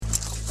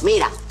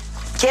Mira,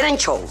 Quieren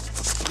Chou.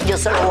 Yo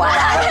se lo voy a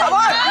dar.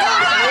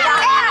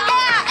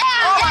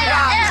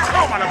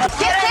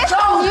 Quieren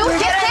Chou.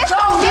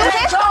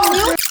 Quieren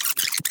Chou.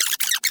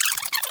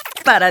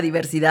 Para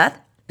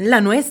diversidad,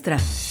 la nuestra.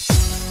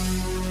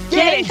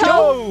 ¡Quieren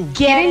Chou!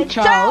 ¿Quieren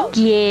show?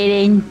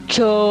 ¿Quieren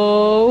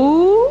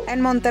show?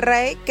 En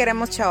Monterrey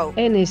queremos show.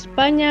 En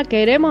España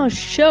queremos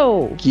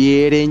show.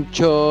 ¿Quieren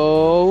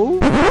show?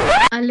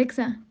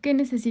 Alexa, ¿qué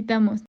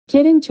necesitamos?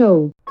 ¿Quieren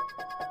show?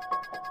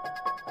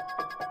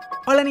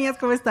 Hola niñas,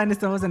 ¿cómo están?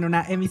 Estamos en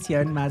una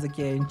emisión más de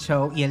Quieren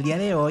Chou y el día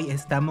de hoy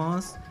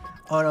estamos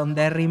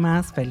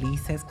orondérrimas,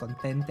 felices,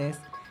 contentes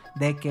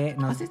de que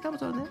nos... ¿Así estamos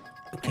orondérrimas?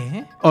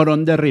 ¿Qué?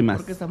 Orondérrimas.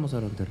 ¿Por qué estamos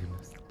orondérrimas?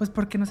 Pues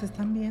porque nos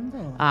están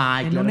viendo.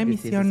 Ay, en claro una que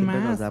emisión sí,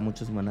 más. Nos da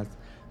muchos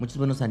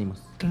buenos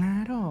ánimos.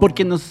 Claro.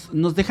 Porque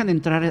nos dejan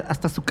entrar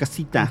hasta su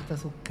casita. Hasta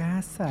su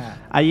casa.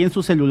 Ahí en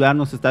su celular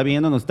nos está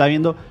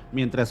viendo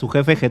mientras su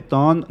jefe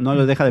jetón no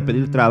le deja de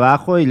pedir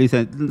trabajo y le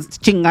dice,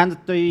 chingando,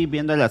 estoy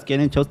viendo las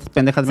Quieren Chou, estas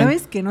pendejas.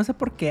 ¿Sabes qué? No sé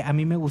por qué a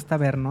mí me gusta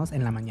vernos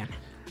en la mañana.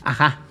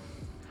 Ajá.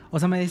 O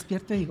sea, me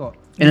despierto y digo...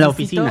 En la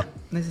oficina.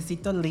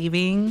 Necesito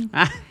living.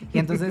 Y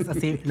entonces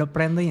así lo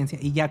prendo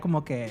y ya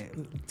como que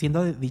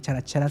siendo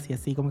dicharacheras y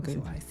así como que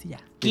digo, ay, sí, ya.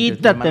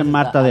 Quítate,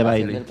 Marta de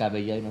baile. El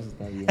cabello ahí nos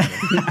está viendo.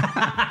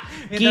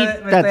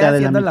 Quítate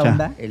de la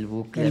micha. El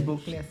bucle. El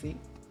bucle así.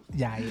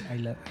 Ya,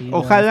 ahí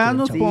Ojalá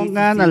nos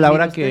pongan a la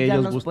hora que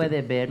ellos nos gusten.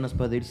 puede ver, nos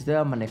puede ir. Si usted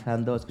va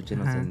manejando,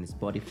 escúchenos en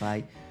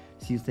Spotify.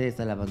 Si usted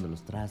está lavando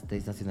los trastes,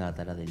 está haciendo la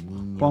tarea del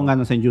niño.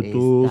 Pónganos en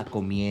YouTube. Está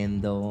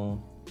comiendo.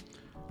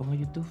 Ponga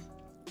YouTube.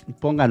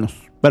 Pónganos.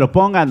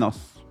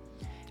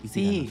 Y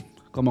sí. síganos.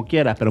 Como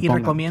quiera, pero y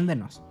pónganos.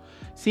 recomiéndenos.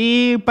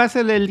 Sí,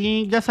 pásale el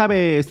link, ya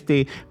sabe,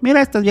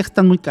 mira, estas viejas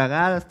están muy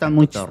cagadas, están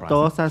muy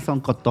chistosas, son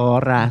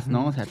cotorras,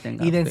 ¿no? O sea,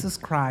 tenga. Y den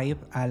subscribe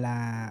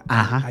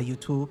a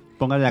YouTube.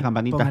 Póngale la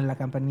campanita. Póngale la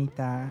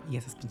campanita y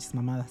esas pinches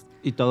mamadas.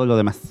 Y todo lo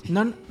demás.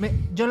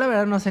 Yo la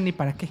verdad no sé ni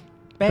para qué.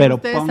 Pero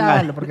ustedes póngale.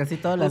 háganlo, porque así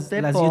todas las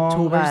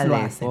youtubers lo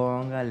hacen.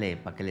 Póngale,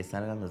 para que le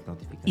salgan las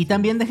notificaciones. Y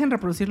también dejen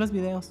reproducir los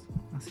videos.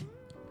 Así.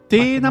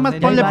 Sí, nada más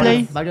ponle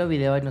play. Varios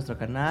videos en nuestro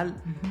canal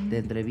de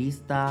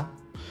entrevista.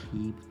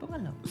 Y pues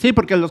pónganlo. Sí,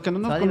 porque los que no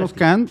nos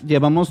conozcan,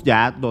 llevamos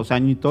ya 2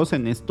 añitos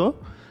en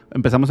esto.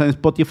 Empezamos en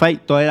Spotify,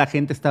 toda la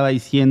gente estaba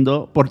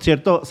diciendo, por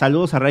cierto,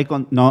 saludos a Ray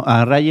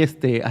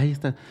ahí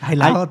está.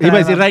 Iba a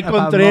decir Ray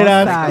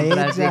Contreras. Ay,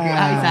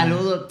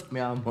 saludos, mi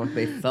amor,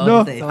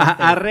 besotes.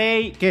 A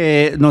Ray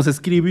que nos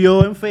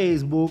escribió en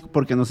Facebook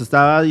porque nos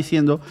estaba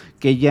diciendo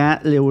que ya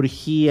le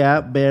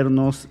urgía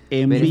vernos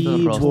en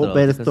vivo,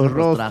 ver estos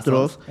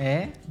rostros.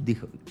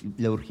 Dijo,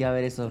 le urgía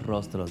ver esos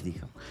rostros,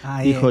 dijo.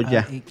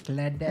 Ya.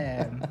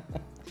 Claro.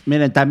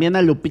 Miren, también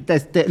a Lupilla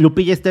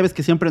Esteves,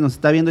 que siempre nos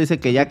está viendo, dice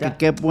que ya que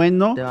qué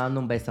bueno. Te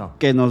mando un beso.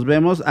 Que nos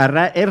vemos.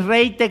 Es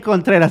Reite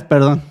Contreras,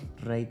 perdón.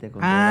 Reite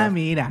Contreras.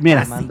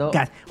 Mira. Sí,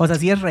 o sea,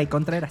 sí es Rey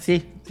Contreras.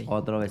 Sí.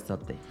 Otro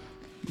besote.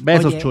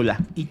 Besos, chula.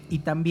 Y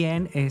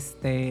también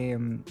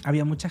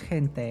había mucha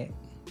gente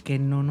que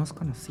no nos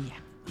conocía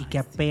y que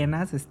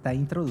apenas está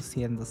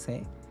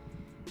introduciéndose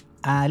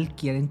al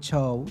Quieren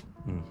Chou.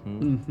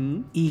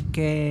 Y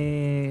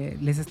que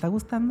les está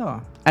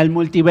gustando. Al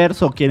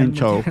multiverso Quieren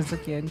Chou.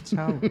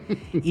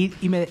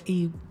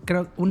 Y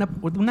creo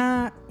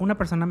una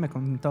persona me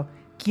comentó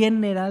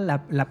quién era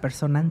la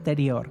persona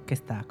anterior que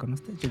estaba con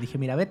usted. Yo dije,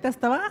 mira, vete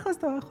hasta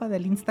abajo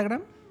del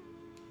Instagram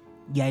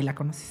y ahí la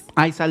conoces.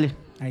 Ahí sale.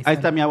 Ahí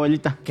está mi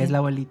abuelita. Que es la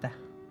abuelita.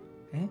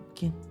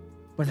 ¿Quién?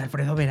 Pues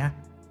Alfredo Vera.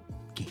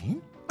 ¿Qué?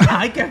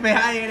 Ay, qué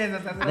fea eres.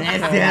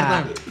 Es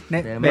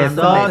cierto.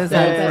 Besos.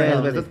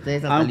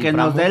 Aunque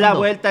nos dé la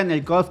vuelta en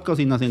el Costco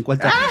si nos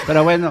encuentra.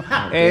 Pero bueno,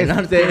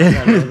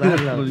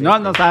 no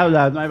nos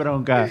habla, no hay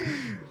bronca.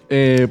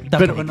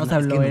 Pero nos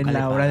habló en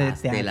la obra de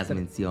teatro. De las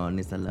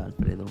menciones al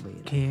Alfredo Vera.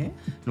 ¿Qué?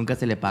 Nunca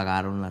se le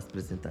pagaron las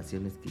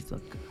presentaciones que hizo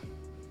acá.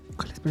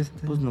 ¿Cuáles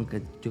presentaciones? Pues nunca,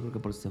 yo creo que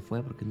por eso se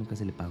fue, porque nunca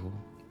se le pagó.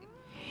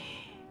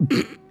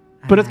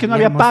 Pero es que no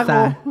había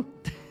pago.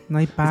 No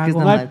hay pago. Es que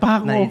no hay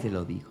pago. Nadie se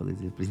lo dijo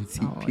desde el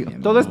principio.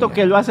 Todo esto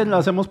que lo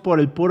hacemos por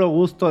el puro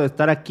gusto de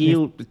estar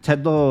aquí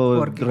echando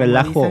porque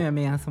relajo. Como dice mi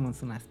amiga,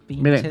 somos unas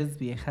pinches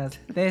viejas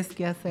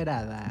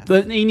desquaceradas.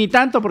 Y ni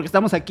tanto, porque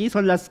estamos aquí,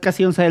 son las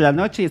casi 11 de la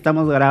noche y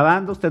estamos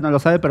grabando. Usted no lo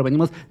sabe, pero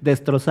venimos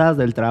destrozadas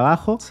del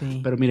trabajo. Sí.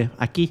 Pero mire,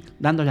 aquí,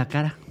 dando la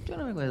cara. Yo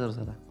no vengo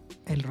destrozada.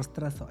 El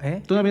rostrazo,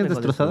 ¿Tú no vienes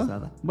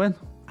destrozada? Bueno.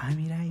 Ay,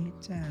 mira,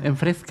 hecha. En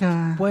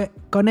fresca. Pues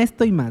con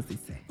esto y más,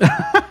 dice.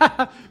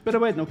 Pero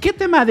bueno, ¿qué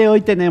tema de hoy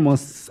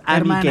tenemos,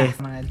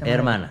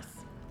 Hermanas.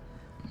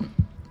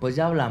 Pues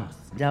ya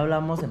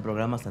hablamos en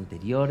programas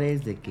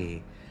anteriores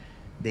de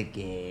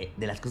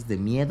las cosas de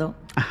miedo.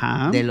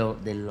 Ajá. De lo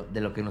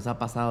que nos ha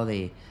pasado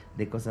de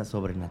cosas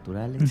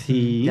sobrenaturales.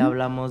 Sí. Ya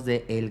hablamos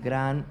de el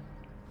gran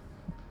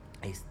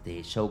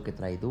show que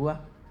trae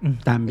Dúa.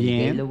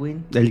 También.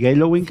 El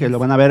Halloween, que lo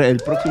van a ver el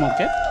próximo,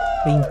 ¿qué?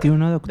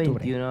 21 de octubre.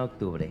 21 de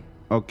octubre.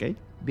 Ok.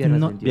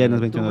 Viernes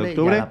 21 de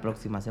octubre. Ya la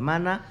próxima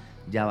semana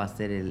ya va a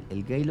ser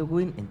el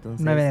Halloween.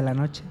 Entonces, 9 de la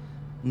noche.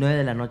 9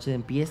 de la noche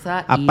empieza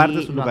Aparte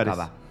y sus no lugares.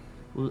 acaba.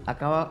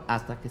 Acaba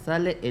hasta que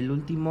sale el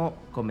último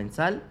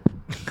comensal.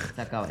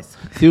 Se acaba eso.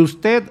 Si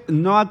usted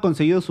no ha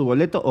conseguido su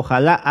boleto,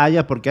 ojalá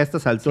haya, porque a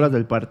estas alturas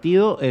del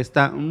partido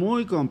está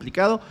muy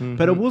complicado.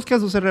 Pero busque a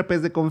sus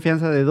RPs de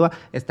confianza de DUA.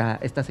 Está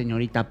esta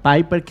señorita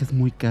Piper, que es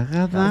muy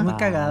cagada. Es muy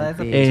cagada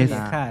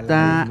esa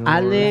Está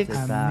Alex.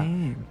 Está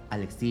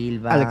Alex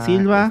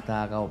Silva.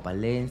 Está Gabo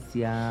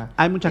Palencia.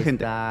 Hay mucha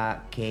gente.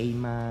 Está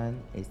Cayman.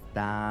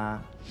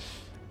 Está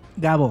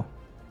Gabo.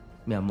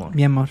 Mi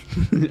amor.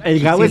 El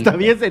Gabo está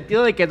bien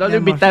sentido de que no lo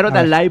invitaron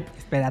al live.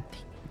 Espérate.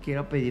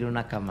 Quiero pedir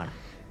una cámara.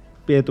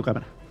 Pide tu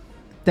cámara.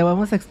 Te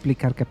vamos a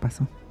explicar qué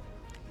pasó.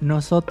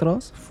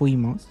 Nosotros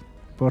fuimos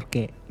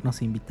porque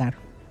nos invitaron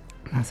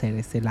a hacer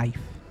ese live.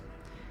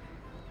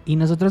 Y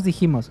nosotros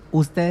dijimos,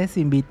 ustedes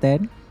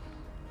inviten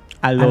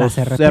a los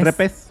las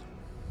RPs.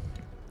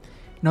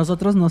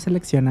 Nosotros no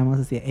seleccionamos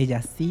así,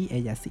 ella sí.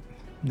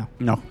 No.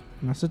 No.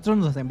 Nosotros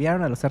nos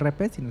enviaron a los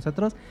RPs y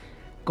nosotros,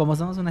 como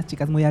somos unas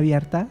chicas muy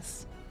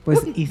abiertas, pues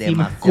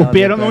hicimos...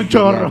 Cupieron un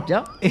chorro.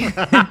 E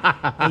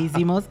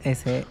hicimos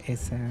ese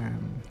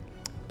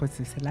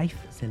live.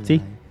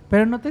 Sí.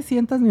 Pero no te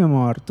sientas, mi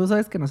amor. Tú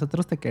sabes que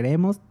nosotros te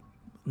queremos.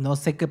 No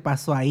sé qué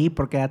pasó ahí,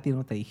 porque a ti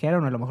no te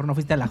dijeron. O a lo mejor no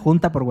fuiste a la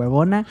junta por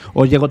huevona.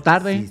 O llegó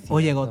tarde. O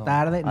llegó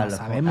tarde, no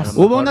sabemos.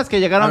 Hubo unas que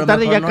llegaron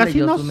tarde y ya casi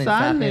no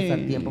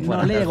sale.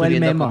 No le llegó el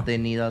memo.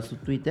 Contenido a su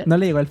Twitter. No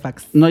le llegó el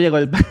fax. No llegó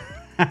el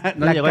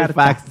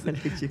fax.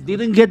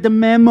 Didn't get the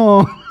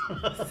memo.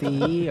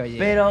 Sí, oye.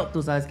 Pero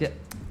tú sabes que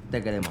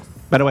te queremos.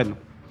 Pero bueno.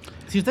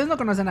 Si ustedes no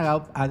conocen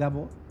a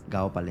Gabo,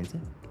 Gabo Palencia.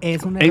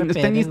 Es un RP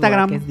está en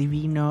Instagram. que es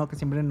divino, que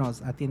siempre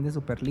nos atiende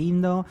súper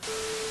lindo.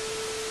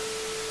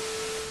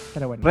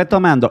 Pero bueno.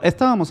 Retomando,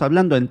 estábamos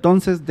hablando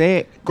entonces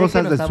de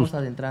cosas de estamos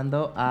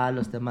adentrando a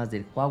los temas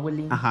del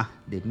Huawei,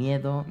 de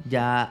miedo.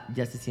 Ya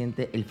se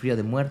siente el frío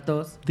de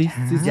muertos.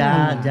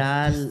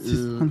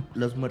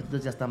 Los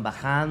muertos ya están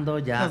bajando,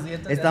 ya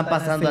están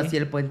pasando así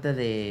el puente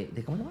de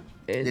 ¿cómo se llama?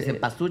 De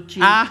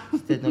Cempasúchil. Si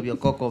usted no vio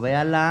Coco,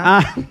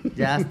 véala.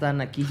 Ya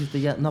están aquí. Si usted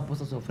ya no ha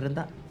puesto su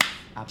ofrenda,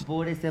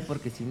 apúrese,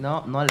 porque si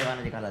no, no le van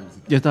a llegar las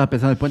visitas. Yo estaba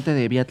pensando el puente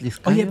de Beatriz.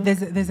 Oye,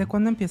 ¿desde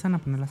cuándo empiezan a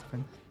poner las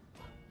ofrendas?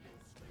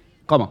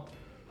 ¿Cómo?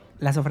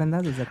 ¿Las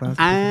ofrendas desde cuándo?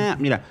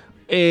 Mira,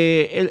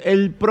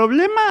 el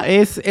problema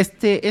es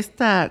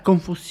esta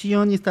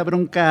confusión y esta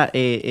bronca,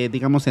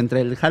 digamos,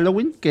 entre el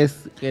Halloween, que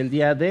es el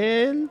día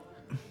del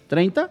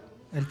 30.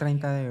 El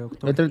 30 de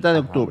octubre. El 30 de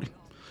octubre.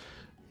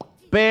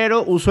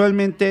 Pero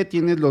usualmente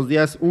tienes los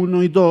días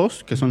 1 y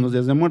 2, que son los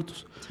días de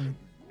muertos. Sí.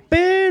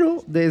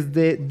 Pero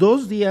desde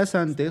 2 días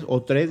antes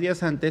o 3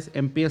 días antes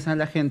empieza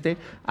la gente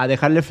a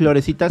dejarle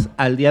florecitas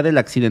al día del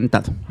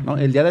accidentado, ¿no?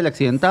 El día del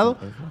accidentado,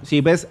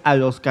 si ves a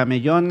los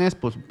camellones,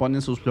 pues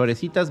ponen sus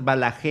florecitas, va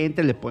la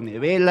gente, le pone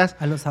velas.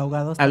 A los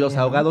ahogados también. A los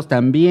ahogados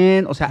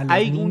también. O sea,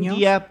 hay un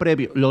día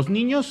previo. Los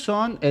niños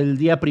son el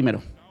día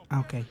primero.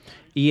 Ok.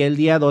 Y el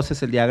día 2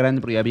 es el día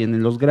grande, porque ya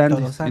vienen los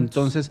grandes.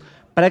 Entonces,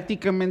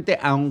 prácticamente,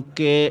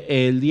 aunque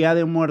el Día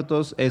de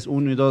Muertos es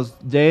 1 y 2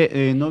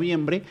 de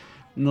noviembre,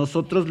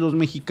 nosotros los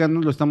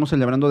mexicanos lo estamos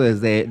celebrando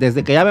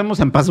desde que ya vemos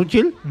en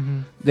Pazúchil,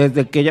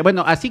 desde que ya,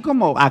 bueno, así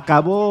como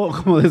acabó,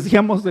 como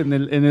decíamos en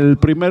el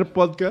primer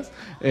podcast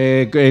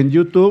en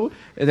YouTube,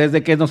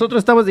 desde que nosotros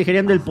estamos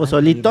digiriendo el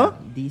pozolito,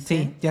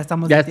 sí, ya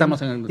estamos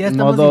en el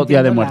modo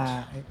Día de Muertos.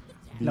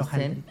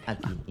 Dicen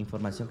aquí,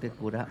 información que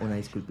cura, una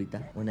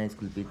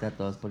disculpita a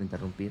todos por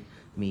interrumpir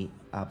mi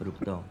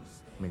abrupto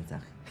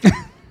mensaje.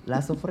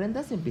 Las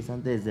ofrendas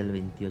empiezan desde el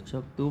 28 de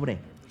octubre.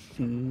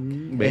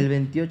 El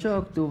 28 de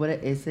octubre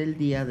es el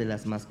día de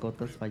las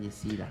mascotas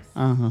fallecidas.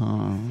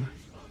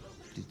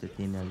 Si usted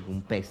tiene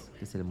algún pez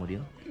que se le murió,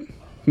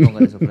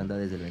 póngale su ofrenda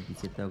desde el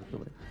 27 de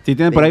octubre. Si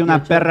tiene por ahí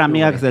una perra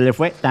amiga que se le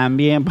fue,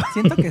 también.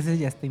 Siento que ese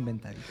ya está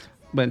inventadito.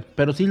 Bueno,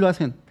 pero sí lo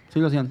hacen. Sí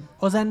lo hacían.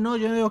 O sea, no,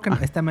 yo digo que no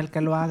está mal que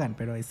lo hagan,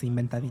 pero es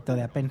inventadito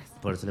de apenas.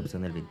 Por eso le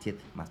pusieron el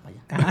 27, más para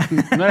allá.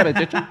 ¿No era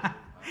 28?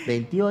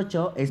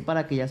 28 es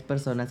para aquellas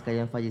personas que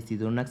hayan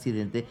fallecido en un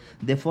accidente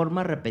de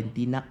forma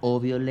repentina o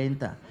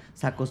violenta.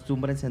 Se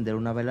acostumbra a encender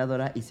una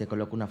veladora y se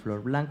coloca una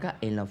flor blanca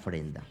en la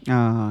ofrenda.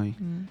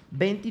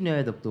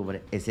 29 de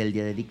octubre es el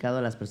día dedicado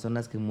a las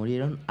personas que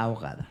murieron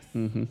ahogadas.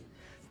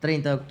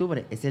 30 de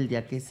octubre es el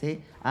día que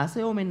se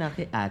hace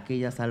homenaje a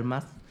aquellas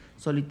almas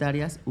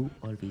solitarias u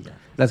olvidadas.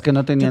 Las que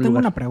no tenían Yo tengo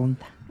lugar. una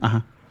pregunta.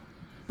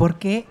 ¿Por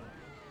qué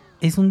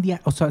es un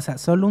día, o sea,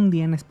 solo un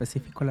día en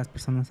específico las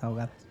personas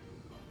ahogadas?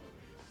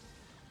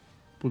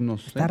 Pues no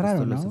sé. Está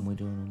raro, ¿no? Se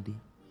murieron un día.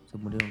 Se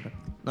murieron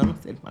rápido. No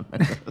sé, hermano.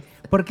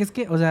 Porque es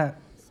que, o sea,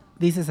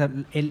 dices,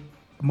 el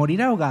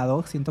morir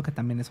ahogado siento que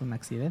también es un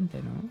accidente,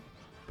 ¿no?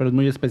 Pero es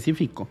muy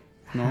específico,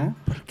 ¿no?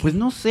 Pues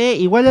no sé,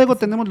 igual algo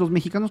tenemos los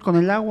mexicanos con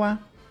el agua.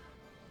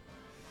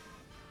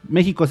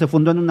 México se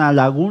fundó en una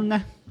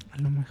laguna.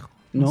 A lo mejor.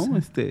 ¿No?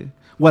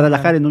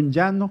 Guadalajara en un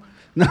llano.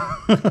 No.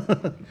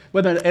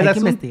 Bueno, hay que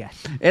investigar.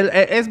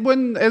 Es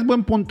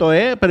buen punto,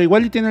 pero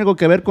igual tiene algo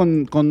que ver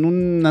con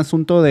un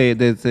asunto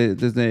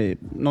desde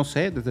no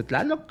sé, desde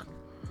Tlaloc.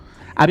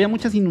 Había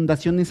muchas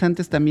inundaciones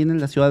antes también en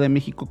la Ciudad de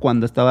México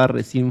cuando estaba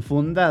recién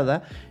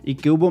fundada y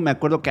que hubo, me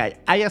acuerdo que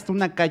hay hasta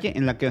una calle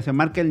en la que se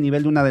marca el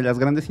nivel de una de las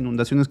grandes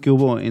inundaciones que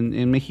hubo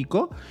en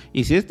México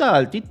y sí estaba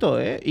altito,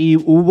 y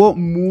hubo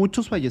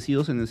muchos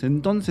fallecidos en ese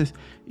entonces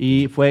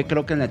y fue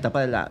creo que en la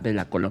etapa de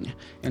la colonia.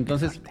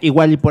 Entonces,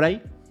 igual y por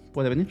ahí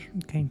puede venir.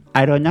 Okay.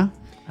 I don't know.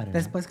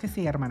 Después que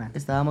sí, hermana.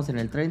 Estábamos en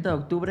el 30 de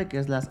octubre, que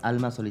es las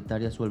almas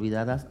solitarias o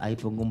olvidadas. Ahí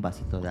pongo un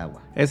vasito de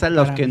agua. Es a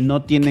los Para que mí.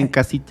 no tienen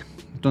casita.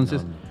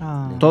 Entonces,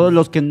 Ah. todos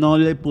los que no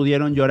le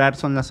pudieron llorar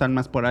son las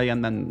almas por ahí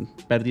andan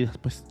perdidas,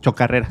 pues,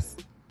 chocarreras.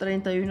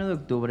 31 de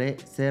octubre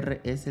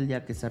es el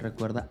día que se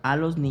recuerda a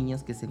los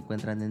niños que se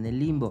encuentran en el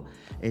limbo,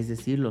 es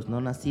decir, los no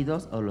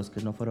nacidos o los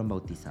que no fueron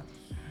bautizados.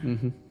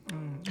 Uh-huh.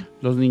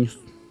 Los niños.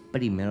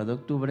 1 de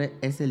octubre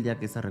es el día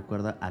que se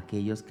recuerda a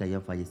aquellos que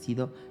hayan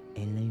fallecido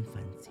en la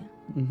infancia.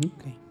 Uh-huh.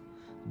 Okay.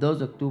 2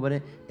 de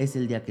octubre es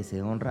el día que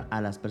se honra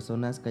a las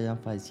personas que hayan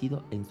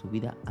fallecido en su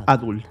vida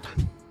Adulta.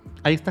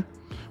 Ahí está.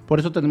 Por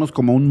eso tenemos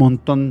como un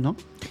montón, ¿no?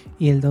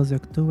 ¿Y el 2 de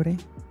octubre?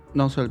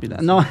 No se olvida.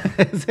 No,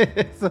 es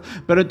eso.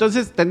 Pero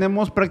entonces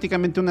tenemos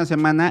prácticamente una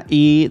semana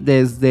y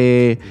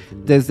desde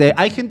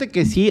hay gente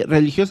que sí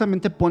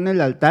religiosamente pone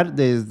el altar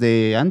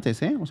desde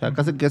antes, ¿eh? O sea,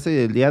 casi que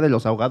hace el día de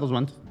los ahogados o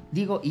antes.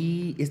 Digo,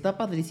 y está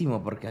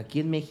padrísimo porque aquí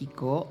en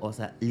México, o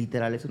sea,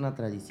 literal es una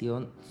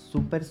tradición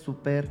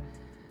súper,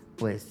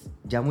 pues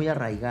ya muy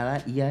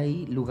arraigada y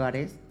hay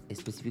lugares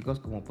específicos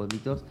como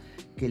pueblitos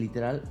que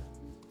literal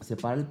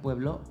separa el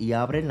pueblo y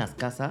abren las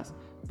casas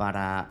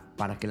para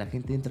que la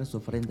gente entre a sus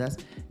ofrendas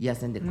y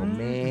hacen de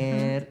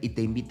comer y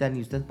te invitan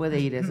y usted puede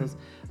ir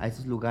a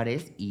esos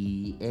lugares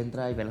y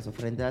entra y ve las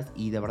ofrendas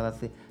y de verdad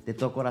de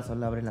todo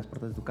corazón le abren las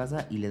puertas de tu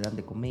casa y le dan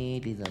de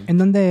comer y dan... ¿En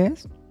dónde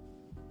es?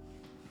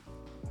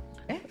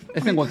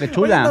 Es en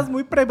Huaquechula. Estás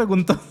muy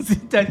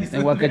preguntoncita.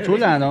 En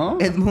Huaquechula, ¿no?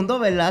 Edmundo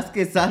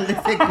Velázquez, sal de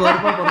ese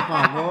cuerpo, por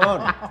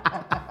favor.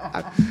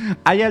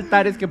 Hay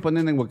altares que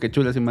ponen en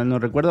Huaquechula, si mal no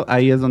recuerdo.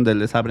 Ahí es donde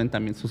les abren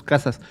también sus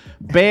casas.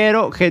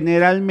 Pero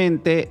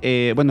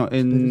generalmente, bueno,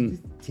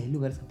 en... Si hay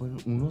lugares que ponen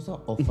unos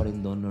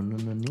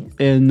ofrendones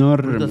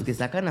enormes. los que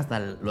sacan hasta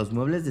los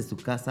muebles de su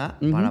casa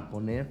para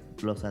poner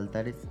los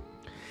altares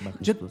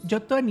majestuosos.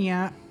 Yo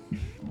tenía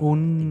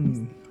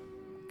un...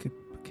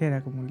 ¿Qué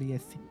era? Como un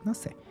no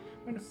sé.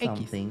 Bueno,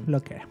 Something. X, lo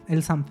que era.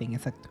 El something,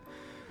 exacto.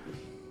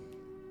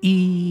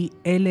 Y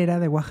él era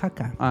de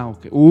Oaxaca. Ah,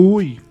 ok.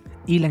 Uy.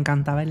 Y le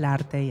encantaba el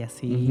arte y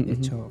así, Ujú, de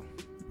hecho...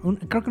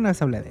 creo que una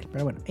vez hablé de él,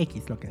 pero bueno,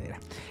 X lo que era.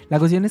 La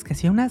cuestión es que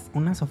hacía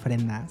unas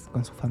ofrendas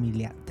con su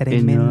familia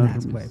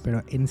tremendas, güey,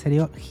 pero en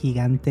serio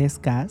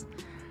gigantescas.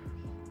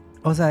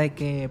 O sea, de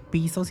que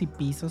pisos y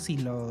pisos y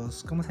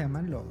los... ¿Cómo se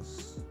llaman?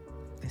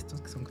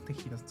 Estos que son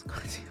tejidos, ¿cómo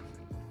se llaman?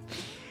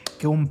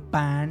 Que un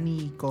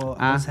pánico,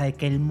 o sea, de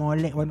que el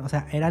mole... Bueno, o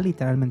sea, era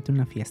literalmente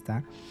una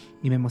fiesta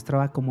y me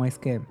mostraba cómo es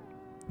que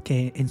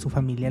en su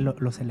familia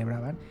lo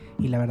celebraban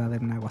y la verdad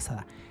era una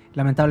gozada.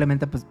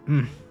 Lamentablemente, pues...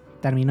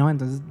 terminó,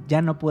 entonces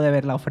ya no pude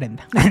ver la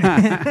ofrenda.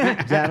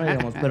 Ya no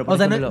llegamos, pero o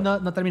sea,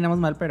 no terminamos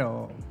mal,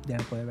 pero ya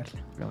no pude verla.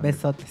 Bueno,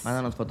 besotes.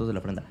 Mándanos fotos de la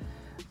ofrenda.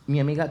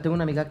 Tengo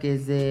una amiga que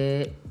es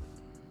de...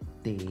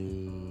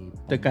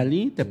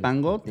 Tecalí,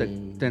 Tepango,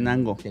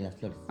 Tenango. De las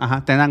Flores.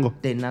 Ajá, Tenango.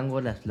 Tenango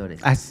Las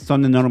Flores. Ah,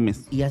 son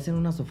enormes. Y hacen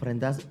unas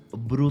ofrendas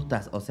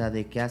brutas, o sea,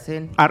 de que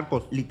hacen...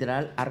 Arcos.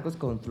 Literal, arcos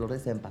con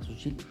flores en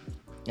cempasúchil.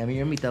 A mí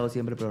me han invitado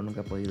siempre, pero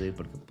nunca he podido ir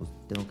porque pues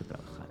tengo que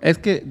trabajar. Es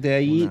que de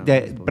ahí,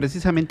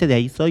 precisamente de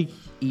ahí soy.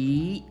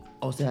 Y,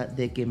 o sea,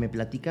 de que me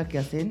platica que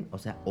hacen, o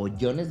sea,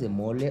 ollones de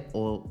mole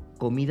o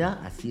comida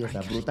así, o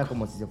sea, bruta,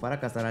 como si se fuera a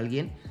casar a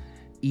alguien.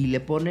 Y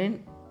le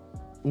ponen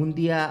un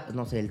día,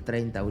 no sé, el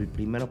 30 o el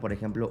primero, por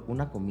ejemplo,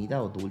 una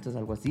comida o dulces,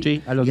 algo así.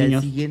 Sí, a los niños. Y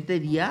niños. al siguiente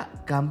día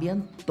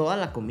cambian toda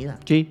la comida.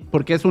 Sí,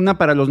 porque es una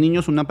para los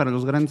niños, una para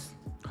los grandes.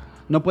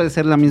 No puede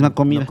ser la misma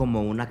comida. No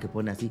como una que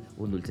pone así,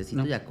 un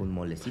dulcecito ya con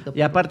molecito.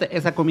 Y aparte,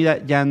 esa comida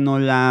ya no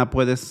la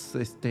puedes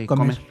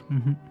comer.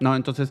 Uh-huh. No,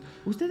 entonces...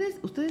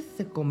 ¿Ustedes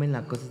se comen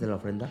las cosas de la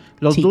ofrenda?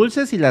 Los Sí.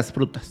 dulces y las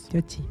frutas. Yo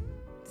sí.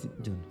 Sí,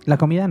 yo no. La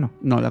comida no.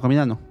 No, la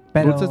comida no.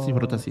 Pero Dulces y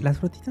frutas sí. Las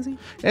frutitas sí.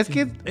 Es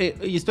que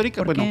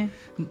histórica, ¿Por bueno,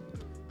 qué?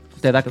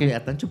 te da Porque ya que...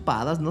 están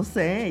chupadas, no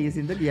sé. Yo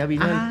siento que ya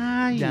vino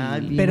Ay, ya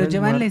vino Pero el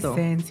llevan la muerto.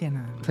 esencia,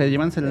 nada. Se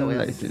llevan Le voy a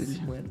la decir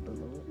licencia. muerto,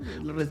 ¿no?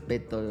 Lo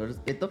respeto.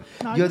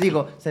 No, yo yo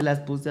digo, se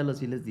las puse a los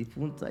fieles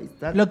difuntos, ahí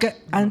está. Lo que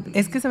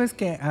es que sabes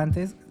que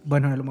antes,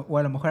 bueno, o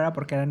a lo mejor era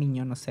porque era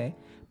niño, no sé,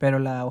 pero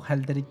la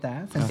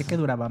hojaldrita sentí que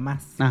duraba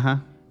más.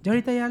 Ajá. Yo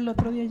ahorita ya el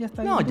otro día ya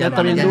está No, bien ya dura.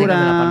 también ya dura.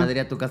 llegas a la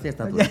panadería a tu casa y ya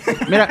está dura.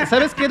 Mira,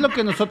 ¿sabes qué es lo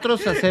que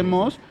nosotros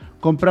hacemos?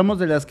 Compramos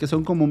de las que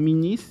son como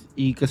minis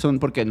y que son...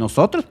 Porque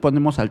nosotros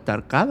ponemos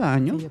altar cada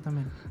año. Sí, yo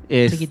también.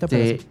 Chiquito,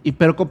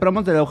 pero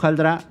compramos de la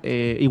hojaldra,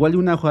 igual de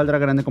una hojaldra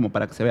grande como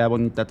para que se vea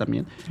bonita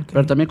también. Okay.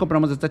 Pero también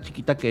compramos de esta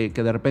chiquita que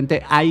de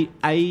repente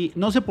hay,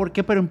 no sé por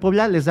qué, pero en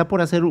Puebla les da por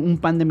hacer un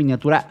pan de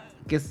miniatura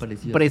que es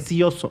Precioso.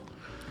 precioso.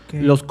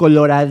 los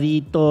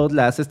coloraditos,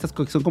 estas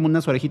que son como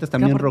unas orejitas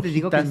también rojitas. Te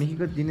digo que en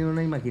México tienen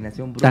una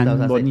imaginación brutal.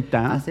 Tan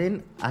bonita.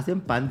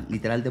 Hacen pan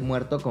literal de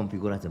muerto con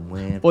figuras de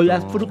muerto. O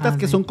las frutas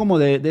que son como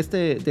de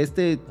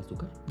este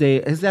 ¿Azúcar?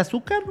 ¿Es de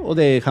azúcar o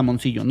de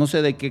jamoncillo? No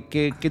sé de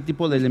qué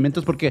tipo de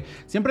elementos, porque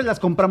siempre las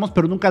compramos,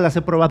 pero nunca las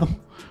he probado.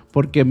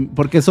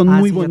 Porque son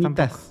muy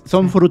bonitas.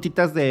 Son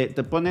frutitas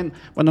te ponen,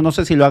 bueno, no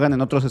sé si lo hagan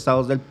en otros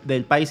estados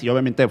del país, y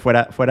obviamente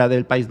fuera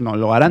del país no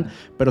lo harán,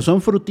 pero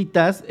son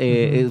frutitas,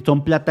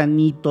 son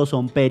platanitos,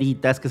 son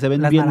peritas, que se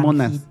ven bien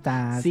monas.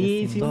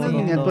 Sí, unas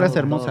miniaturas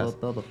hermosas.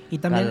 Todo. Y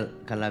también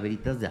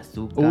calaveritas de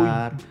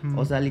azúcar.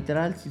 O sea,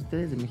 literal, si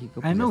ustedes de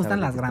México... A mí me gustan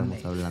las grandes.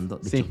 Estamos hablando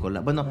de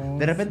chocolate. Bueno,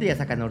 de repente ya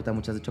sacan ahorita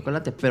muchas de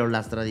chocolate, pero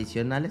las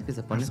tradicionales que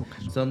se ponen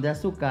son de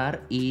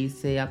azúcar, y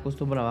se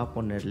acostumbraba a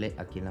ponerle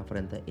aquí en la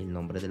frente el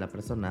nombre de la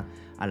persona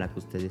a la que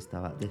usted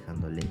estaba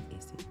dejándole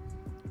ese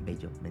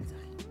bello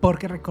mensaje.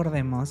 Porque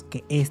recordemos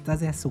que estas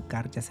de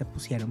azúcar ya se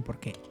pusieron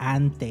porque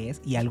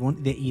antes,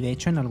 y de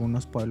hecho en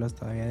algunos pueblos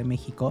todavía de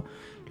México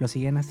lo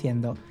siguen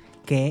haciendo,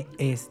 que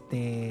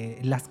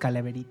las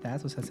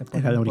calaveritas, o sea, se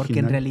ponen porque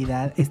en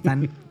realidad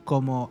están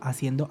como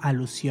haciendo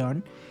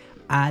alusión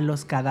a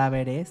los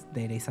cadáveres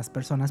de esas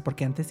personas,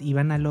 porque antes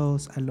iban a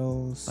los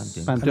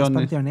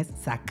panteones,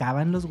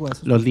 sacaban los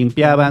huesos, los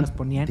limpiaban, los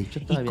ponían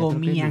y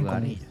comían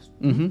con ellos.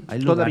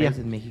 Hay lugares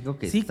en México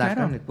que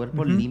sacan el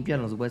cuerpo,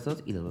 limpian los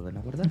huesos y los vuelven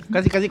a guardar.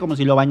 Casi como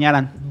si lo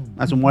bañaran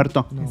a su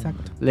muerto.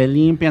 Exacto. Le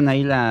limpian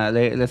ahí,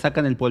 le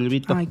sacan el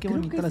polvito. Ay, qué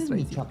bonito. Creo que es en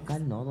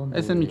Michoacán, ¿no?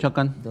 Es en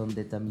Michoacán.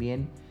 Donde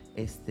también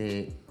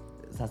se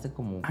hace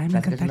como casi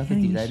una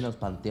festividad en los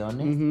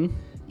panteones.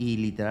 Y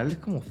literal es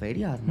como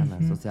feria,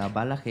 hermanas. O sea,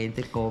 va la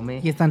gente,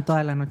 come. Y están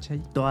toda la noche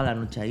ahí. Toda la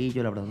noche ahí.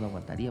 Yo la verdad no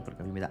aguantaría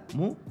porque a mí me da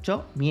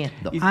mucho miedo.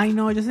 Ay,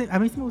 no, a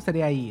mí sí me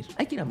gustaría ir.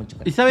 Hay que ir a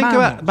Michoacán. ¿Y saben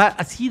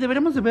qué sí,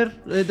 deberíamos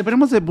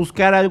de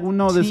buscar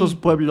alguno de esos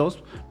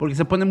pueblos, porque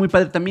se pone muy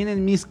padre. También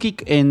en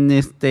Mixquic, en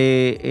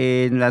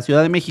la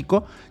Ciudad de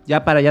México,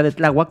 ya para allá de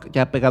Tláhuac,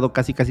 ya pegado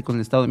casi con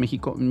el Estado de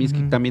México.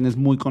 Mixquic también es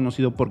muy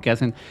conocido porque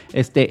hacen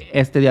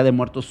este Día de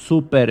Muertos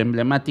súper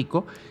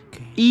emblemático.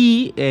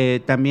 Y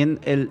también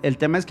el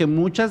tema es que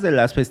muchas de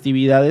las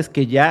festividades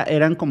que ya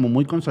eran como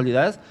muy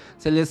consolidadas,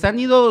 se les han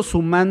ido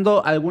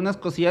sumando algunas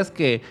cosillas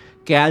que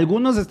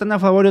algunos están a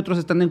favor y otros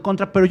están en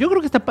contra, pero yo creo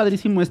que está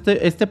padrísimo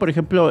por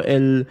ejemplo,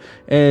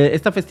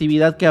 esta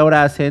festividad que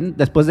ahora hacen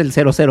después del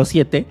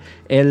 007,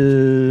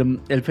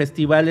 el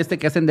festival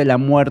que hacen de la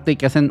muerte y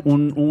que hacen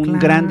un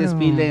gran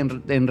desfile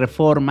en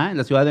Reforma, en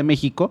la Ciudad de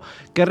México,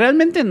 que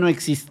realmente no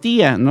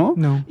existía, ¿no?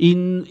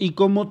 Y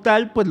como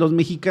tal, pues los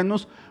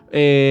mexicanos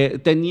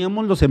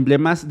teníamos los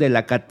emblemas de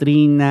la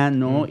Catrina,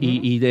 ¿no?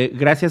 Y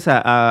gracias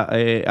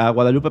a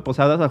Guadalupe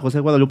Posadas, a José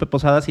Guadalupe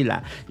Posadas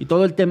y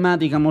todo el tema,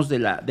 digamos, de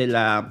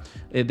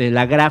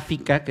la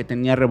gráfica que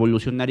tenía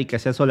revolucionaria y que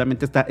hacía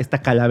solamente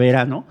esta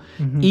calavera, ¿no?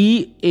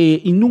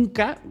 Y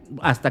nunca,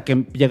 hasta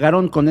que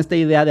llegaron con esta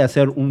idea de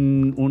hacer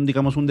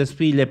un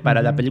desfile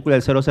para la película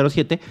del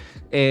 007,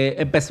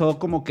 empezó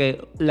como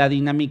que la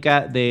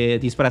dinámica de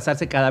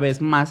disfrazarse cada vez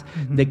más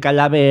de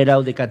calavera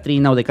o de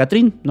Catrina o de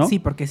Catrín, ¿no? Sí,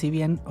 porque si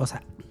bien, o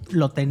sea,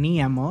 lo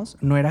teníamos,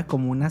 no era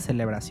como una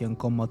celebración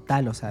como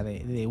tal, o sea,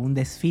 de un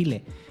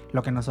desfile.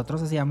 Lo que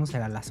nosotros hacíamos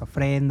era las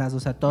ofrendas, o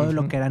sea, todo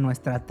lo que era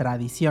nuestra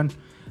tradición.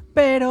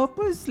 Pero,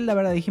 pues, la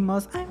verdad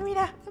dijimos, ay,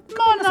 mira,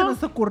 ¿cómo no se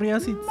nos ocurrió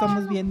si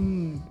somos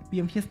bien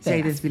fiesteras? Si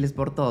hay desfiles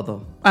por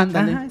todo.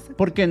 Ándale,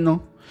 ¿por qué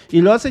no?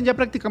 Y lo hacen ya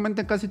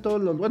prácticamente casi todos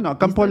los... Bueno,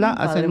 acá en Puebla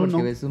hacen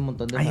uno. Ves un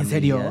montón de ¿en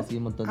serio? Y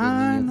un montón de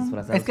niños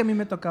disfrazados. Es que a mí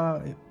me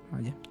tocaba...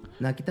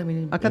 No, aquí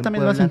también también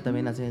Puebla, lo hacen.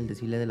 también hacen el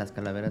desfile de las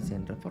calaveras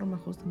en Reforma,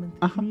 justamente.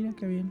 Ajá. Mira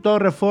qué bien. Todo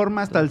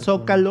Reforma hasta el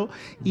Zócalo.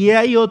 Y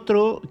hay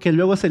otro que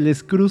luego se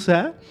les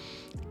cruza,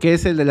 que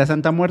es el de la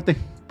Santa Muerte,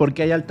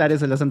 porque hay altares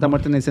de la Santa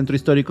Muerte en el centro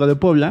histórico de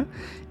Puebla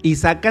y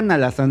sacan a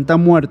la Santa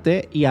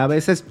Muerte y a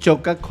veces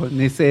choca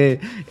con ese...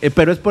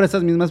 pero es por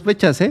esas mismas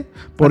fechas,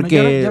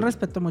 porque... Bueno, yo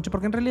respeto mucho,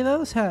 porque en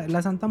realidad, o sea,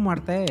 la Santa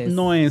Muerte es...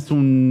 No es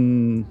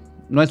un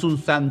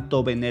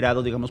santo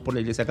venerado, digamos, por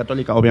la Iglesia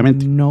Católica,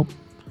 obviamente. No,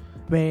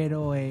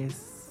 pero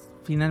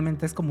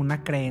finalmente es como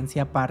una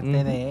creencia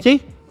aparte de...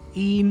 Sí.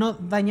 Y no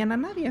dañan a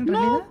nadie, en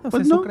realidad. O sea,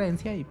 pues es su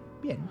creencia y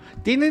bien.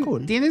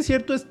 Tienen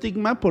cierto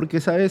estigma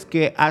porque sabes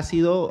que ha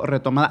sido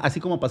retomada,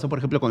 así como pasó, por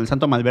ejemplo, con el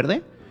Santo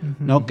Malverde,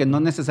 ¿no? Que no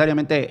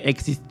necesariamente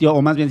existió,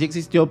 o más bien sí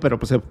existió, pero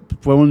pues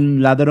fue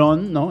un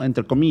ladrón, ¿no?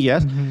 Entre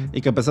comillas,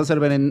 y que empezó a ser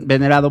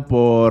venerado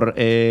por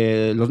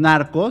los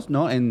narcos,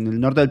 ¿no? En el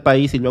norte del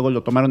país, y luego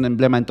lo tomaron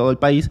emblema en todo el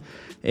país.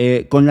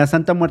 Con la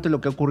Santa Muerte lo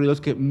que ha ocurrido es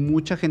que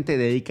mucha gente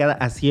dedicada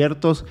a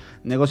ciertos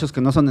negocios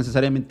que no son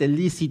necesariamente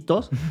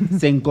lícitos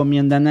se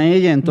encomiendan a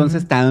ella,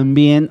 entonces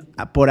también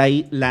por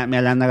ahí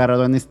me la han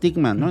agarrado en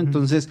estigma, ¿no?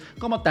 Entonces,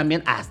 como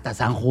también hasta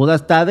San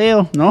Judas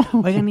Tadeo, ¿no?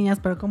 Oigan, niñas,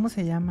 pero ¿cómo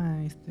se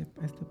llama este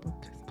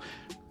podcast?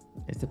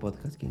 Este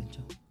podcast, Quieren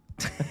Chou.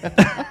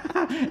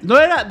 ¿No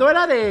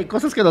era de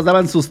cosas que nos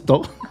daban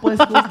susto? Pues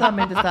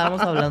justamente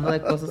estábamos hablando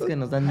de cosas que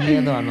nos dan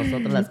miedo a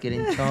nosotros, las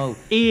Quieren Chou.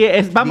 Y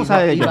vamos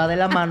a ello. Y va de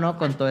la mano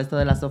con todo esto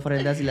de las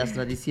ofrendas y las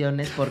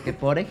tradiciones, porque,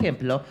 por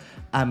ejemplo,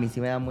 a mí sí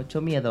me da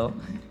mucho miedo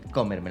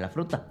comerme la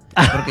fruta.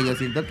 Porque yo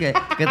siento que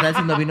tal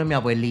si no vino mi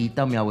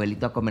abuelita o mi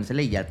abuelito a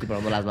comérsela y ya estoy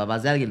probando las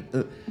babas de alguien.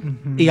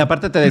 Y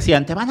aparte te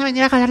decían, te van a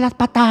venir a jalar las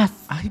patas.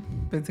 Ay,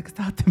 pensé que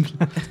estaba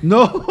temblando.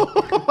 No,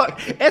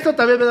 eso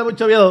también me da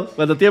mucho miedo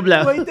cuando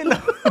tiembla. Güey, te lo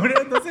juro,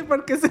 no sé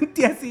por qué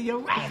sentí así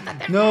yo, güey.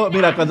 No,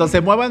 mira, cuando se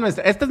mueva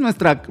esta es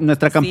nuestra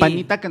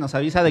campanita que nos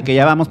avisa de que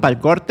ya vamos para el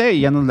corte y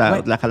ya nos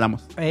la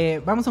jalamos.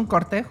 Vamos a un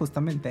corte,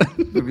 justamente.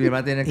 Mi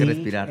hermana tiene que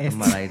respirar,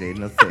 tomar aire,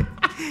 no sé.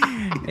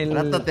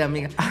 Trátate,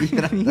 amiga.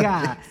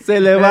 Amiga. Se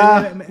le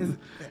va.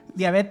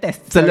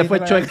 Diabetes. Se le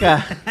fue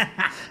chueca.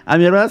 A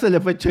mi hermana se le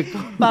fue chueco.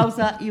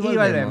 Pausa y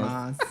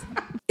volvemos.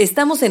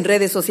 Estamos en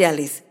redes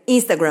sociales,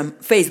 Instagram,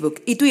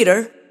 Facebook y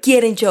Twitter,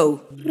 Quieren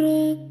Chou.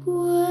 Recuérdame,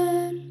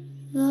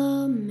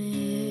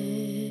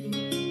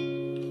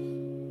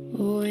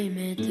 hoy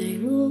me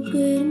tengo que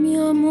ir, mi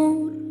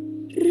amor,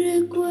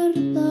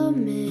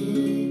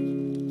 recuérdame.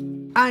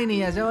 Ay,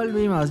 niñas, ya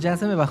volvimos, ya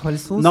se me bajó el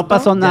susto. No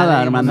pasó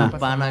nada, hermana. No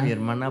pasó nada, mi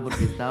hermana,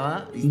 porque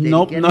estaba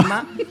histérica. No.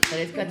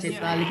 Tres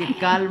cachetadas, le dije,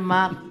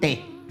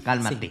 cálmate.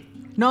 Sí.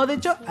 No, de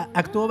hecho,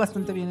 actuó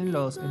bastante bien en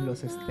los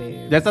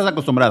Ya estás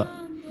acostumbrado.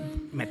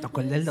 Me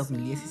tocó el del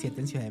 2017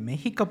 en Ciudad de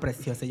México,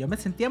 precioso. Yo me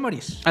sentía a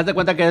morir. Haz de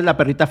cuenta que eres la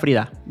perrita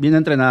Frida, bien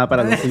entrenada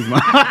para el autismo.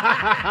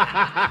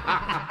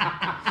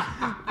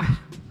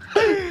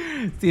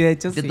 Sí, de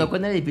hecho, ¿Te tocó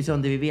en el edificio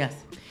donde vivías?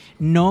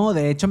 No,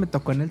 de hecho me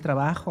tocó en el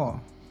trabajo.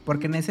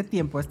 Porque en ese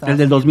tiempo estaba... El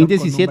del saliendo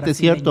 2017, con un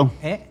 ¿cierto?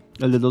 brasileño.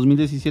 El del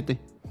 2017.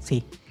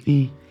 Sí.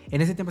 Sí. En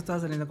ese tiempo estaba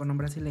saliendo con un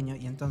brasileño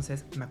y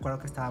entonces me acuerdo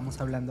que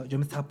estábamos hablando. Yo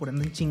me estaba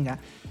apurando en chinga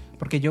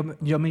porque yo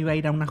me iba a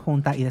ir a una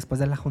junta y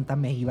después de la junta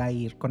me iba a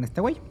ir con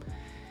este güey.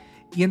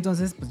 Y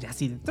entonces, pues ya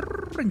así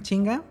en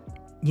chinga.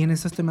 Y en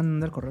eso estoy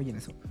mandando el correo y en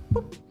eso...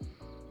 ¡pum!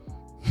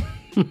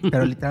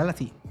 Pero literal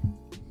así.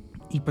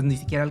 Y pues ni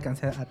siquiera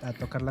alcancé a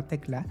tocar la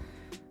tecla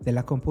de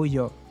la compu y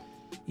yo...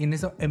 Y en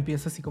eso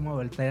empiezo así como a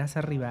voltear hacia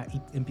arriba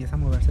y empieza a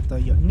moverse todo.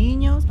 Y yo,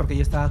 niños, porque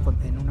yo estaba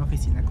en una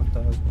oficina con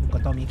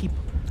todo mi equipo.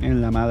 En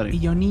la madre. Y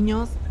yo,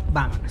 niños,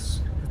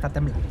 vámonos. Está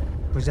temblando.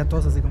 Pues ya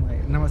todos así como de,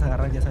 nada más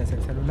agarrar, ya sabes,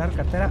 el celular,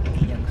 cartera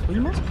y ya nos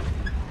fuimos.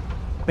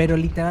 Pero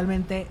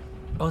literalmente,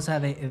 o sea,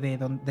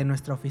 de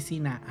nuestra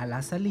oficina a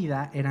la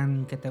salida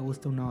eran, que te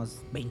guste,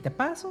 unos 20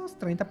 pasos,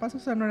 30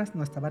 pasos. O sea, no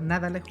estaba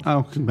nada lejos.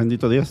 Ah,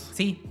 bendito Dios.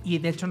 Sí, y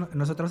de hecho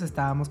nosotros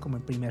estábamos como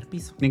en primer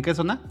piso. ¿En qué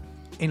zona?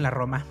 En la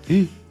Roma.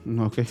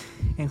 No, ok.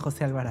 En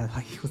José Alvarado.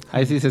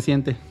 Ahí sí se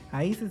siente.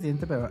 Ahí se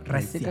siente, pero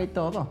recién. Se cae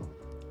todo.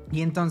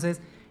 Y entonces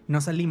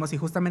nos salimos y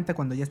justamente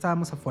cuando ya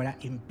estábamos afuera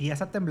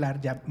empieza a temblar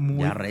ya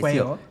muy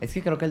feo. Es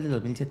que creo que el de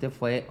 2007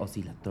 fue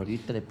oscilatorio y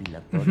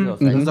trepilatorio. O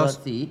sea, hizo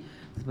así.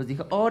 Después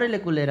dijo, órale,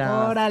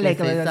 culera. Órale,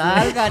 que se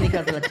salgan,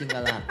 hijas de la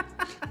chingada.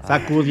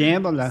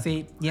 Sacudiéndola.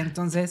 Sí, y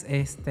entonces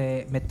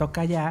me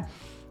toca ya.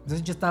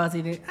 Entonces yo estaba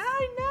así de,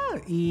 ay,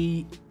 no.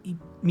 Y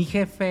mi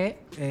jefe,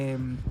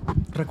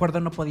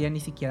 recuerdo, no podía ni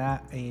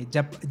siquiera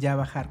ya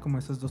bajar como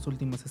esos dos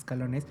últimos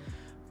escalones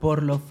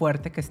por lo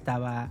fuerte que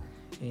estaba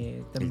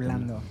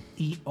temblando.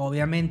 Y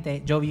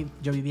obviamente yo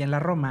vivía en la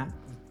Roma,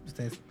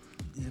 ustedes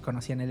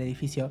conocían el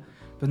edificio,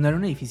 pues no era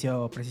un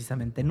edificio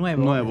precisamente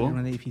nuevo. Era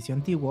un edificio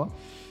antiguo.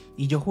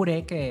 Y yo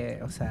juré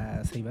que, o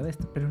sea, se iba de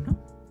esto, pero no.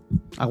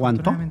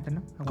 ¿Aguantó?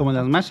 No. Como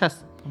las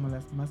machas. Como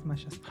las más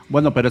machas.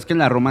 Bueno, pero es que en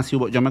la Roma sí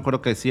hubo, yo me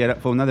acuerdo que sí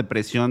fue una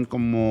depresión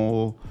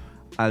como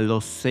a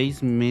los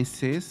 5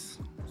 meses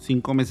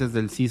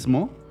del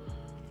sismo,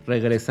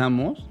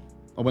 regresamos,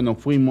 o bueno,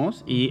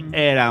 fuimos y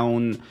era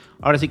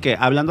ahora sí que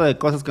hablando de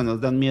cosas que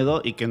nos dan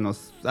miedo y que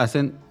nos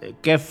hacen,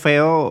 qué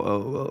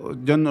feo,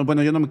 yo no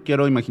me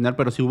quiero imaginar,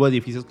 pero sí hubo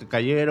edificios que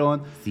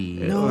cayeron. Sí,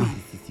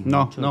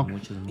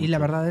 muchos. Y la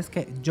verdad es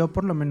que yo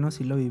por lo menos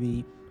sí lo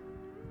viví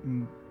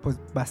pues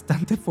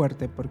bastante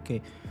fuerte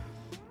porque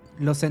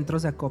los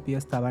centros de acopio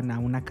estaban a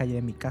una calle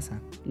de mi casa.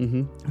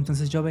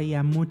 Entonces yo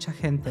veía mucha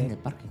gente. ¿En el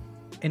parque?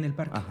 En el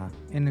parque. Ajá.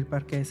 En el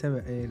parque ese,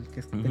 el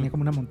que tenía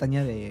como una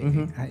montaña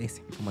de...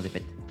 ese. Como de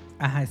pet.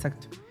 Ajá,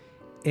 exacto.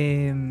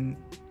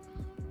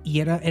 Y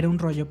era un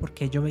rollo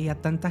porque yo veía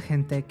tanta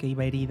gente que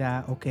iba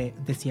herida o que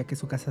decía que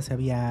su casa se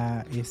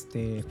había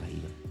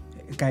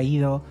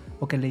caído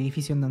o que el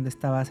edificio en donde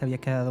estaba se había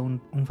quedado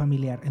un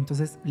familiar.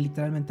 Entonces,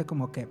 literalmente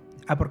como que...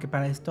 porque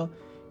para esto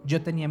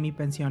yo tenía mi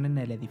pensión en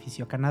el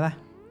edificio Canadá.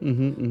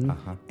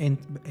 Ajá. En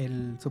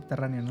el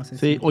subterráneo, no sé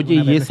si... Sí, oye,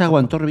 ¿y ese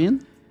aguantó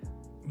bien?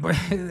 Pues,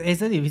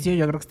 ese edificio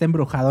yo creo que está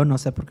embrujado, no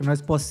sé, porque no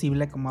es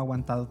posible como ha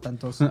aguantado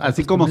tantos...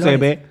 Así como se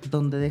ve.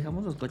 Donde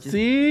dejamos los coches.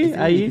 Sí, ¿Es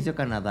ahí. el edificio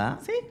Canadá?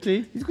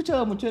 Sí. He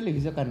escuchado mucho del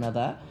edificio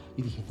Canadá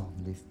y dije,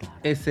 ¿dónde está?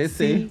 Es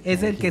ese. Sí,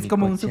 es el que es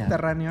como un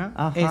subterráneo.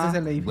 Ajá. Ese es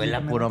el edificio Huele a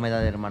Canadá. pura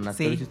humedad, hermanas.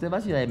 Sí. Pero si usted va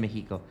a Ciudad de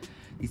México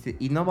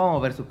Y no va a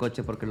mover su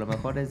coche porque lo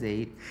mejor es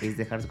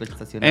dejar su coche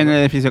estacionado. En el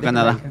edificio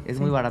Canadá. Es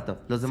muy barato.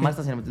 Los demás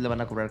estacionamientos le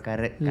van a cobrar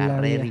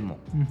carrérrimo.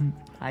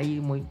 Ahí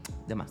muy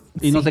de más.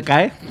 ¿Y no se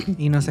cae?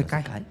 Y no se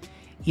cae.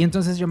 Y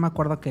entonces yo me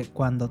acuerdo que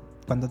cuando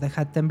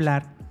deja de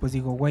temblar, pues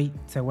digo, güey,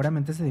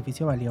 seguramente ese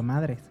edificio valió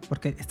madres.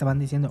 Porque estaban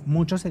diciendo,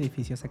 muchos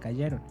edificios se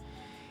cayeron.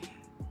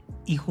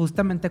 Y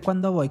justamente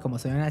cuando voy, como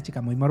soy una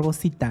chica muy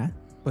morbosita,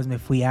 pues me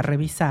fui a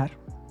revisar.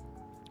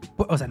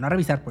 O sea, no a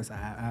revisar, pues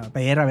a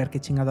ver qué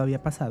chingado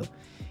había pasado.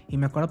 Y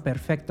me acuerdo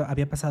perfecto,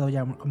 había pasado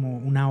ya como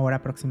una hora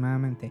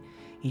aproximadamente.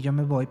 Y yo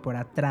me voy por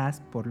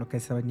atrás, por lo que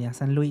es Avenida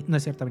San Luis, no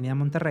es cierto, Avenida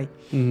Monterrey.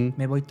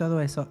 Me voy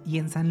todo eso y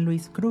en San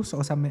Luis cruzo,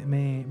 o sea,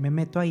 me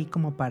meto ahí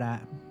como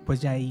para,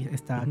 pues ya ahí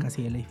está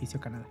casi el edificio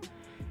Canadá.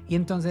 Y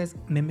entonces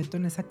me meto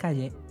en esa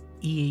calle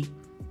y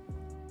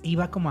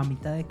iba como a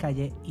mitad de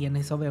calle y en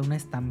eso veo una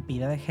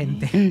estampida de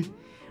gente,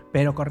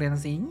 pero corriendo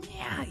así,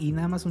 y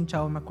nada más un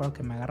chavo me acuerdo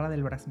que me agarra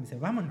del brazo y me dice,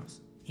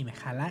 vámonos. Y me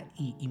jala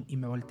y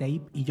me volteé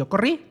ahí y yo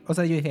corrí. O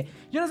sea, yo dije,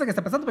 yo no sé qué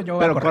está pasando, pero yo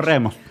voy a correr.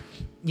 Corremos.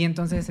 Y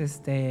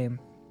entonces,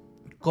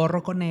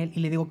 corro con él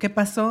y le digo, ¿qué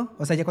pasó?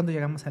 O sea, ya cuando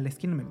llegamos a la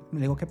esquina, le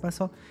digo, ¿qué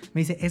pasó?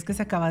 Me dice, es que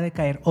se acaba de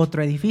caer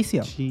otro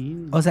edificio.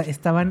 Sí. O sea,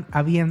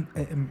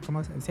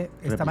 ¿cómo se dice?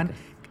 Estaban...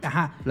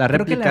 Ajá,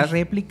 creo que las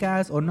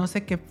réplicas o no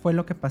sé qué fue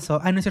lo que pasó.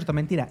 No es cierto,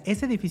 mentira.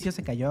 Ese edificio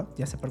se cayó,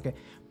 ya sé por qué.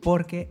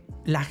 Porque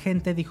la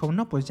gente dijo,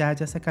 no, pues ya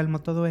se calmó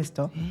todo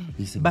esto.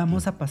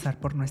 Vamos a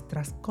pasar por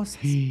nuestras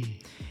cosas. Y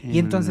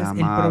entonces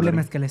el problema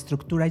es que la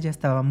estructura ya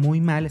estaba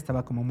muy mal,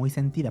 estaba como muy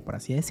sentida, por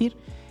así decir.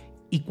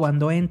 Y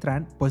cuando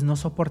entran, pues no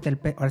soporta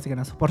ahora sí que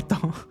no soportó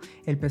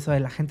el peso de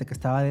la gente que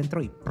estaba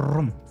adentro y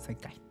 ¡prum! Se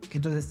cae.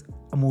 Entonces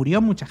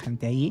murió mucha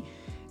gente ahí.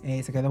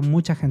 Se quedó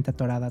mucha gente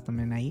atorada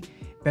también ahí.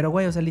 Pero,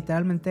 güey, o sea,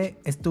 literalmente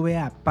estuve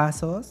a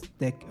pasos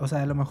de... O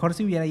sea, a lo mejor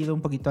si hubiera ido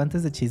un poquito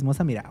antes de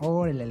chismosa, mira,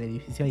 órale, el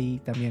edificio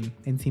ahí también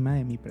encima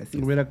de mi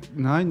precio.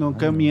 Ay, no,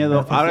 qué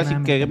miedo. Ahora sí,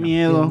 qué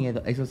miedo. Qué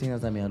miedo. Eso sí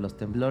nos da miedo. Los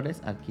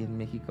temblores aquí en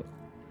México.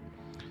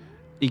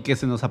 Y que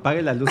se nos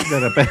apague la luz de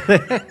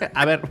repente.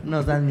 A ver.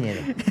 Nos dan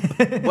miedo.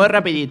 Muy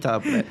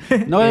rapidito.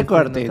 No me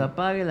corte. Que se nos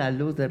apague la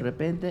luz de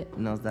repente,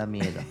 nos da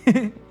miedo.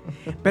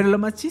 Pero lo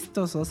más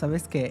chistoso,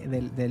 ¿sabes qué?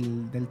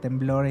 Del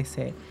temblor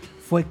ese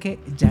fue que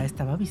ya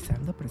estaba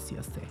avisando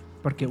Preciosa.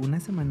 Porque una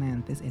semana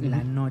antes, en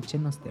la noche,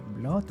 nos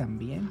tembló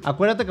también.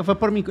 Acuérdate que fue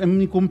en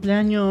mi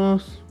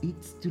cumpleaños.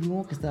 It's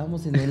true, que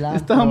estábamos en el antro.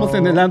 Estábamos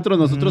en el antro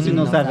nosotros y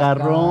nos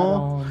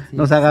agarró.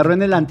 Nos agarró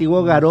en el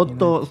antiguo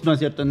garoto. No es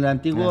cierto, en el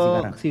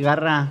antiguo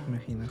cigarra.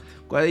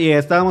 Imagínate. Y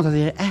estábamos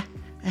así,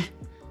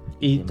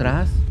 y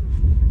tras,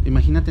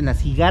 imagínate, en la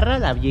cigarra,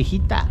 la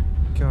viejita.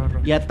 Qué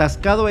horror. Y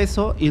atascado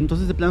eso, y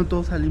entonces de plano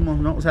todos salimos,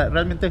 ¿no? O sea,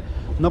 realmente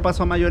no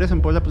pasó a mayores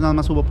en Puebla, pues nada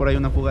más hubo por ahí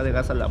una fuga de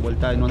gas a la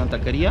vuelta en una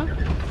taquería.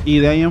 Y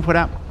de ahí en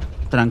fuera,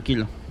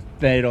 tranquilo.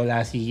 Pero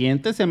la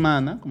siguiente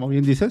semana, como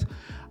bien dices,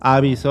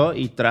 avisó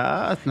y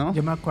tras, ¿no?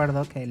 Yo me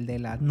acuerdo que el de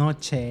la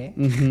noche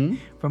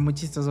fue muy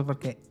chistoso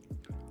porque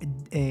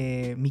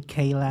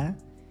Micaela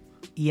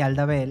y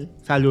Aldabel.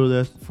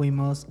 Saludos.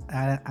 Fuimos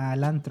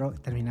al antro,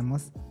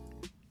 terminamos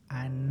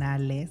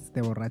anales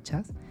de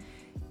borrachas.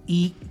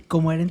 Y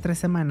como era entre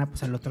semana,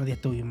 pues al otro día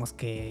tuvimos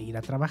que ir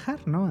a trabajar,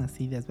 ¿no?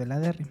 Así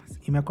desveladérrimas.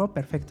 Y me acuerdo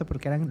perfecto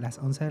porque eran las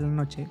 11 de la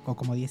noche, o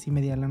como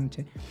 10:30 de la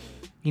noche,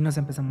 y nos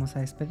empezamos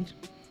a despedir.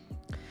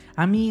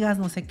 Amigas,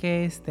 no sé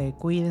qué,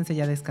 cuídense,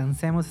 ya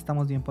descansemos,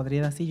 estamos bien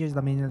podridas. Sí, yo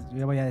también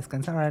voy a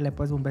descansar. Ahora le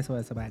pues un beso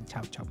de va,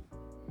 chao, chao.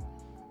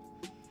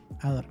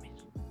 A dormir.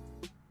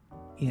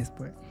 Y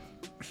después...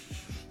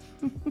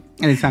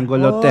 El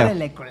sangoloteo.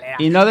 Órale, culera.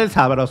 Y no del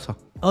sabroso.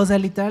 O sea,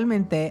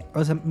 literalmente,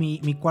 o sea,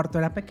 mi cuarto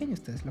era pequeño,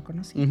 ustedes lo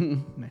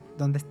conocían. Bueno,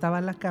 donde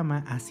estaba la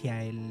cama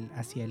hacia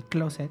el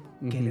closet,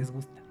 que les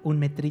gusta. 1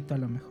 metrito a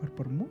lo mejor,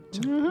 por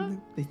mucho.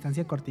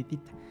 Distancia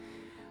cortitita.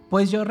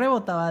 Pues yo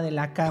rebotaba de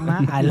la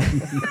cama al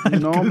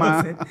no,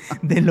 closet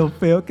de lo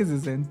feo que se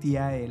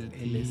sentía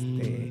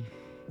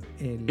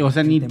o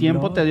sea, ni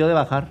tiempo te dio de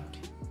bajar.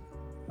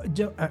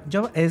 Yo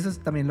eso es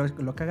también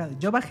lo cagado.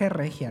 Yo bajé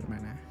regia,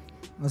 hermana.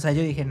 O sea,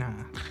 yo dije, no.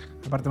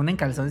 Aparte, una en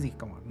calzones, dije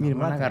como... Mi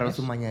hermana agarró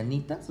su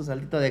mañanita, su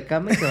saltito de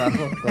cama y se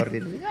bajó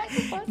corriendo.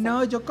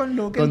 No, yo con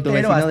look con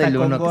entero, hasta del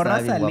con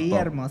gorra salí,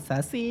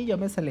 hermosa. Sí, yo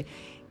me salí.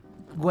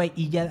 Güey,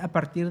 y ya a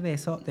partir de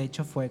eso, de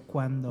hecho, fue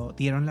cuando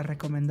dieron la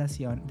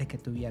recomendación de que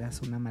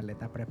tuvieras una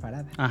maleta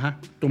preparada. Ajá,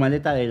 tu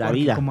maleta de la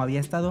porque vida. Como había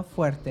estado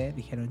fuerte,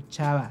 dijeron,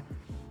 chava,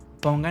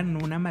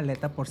 pongan una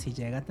maleta por si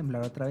llega a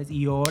temblar otra vez.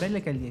 Y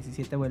órale que el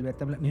 17 vuelve a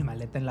temblar. Mi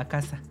maleta en la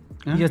casa.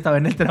 Y yo estaba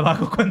en el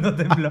trabajo cuando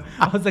tembló.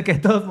 O sea que de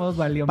todos modos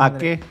valió ¿para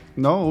qué?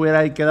 No, hubiera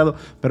ahí quedado.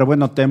 Pero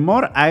bueno,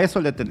 temor a eso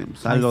le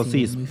tenemos, a los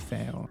sismos. Muy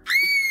feo.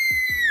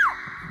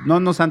 No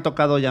nos han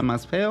tocado ya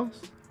más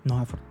feos.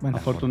 No,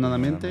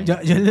 afortunadamente. Yo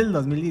el del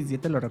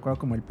 2017 lo recuerdo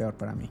como el peor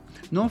para mí.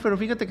 No, pero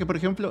fíjate que, por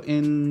ejemplo,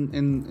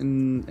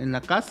 en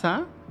la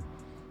casa...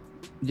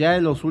 Ya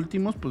de los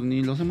últimos, pues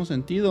ni los hemos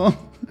sentido.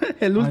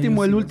 el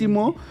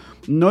último,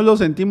 no lo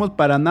sentimos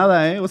para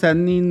nada, ¿eh? O sea,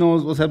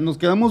 nos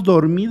quedamos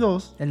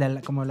dormidos.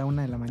 Como la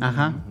 1 de la mañana.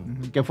 Ajá.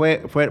 Que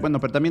fue, bueno,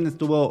 pero también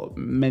estuvo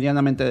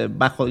medianamente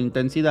bajo de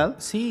intensidad.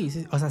 Sí,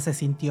 o sea, se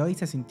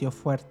sintió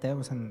fuerte.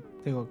 O sea,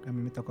 digo, a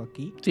mí me tocó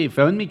aquí. Sí,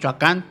 fue en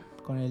Michoacán.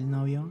 Con el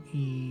novio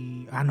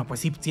y... no, pues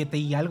sí, 7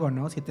 y algo,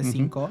 ¿no?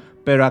 7-5.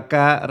 Pero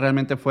acá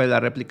realmente fue la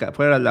réplica.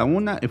 Fue la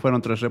 1 y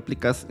fueron 3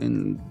 réplicas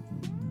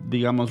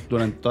digamos,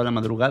 durante toda la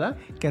madrugada.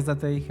 Que hasta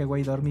te dije,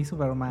 güey, dormí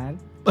súper mal.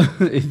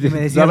 y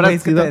me decías, güey,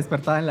 es que te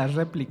despertaban las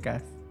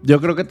réplicas. Yo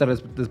creo que te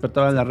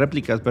despertaban las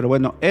réplicas, pero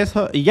bueno,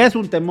 eso, y ya es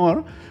un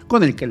temor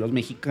con el que los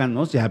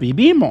mexicanos ya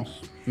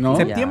vivimos, ¿no?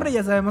 Septiembre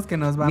ya sabemos que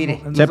nos vamos. Mire,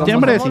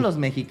 septiembre como somos los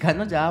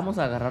mexicanos, ya vamos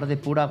a agarrar de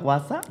pura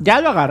guasa. Ya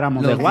lo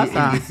agarramos de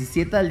guasa. El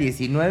 17 al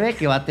 19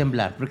 que va a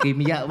temblar, porque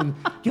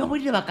yo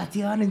voy de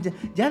vacaciones,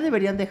 ya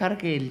deberían dejar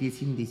que el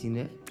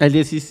 19. El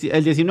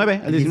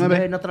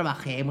 19 no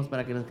trabajemos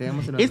para que nos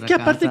quedemos en nuestra casa. Es que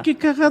aparte qué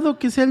cagado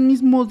que sea el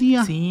mismo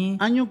día, sí.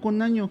 Año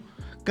con año.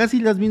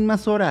 Casi las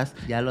mismas horas.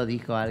 Ya lo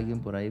dijo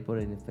alguien por ahí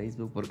en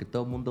Facebook, porque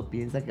todo el mundo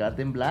piensa que va a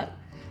temblar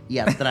y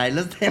atrae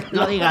los temblores.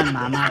 No digan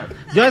mamá.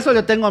 Yo a eso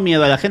le tengo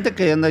miedo, a la gente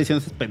que anda diciendo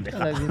esas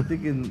pendejas. A la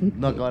gente que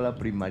no acaba la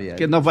primaria.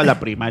 Que no fue a la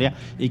primaria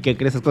y que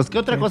cree esas cosas. ¿Qué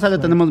otra cosa le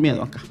tenemos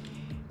miedo acá?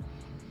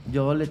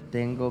 Yo le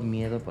tengo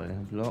miedo, por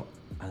ejemplo,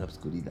 a la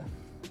oscuridad.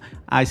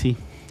 Ay, sí,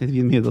 es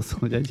bien miedoso,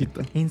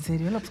 Yayito. ¿En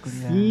serio la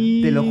oscuridad?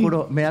 Sí. Te lo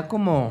juro, me da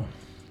como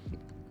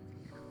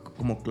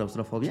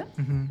claustrofobia.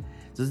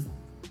 Entonces,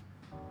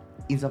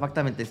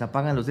 insofactamente se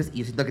apagan luces y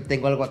yo siento que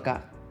tengo algo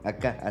acá,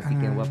 así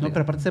que me voy a pegar. No,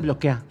 pero aparte se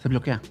bloquea.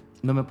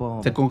 No me puedo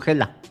mover. Se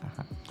congela.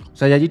 Ajá. O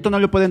sea, Yayito no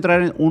le puede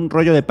entrar en un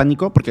rollo de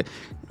pánico porque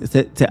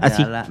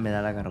así. Me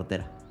da la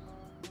garrotera.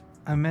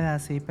 A mí me da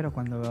así, pero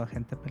cuando veo a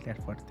gente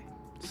pelear fuerte.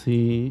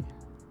 Sí.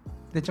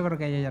 De hecho, creo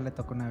que a ella ya le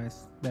tocó una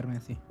vez verme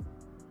así.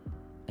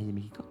 ¿Ahí en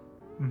México?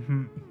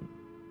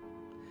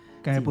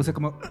 Que me puse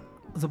como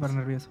súper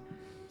nervioso.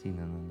 Sí,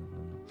 no.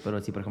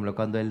 Pero sí, por ejemplo,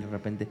 cuando él de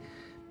repente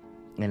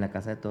en la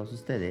casa de todos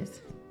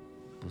ustedes,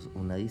 pues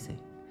una dice,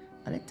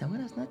 Alexa,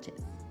 buenas noches.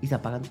 Y se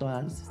apagan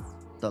todas las luces,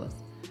 todas.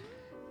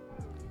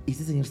 Y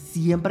ese señor,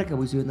 siempre que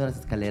voy subiendo las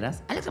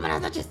escaleras, Alexa,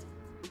 buenas noches.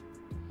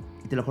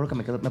 Y te lo juro que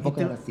me puedo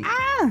quedar así.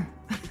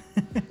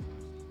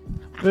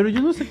 Pero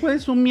yo no sé cuál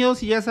es su miedo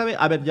si ya sabe.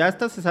 A ver, ya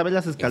hasta se sabe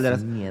las escaleras.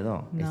 Es un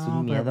miedo, No, es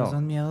un miedo. Pero pues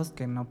son miedos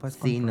que no puedes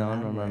controlar.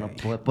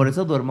 Sí, no. Por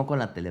eso duermo con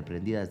la tele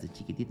prendida desde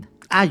chiquitita.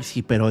 Ay,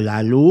 sí, pero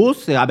la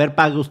luz. A ver,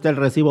 pague usted el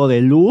recibo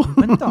de luz.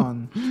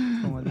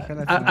 Como dije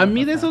a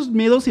mí de esos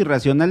miedos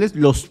irracionales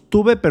los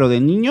tuve, pero de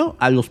niño,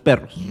 a los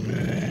perros.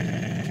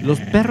 Los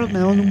perros me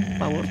daban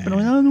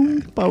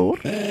un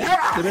pavor,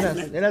 De veras,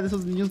 era de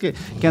esos niños que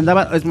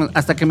andaban,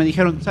 hasta que me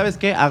dijeron, ¿sabes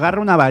qué?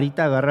 Agarra una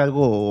varita, agarra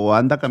algo o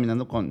anda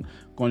caminando con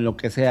lo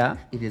que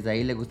sea. Y desde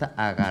ahí le gusta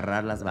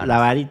agarrar las varas. La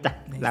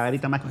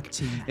varita mágica.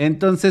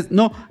 Entonces,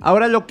 no,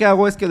 ahora lo que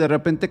hago es que de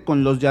repente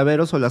con los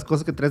llaveros o las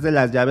cosas que traes de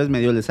las llaves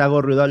medio les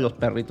hago ruido a los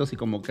perritos y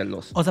como que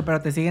los... O sea,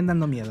 pero te siguen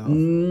dando miedo.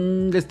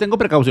 Les tengo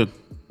precaución.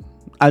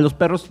 A los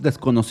perros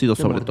desconocidos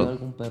sobre todo.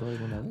 ¿Te mordió algún perro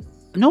alguna vez?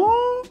 No,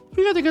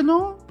 fíjate que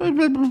no.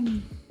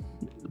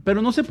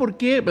 Pero no sé por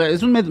qué.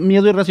 Es un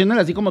miedo irracional,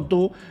 así como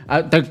tú.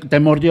 ¿Te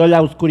mordió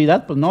la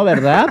oscuridad? Pues no,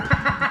 ¿verdad?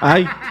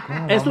 Ay,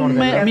 es un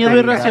miedo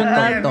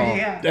irracional.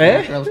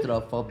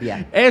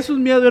 Claustrofobia. Es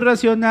un miedo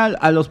irracional.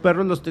 A los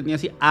perros los tenía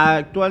así.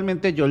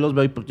 Actualmente yo los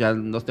veo y pues ya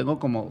los tengo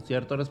como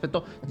cierto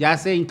respeto. Ya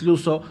sé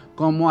incluso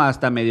cómo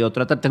hasta medio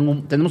trata.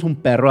 Tenemos un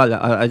perro,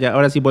 allá,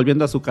 ahora sí,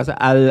 volviendo a su casa,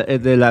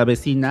 de la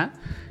vecina,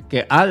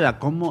 que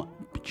como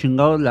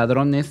chingados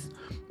ladrones.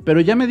 Pero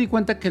ya me di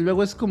cuenta que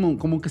luego es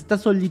como que está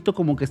solito,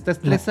 como que está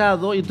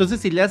estresado. Y entonces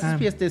si le haces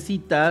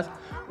fiestecitas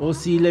o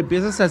si le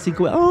empiezas así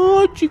como,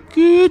 ¡ay,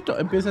 chiquito!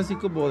 Empieza así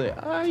como de,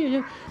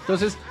 ¡ay!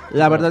 Entonces,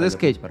 la verdad es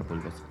que...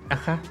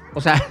 Ajá.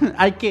 O sea,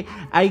 hay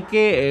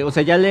que, o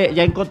sea, ya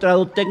he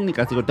encontrado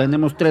técnicas. Digo,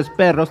 tenemos 3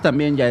 perros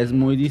también, ya es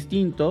muy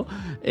distinto.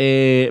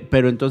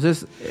 Pero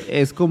entonces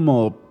es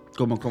como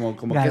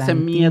que ese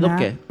miedo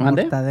que...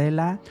 ¿Mande?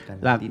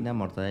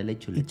 Mortadela y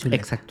chuleta.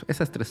 Exacto,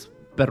 esas 3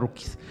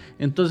 perruquis.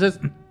 Entonces,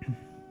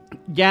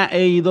 ya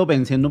he ido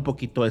venciendo un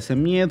poquito ese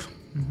miedo.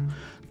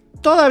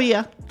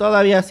 Todavía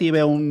sí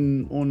veo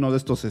uno de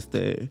estos,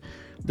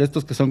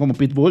 que son como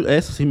pitbull.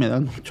 Eso sí me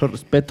dan mucho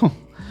respeto.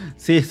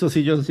 Sí, eso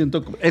sí yo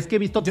siento. Es que he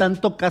visto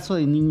tanto caso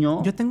de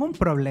niño. Yo tengo un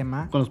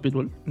problema. ¿Con los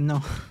pitbull?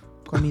 No,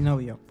 con mi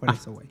novio, por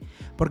eso, güey.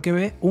 Porque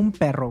ve un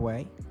perro,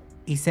 güey,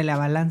 y se le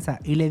abalanza.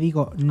 Y le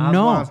digo,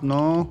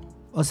 no.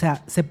 O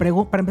sea,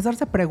 para empezar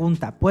se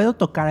pregunta, ¿puedo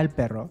tocar al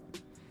perro?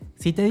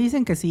 Si te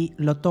dicen que sí,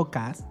 lo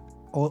tocas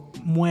o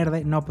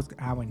muerde, no, pues,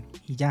 bueno,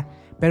 y ya.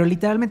 Pero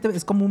literalmente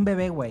es como un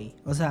bebé, güey.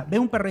 O sea, ve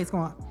un perro y es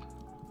como...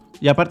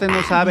 Y aparte no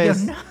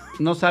sabes,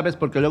 no sabes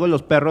porque luego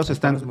los perros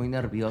están... muy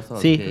nerviosos.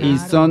 Sí, y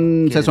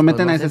se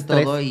someten a ese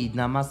estrés. Todo y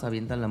nada más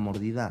avientan la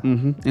mordida.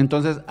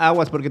 Entonces,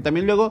 aguas, porque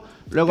también luego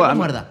que no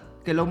muerda.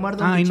 Que lo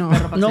muerda un Ay, pinche no.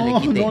 perro para que se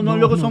le quite. No,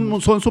 luego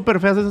son súper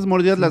feas esas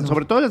mordidas,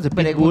 sobre todo las de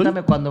pitbull.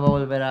 Pregúntame cuándo va a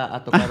volver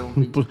a tocar un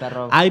pinche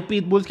perro. Hay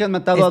pitbulls que han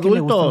matado Es que le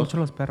gustan adultos. mucho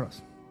los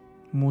perros.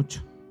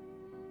 Mucho.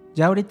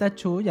 Ya ahorita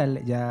Chu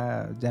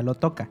ya lo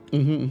toca.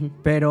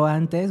 Pero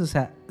antes, o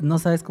sea, no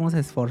sabes cómo se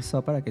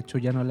esforzó para que Chu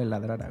ya no le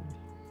ladrara, güey.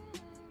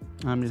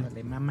 Ah, O mira. sea,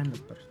 le maman los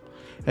perros.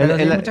 Pero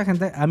sí hay mucha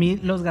gente... A mí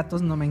los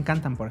gatos no me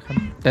encantan, por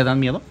ejemplo. ¿Te dan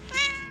miedo?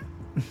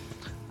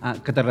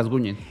 Que te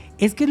rasguñen.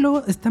 Es que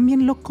luego están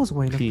bien locos,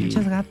 güey, los Sí.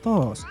 pinches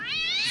gatos.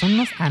 Son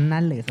unos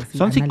anales, así.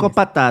 Son anales.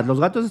 psicópatas. Los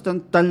gatos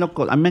están tan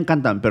locos. A mí me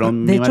encantan, pero De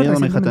mi hecho, marido no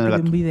me deja tener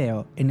recientemente vi gato.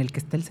 un video en el que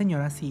está el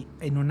señor así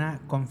en una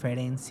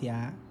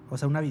conferencia, o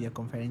sea, una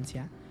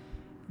videoconferencia.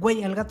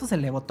 Güey, al gato se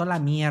le botó la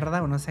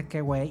mierda o no sé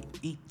qué, güey,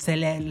 y se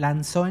le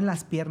lanzó en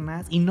las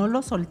piernas y no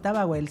lo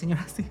soltaba, güey. El señor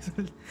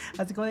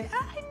así como de,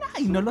 ay,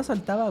 no, y no lo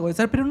soltaba, güey. O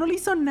sea, pero no le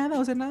hizo nada,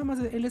 o sea, nada más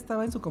él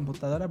estaba en su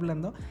computadora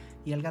hablando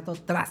y el gato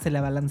tras se le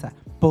abalanza.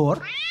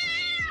 ¿Por?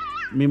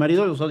 Mi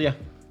marido los odia.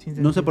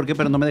 No sé por qué,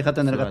 pero no me deja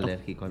tener Soy gato.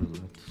 alérgico a los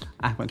gatos.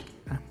 Ah, bueno.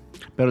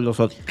 Pero los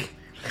odia.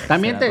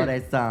 También Será para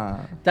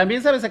esta-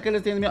 ¿También sabes a qué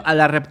les tienes miedo? ¿A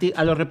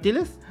los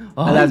reptiles?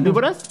 ¿A Ay, las no.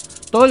 víboras?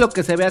 Todo lo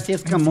que se ve así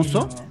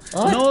escamoso.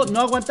 Ay.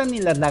 No aguantan ni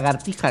las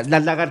lagartijas.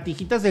 Las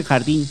lagartijitas del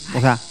jardín. O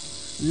sea,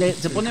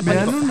 se pone Me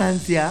dan pánico. una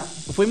ansia.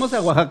 Fuimos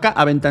a Oaxaca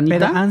a Ventanita.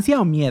 ¿Pero ansia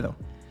o miedo?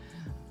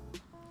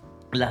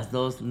 Las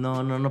dos.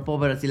 No puedo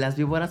ver. Si las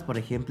víboras, por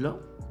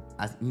ejemplo,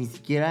 ni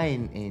siquiera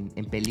en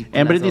películas.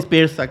 En Britney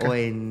Spears, acá. O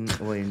en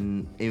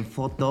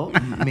foto,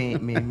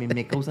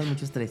 me causan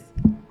mucho estrés.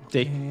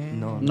 Sí.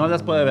 No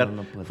las puede ver.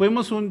 no puedo.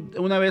 Fuimos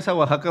una vez a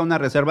Oaxaca a una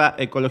reserva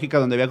ecológica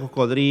donde había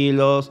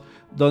cocodrilos,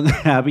 donde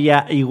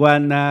había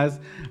iguanas,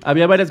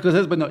 había varias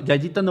cosas. Bueno,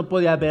 Yayita no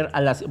podía ver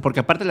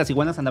porque aparte las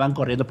iguanas andaban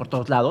corriendo por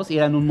todos lados y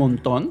eran un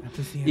montón.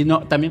 Y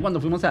no, también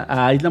cuando fuimos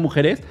a Isla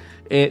Mujeres,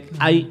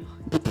 hay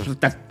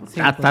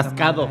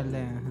atascado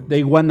de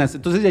iguanas.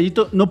 Entonces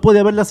Yayito no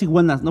podía ver las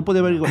iguanas,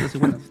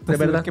 de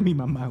verdad. que mi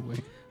mamá, güey.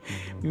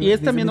 Y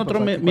es también otro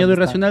miedo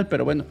irracional,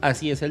 pero bueno,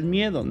 así es el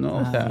miedo, ¿no?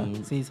 O sea,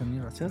 sí, son ¿Sabes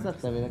irracionales. a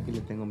saber a qué le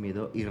tengo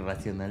miedo?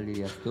 Irracional,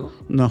 dirías tú.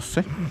 no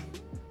sé.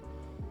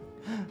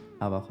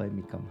 Abajo de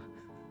mi cama.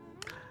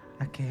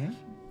 ¿A qué?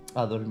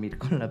 A dormir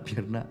con la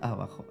pierna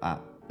abajo.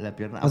 La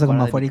pierna O sea,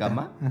 como afuera de mi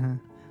afuera. cama. Ajá.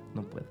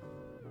 No puedo.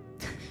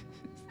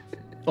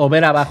 O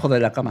ver abajo de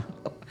la cama.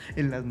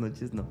 En las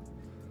noches no.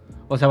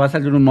 O sea, va a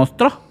salir un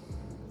monstruo.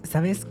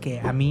 ¿Sabes qué?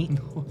 A mí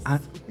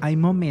hay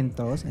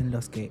momentos en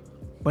los que...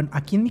 Bueno,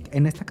 aquí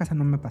en esta casa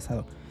no me ha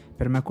pasado,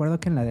 pero me acuerdo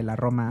que en la de la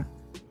Roma,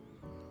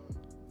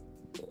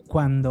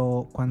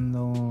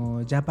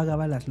 cuando ya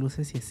apagaba las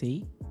luces y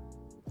así,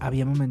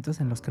 había momentos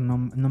en los que no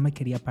me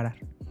quería parar.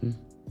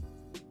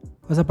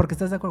 O sea, porque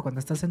estás de acuerdo, cuando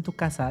estás en tu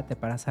casa, te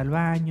paras al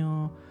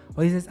baño,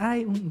 o dices,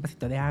 ay, un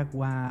vasito de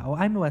agua, o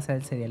ay, me voy a hacer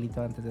el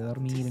cerealito antes de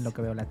dormir, en lo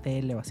que veo la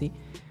tele o así.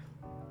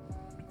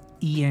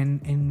 Y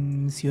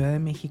en Ciudad de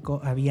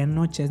México había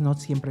noches, no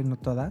siempre, no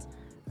todas.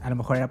 A lo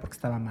mejor era porque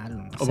estaba mal.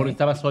 No O sé. porque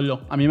estaba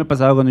solo. A mí me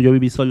pasaba cuando yo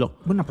viví solo.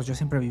 Bueno, pues yo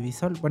siempre viví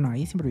solo. Bueno,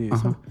 ahí siempre viví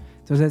Ajá. solo.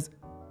 Entonces,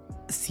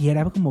 sí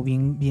era como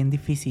bien, bien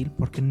difícil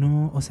porque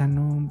no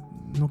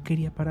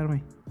quería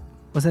pararme.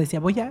 O sea, decía,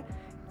 voy a...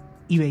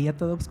 Y veía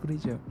todo oscuro y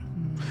yo...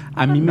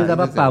 A mí me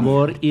daba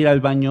pavor ir al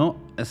baño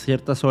a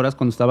ciertas horas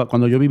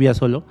cuando yo vivía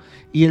solo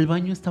y el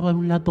baño estaba a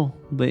un lado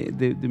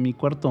de mi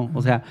cuarto.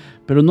 O sea,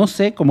 pero no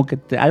sé, como que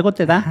algo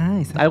te da. Ajá,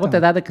 exacto. Algo te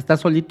da de que estás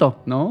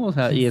solito, ¿no? O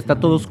sea, y está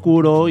todo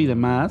oscuro y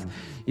demás.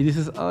 Y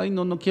dices, ay,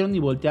 no quiero ni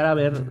voltear a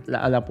ver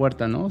a la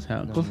puerta, ¿no? O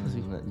sea, No, cosas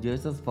así. no. Yo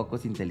esos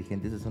focos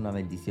inteligentes es una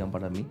bendición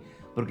para mí.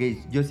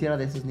 Porque yo sí era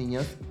de esos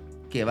niños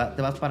que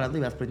te vas parando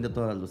y vas prendiendo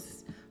todas las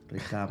luces.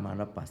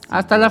 Recámara, pasillo,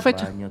 Hasta la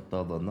fecha. baño,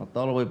 todo, ¿no?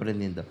 Todo lo voy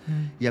prendiendo.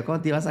 Y ya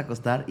cuando te ibas a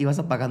acostar, ibas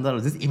apagando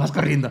las luces y vas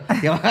corriendo.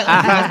 Y vas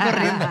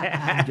corriendo.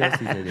 Yo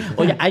sí soy de esos.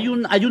 Oye, hay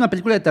una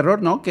película de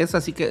terror, ¿no? Que es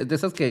así, que de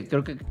esas que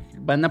creo que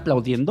van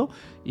aplaudiendo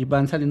y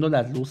van saliendo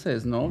las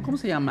luces, ¿no? ¿Cómo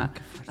se llama?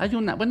 Hay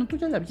una, bueno, tú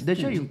ya la viste. De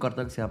hecho, hay un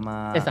corto que se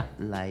llama Esa.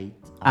 Light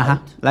Out.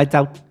 Ajá, Lights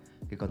Out.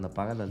 Que cuando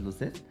apagas las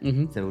luces,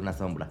 se ve una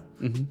sombra.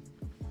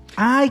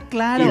 ¡Ay,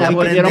 claro! Y la Sí,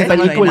 volvieron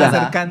prende, película. se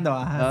va acercando.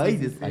 Ajá, Ay, sí,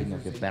 dices, sí, ay, sí, no,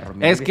 sí. qué perro.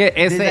 Es que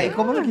ese...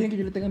 ¿Cómo no quieren que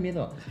yo le tenga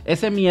miedo?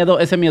 Ese miedo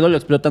lo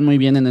explotan muy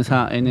bien en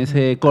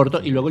ese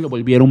corto y luego lo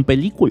volvieron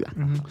película.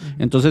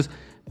 Entonces,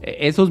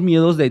 esos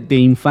miedos de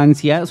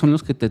infancia son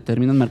los que te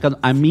terminan marcando.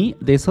 A mí,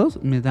 de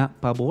esos, me da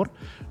pavor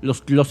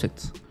los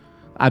closets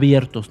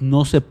abiertos.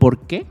 No sé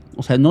por qué.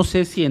 O sea, no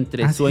sé si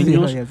entre Sí, lo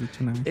sueños habías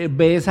dicho una vez.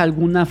 ves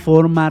alguna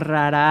forma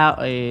rara,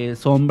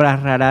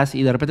 sombras raras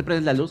y de repente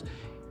prendes la luz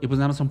y pues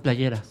nada más son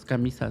playeras,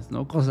 camisas,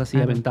 ¿no? Cosas así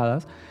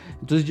aventadas.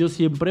 Entonces yo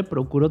siempre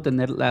procuro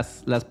tener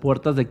las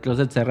puertas del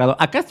closet cerrado.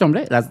 Acá este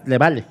hombre le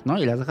vale, ¿no?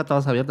 Y las deja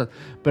todas abiertas.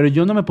 Pero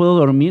yo no me puedo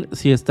dormir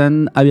si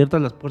están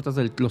abiertas las puertas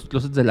de los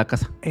closets de la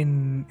casa.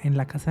 En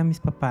la casa de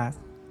mis papás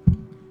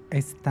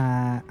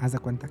está... Haz de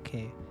cuenta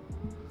que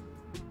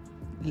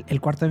el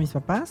cuarto de mis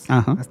papás,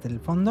 Ajá. hasta el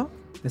fondo,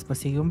 después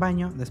sigue un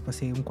baño, después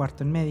sigue un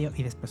cuarto en medio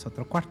y después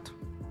otro cuarto.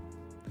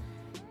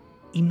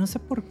 Y no sé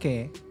por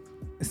qué,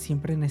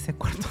 siempre en ese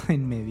cuarto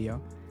en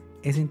medio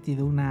he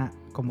sentido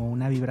como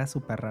una vibra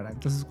súper rara.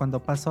 Entonces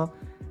cuando paso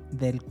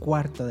del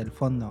cuarto del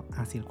fondo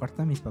hacia el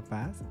cuarto de mis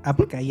papás,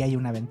 porque ahí hay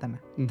una ventana,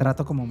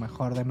 trato como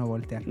mejor de no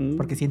voltear,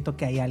 porque siento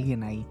que hay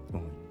alguien ahí.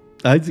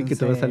 Ay, sí. Entonces, que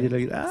te va a salir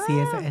ahí. Sí,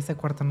 ese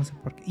cuarto no sé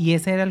por qué. Y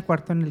ese era el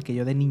cuarto en el que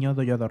yo de niño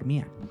yo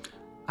dormía.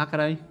 Ah,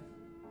 caray.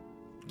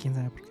 ¿Quién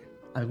sabe por qué?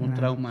 Algún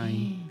trauma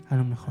ahí. A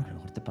lo mejor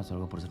te pasó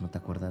algo, por eso no te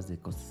acuerdas de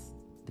cosas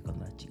de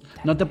cuando era chiquita.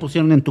 ¿No te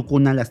pusieron en tu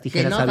cuna las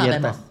tijeras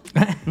abiertas?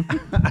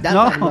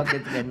 No,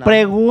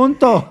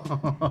 pregunto.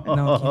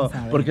 No, quién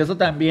sabe. Porque eso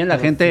también la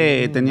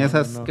gente tenía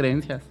esas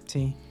creencias.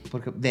 Sí.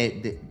 Porque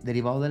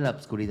derivado de la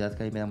oscuridad,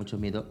 que a mí me da mucho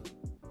miedo,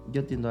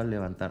 yo tiendo a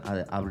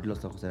abrir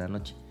los ojos en la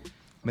noche.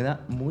 Me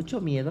da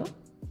mucho miedo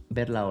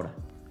ver la hora.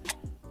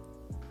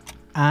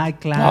 Ay,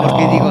 claro.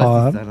 Porque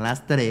digo, si son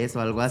las 3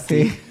 o algo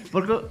así. Sí.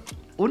 Porque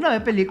una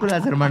ve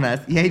películas,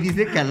 hermanas, y ahí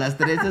dice que a las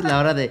 3 es la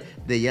hora de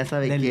ya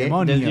sabe del qué.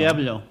 Demonio. Del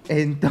diablo.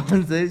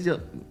 Entonces yo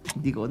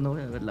digo, no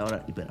voy a ver la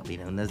hora. Pero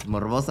mira, una es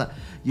morbosa.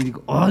 Yo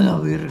digo, oh, la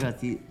verga,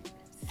 sí.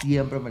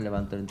 Siempre me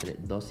levanto entre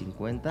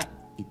 2:50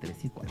 y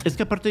 3:50. Es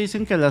que aparte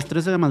dicen que a las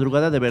 3 de la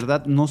madrugada, de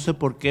verdad, no sé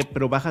por qué,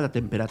 pero baja la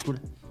temperatura.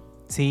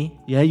 Sí.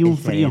 Y hay un el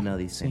frío. Sereno,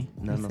 dice. Sí,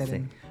 no sé.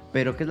 sereno.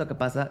 Pero ¿qué es lo que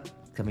pasa?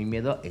 Que mi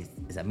miedo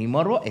o sea, mi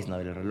morbo es no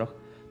ver el reloj.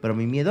 Pero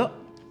mi miedo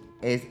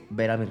es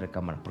ver a mi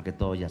recámara, porque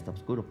todo ya está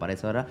oscuro. Para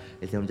esa hora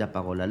el señor ya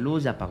apagó la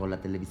luz, ya apagó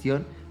la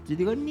televisión. Yo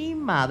digo, ni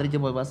madre, yo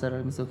vuelvo a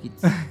cerrar mis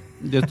ojitos.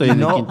 Yo estoy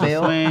en el quinto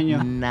veo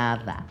sueño.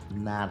 nada.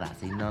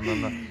 Sí, no.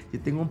 Yo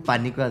tengo un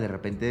pánico de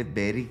repente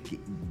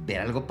ver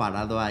algo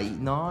parado ahí.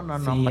 No,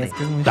 Sí, hombre. es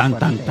que es muy Tan,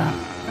 fuerte. tan, tan.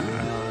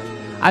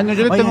 Ah, no,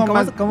 yo le Oigan, tengo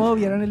más. ¿cómo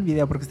vieron el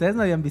video? Porque ustedes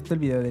no habían visto el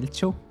video del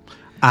show.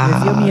 Ah,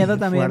 ¿Les dio miedo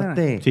también?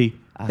 Fuerte. Sí.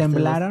 Hace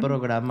 ¿Temblaron? 2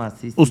 programas,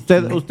 sí.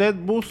 Usted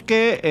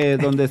busque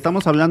donde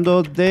estamos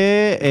hablando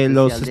de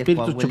los de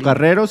espíritus Coahuila.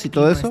 chocarreros y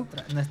todo eso.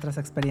 Nuestras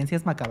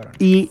experiencias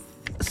macabronas. Y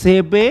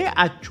se ve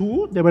a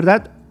Chu, de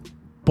verdad,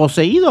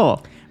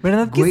 poseído.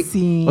 ¿Verdad que Güey,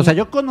 sí? O sea,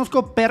 yo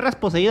conozco perras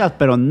poseídas,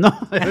 pero no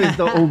he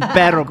visto un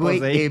perro Güey,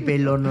 poseído.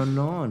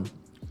 velononón.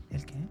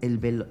 ¿El qué?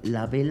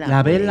 La vela.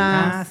 La güey.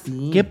 vela. Ah,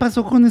 sí. ¿Qué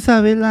pasó con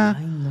esa vela?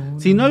 Ay, no.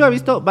 Si no lo ha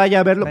visto, vaya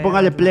a verlo, Vaya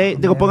póngale a verlo, play,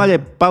 vaya a póngale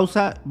verlo.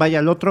 pausa, vaya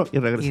al otro y Y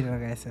regresa.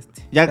 regresa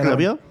este. ¿Ya que Pero, lo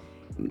vio?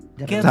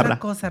 ¿Qué Sabrá. otra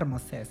cosa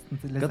hermosa es?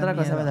 ¿Qué otra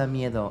cosa me da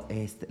miedo?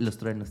 Los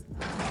truenos.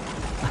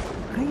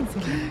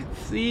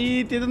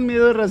 Sí, tiene un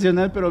miedo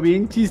irracional, pero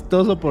bien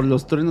chistoso por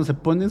los truenos. Se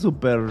pone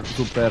súper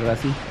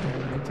así. Me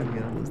da mucho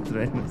miedo los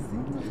truenos,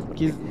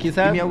 sí.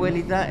 Quizá. Y mi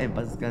abuelita, en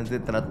paz descanse,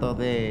 trató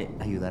de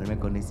ayudarme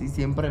con eso y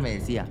siempre me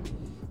decía,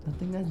 no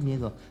tengas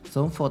miedo,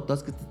 son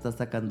fotos que te está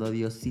sacando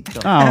Diosito.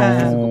 Oh.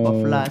 Se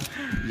ocupa flash,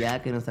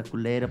 ya que no está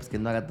culero, pues que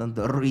no haga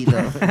tanto ruido,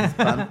 me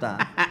espanta.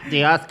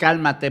 Dios,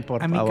 cálmate,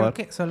 por A mí favor.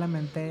 creo que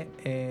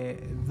solamente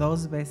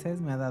 2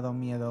 veces me ha dado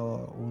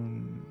miedo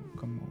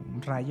como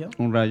un rayo.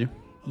 Un rayo.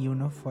 Y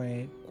uno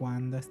fue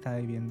cuando estaba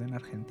viviendo en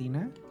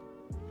Argentina,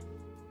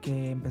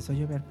 que empezó a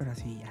llover, pero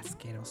así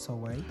asqueroso,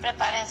 güey.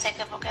 Prepárense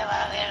que porque va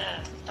a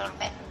haber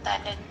tormenta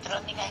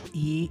electrónica.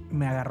 Y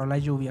me agarró la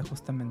lluvia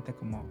justamente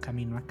como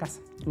camino a casa.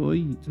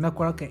 Uy. Entonces me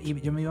acuerdo que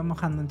yo me iba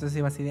mojando, entonces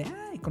iba así de,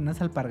 ay, con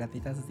unas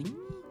alpargatitas así.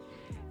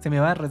 Se me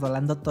iba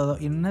resbalando todo.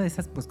 Y en una de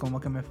esas, pues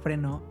como que me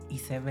frenó y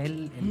se ve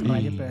el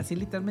rayo, pero así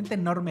literalmente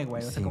enorme,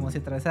 güey. O sea, como si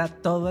atravesara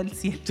todo el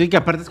cielo. Sí, que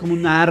aparte es como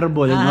un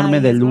árbol Ay, enorme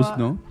de eso- luz,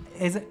 ¿no?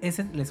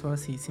 Ese les juro,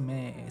 sí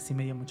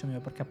me dio mucho miedo,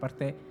 porque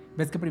aparte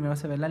ves que primero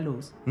se ve la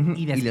luz Ujú,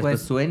 y y después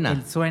después suena.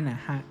 Él suena,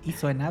 ajá, y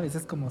suena a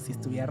veces como si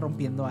estuviera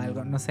rompiendo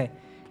algo, no sé.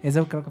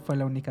 Eso creo que fue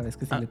la única vez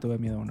que sí le tuve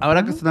miedo a uno.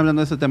 Ahora que están hablando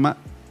de ese tema,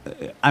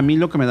 a mí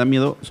lo que me da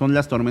miedo son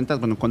las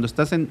tormentas. Bueno, cuando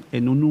estás en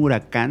un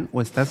huracán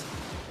o estás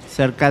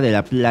cerca de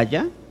la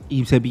playa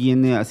y se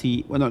viene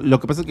así. Bueno,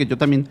 lo que pasa es que yo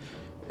también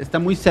está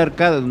muy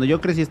cerca, de donde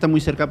yo crecí está muy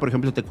cerca, por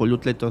ejemplo,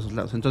 Tecolutla y todos esos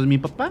lados. Entonces mi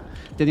papá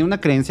tenía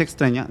una creencia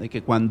extraña de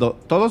que cuando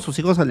todos sus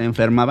hijos se le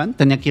enfermaban,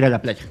 tenía que ir a la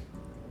playa.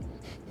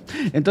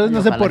 Entonces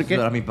no sé por qué.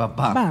 Era mi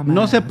papá. Vamos.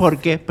 No sé por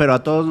qué, pero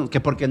a todos, que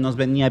porque nos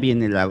venía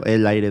bien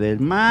el aire del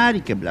mar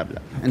y que bla, bla.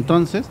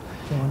 Entonces,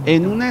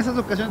 en una de esas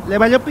ocasiones, le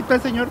valió pito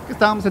al señor que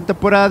estábamos en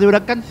temporada de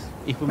huracanes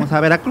y fuimos a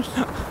Veracruz.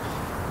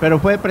 Pero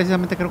fue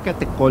precisamente, creo que a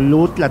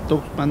Tecolutla,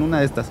 Tuxpan, una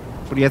de estas,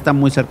 porque ya está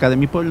muy cerca de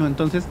mi pueblo.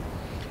 Entonces,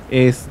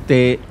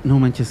 no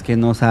manches, que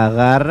nos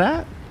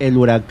agarra el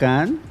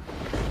huracán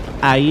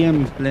ahí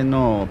en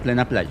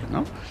plena playa,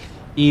 ¿no?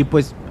 Y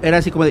pues era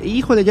así como de,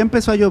 híjole, ya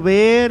empezó a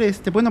llover,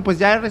 bueno, pues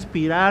ya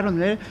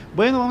respiraron,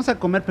 bueno, vamos a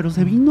comer, pero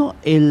se vino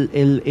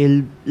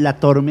la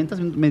tormenta,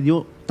 me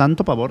dio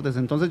tanto pavor.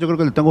 Desde entonces yo creo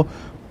que le tengo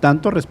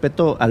tanto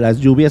respeto a las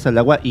lluvias, al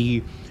agua,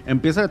 y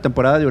empieza la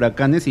temporada de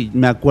huracanes y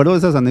me acuerdo de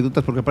esas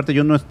anécdotas, porque aparte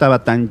yo no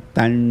estaba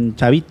tan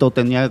chavito,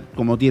 tenía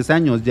como 10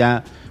 años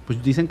ya,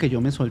 pues dicen que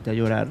yo me solté a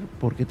llorar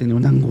porque tenía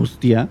una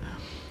angustia.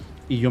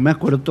 Y yo me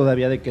acuerdo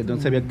todavía de que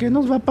no sabía qué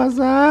nos va a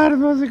pasar,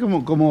 no sé,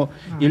 como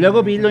y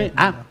luego vi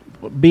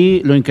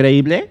Lo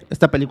Increíble,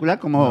 esta película,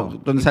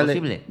 donde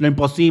sale Lo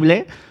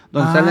Imposible,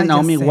 donde sale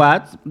Naomi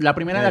Watts, la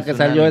primera en la que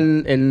salió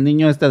el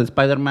niño de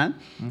Spider-Man,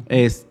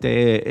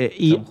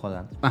 Tom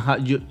Holland. Ajá,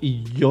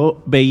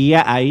 yo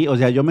veía ahí, o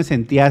sea, yo me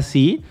sentía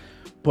así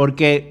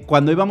Porque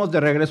cuando íbamos de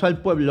regreso al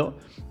pueblo,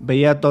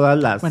 veía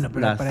todas las... Bueno,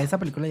 pero para esa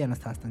película ya no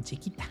estabas tan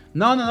chiquita.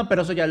 No,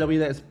 pero eso ya lo vi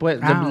después.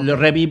 Lo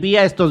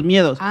revivía estos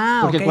miedos.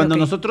 Porque cuando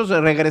nosotros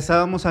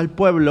regresábamos al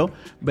pueblo,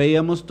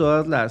 veíamos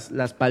todas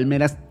las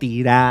palmeras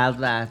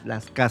tiradas,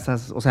 las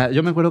casas. O sea,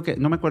 yo me acuerdo que...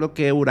 No me acuerdo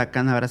qué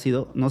huracán habrá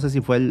sido. No sé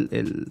si fue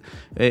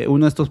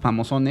uno de estos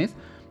famosones.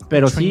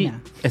 Pero sí,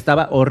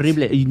 estaba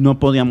horrible y no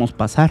podíamos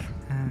pasar.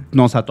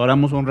 Nos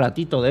atoramos un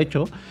ratito, de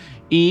hecho.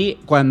 Y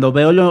cuando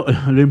veo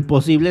lo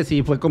imposible,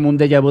 sí fue como un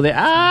déjà vu de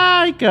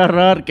 ¡ay, qué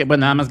horror! Que,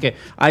 bueno, nada más que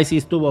 ¡ay, sí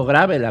estuvo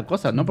grave la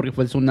cosa, ¿no? Porque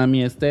fue el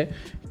tsunami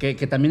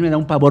que también me da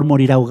un pavor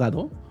morir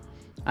ahogado.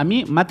 A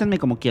mí, mátenme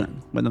como quieran.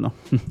 Bueno, no.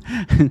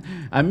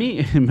 A mí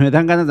me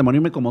dan ganas de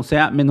morirme como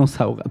sea, menos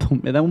ahogado.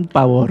 Me da un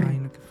pavor. Ay,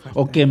 no,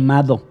 o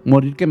quemado.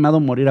 Morir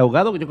quemado, morir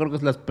ahogado. Yo creo que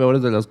es las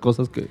peores de las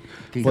cosas que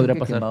podría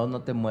pasar. Quemado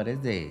no te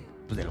mueres de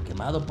lo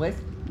quemado, pues.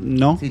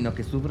 No. Sino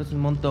que sufres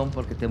un montón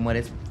porque te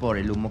mueres por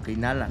el humo que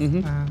inhalas.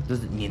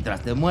 Entonces,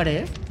 mientras te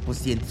mueres, pues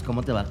sientes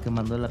cómo te va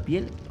quemando la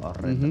piel.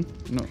 Horrible.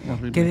 No,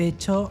 horrible. Que de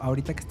hecho,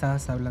 ahorita que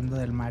estabas hablando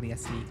del mar y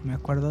así, me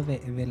acuerdo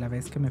de la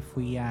vez que me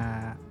fui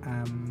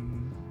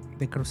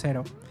de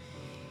crucero.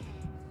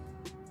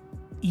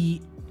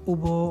 Y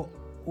hubo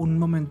un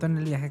momento en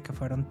el viaje que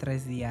fueron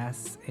 3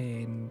 días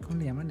en... ¿Cómo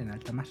le llaman? En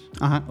alta mar.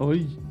 Ajá,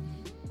 uy.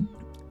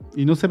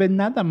 Y no se ve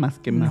nada más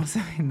que mar. No se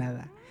ve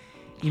nada.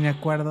 Y me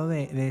acuerdo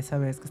de esa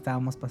vez que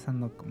estábamos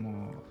pasando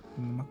como...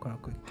 No me acuerdo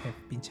qué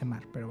pinche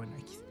mar, pero bueno,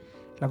 X.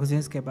 La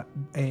cuestión es que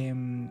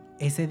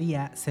ese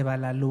día se va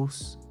la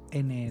luz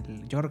en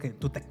el... Yo creo que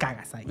tú te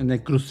cagas ahí. En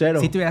el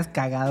crucero. Si te hubieras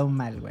cagado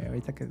mal, güey,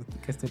 ahorita que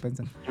estoy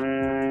pensando.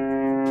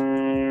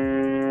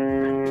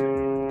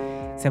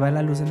 Se va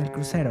la luz en el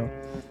crucero,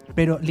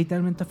 pero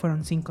literalmente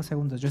fueron 5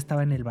 segundos. Yo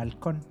estaba en el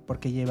balcón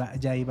porque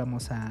ya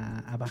íbamos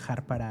a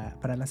bajar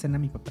para la cena.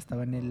 Mi papá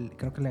estaba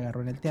creo que le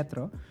agarró en el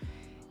teatro.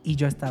 Y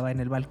yo estaba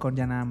en el balcón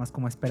ya nada más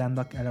como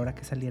esperando a la hora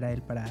que saliera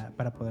él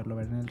para poderlo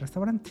ver en el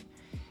restaurante.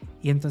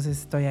 Y entonces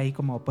estoy ahí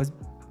como pues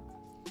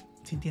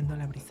sintiendo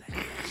la brisa.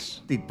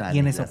 Titanic, y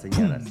en eso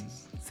 ¡pum!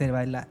 Se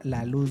va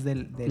la luz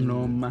del...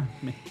 No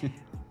mames.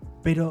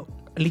 Pero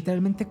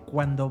literalmente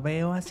cuando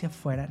veo hacia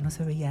afuera no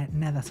se veía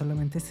nada.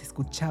 Solamente se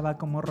escuchaba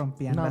cómo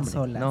rompían las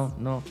olas.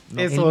 No.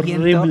 Es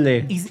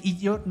horrible. Y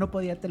yo no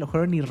podía, te lo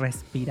juro, ni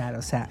respirar.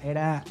 O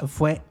sea,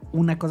 fue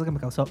una cosa que me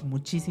causó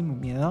muchísimo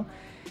miedo.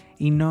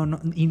 Y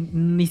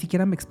ni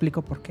siquiera me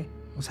explico por qué.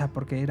 O sea,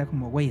 porque era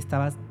como, güey,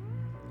 estabas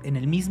en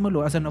el mismo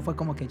lugar. O sea, no fue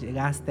como que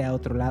llegaste a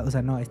otro lado. O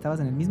sea, no, estabas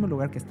en el mismo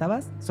lugar que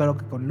estabas, solo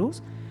que con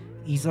luz.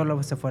 Y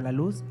solo se fue la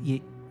luz.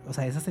 Y, o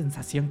sea, esa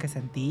sensación que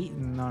sentí,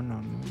 no.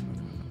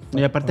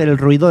 Y aparte el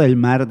ruido del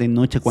mar de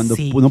noche, cuando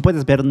no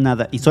puedes ver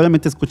nada y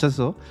solamente escuchas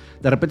eso,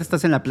 de repente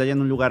estás en la playa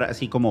en un lugar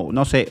así como,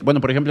 no sé,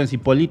 bueno, por ejemplo en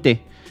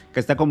Cipolite, que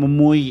está como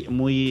muy,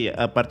 muy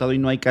apartado y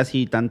no hay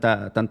casi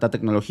tanta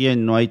tecnología y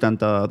no hay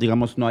tanta,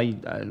 digamos, no hay,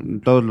 en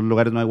todos los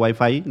lugares no hay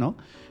wifi, ¿no?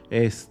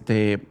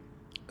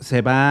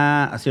 Se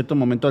va a cierto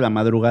momento de la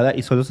madrugada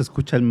y solo se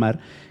escucha el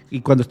mar.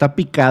 Y cuando está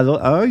picado,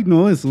 ay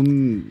no, es de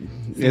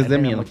miedo.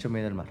 Me da mucho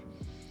miedo el mar.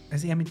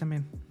 Sí, a mí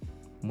también.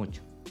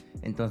 Mucho.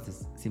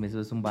 Entonces, si me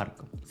subes un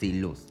barco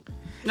sin luz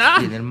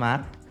y en el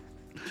mar,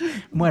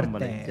 muerte,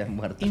 hombre, ya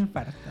muerto.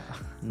 Infarto.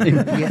 Y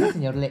a ese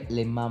señor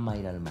le mama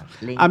ir al mar.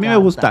 A mí me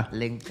gusta.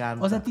 Le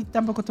encanta. O sea, ¿a ti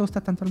tampoco te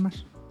gusta tanto el mar?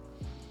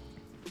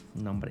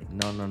 No, hombre,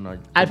 no.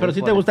 Ay, pero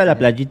sí te gusta la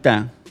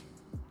playita.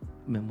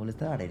 Me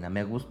molesta la arena,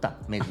 me gusta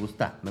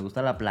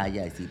la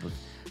playa y sí, pues,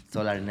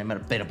 sol, arena y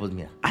mar, pero pues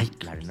mira,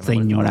 la arena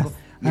señoras.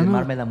 Y el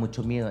mar me da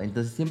mucho miedo,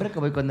 entonces siempre que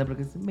voy con él,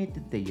 porque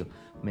métete, yo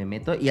me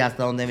meto y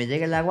hasta donde me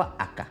llegue el agua,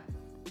 acá.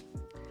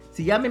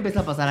 Si ya me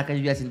empieza a pasar acá,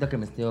 yo ya siento que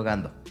me estoy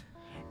ahogando.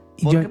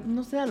 Porque,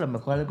 no sé, a lo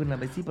mejor alguna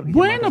vez sí, porque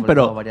bueno,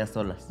 pero varias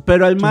olas.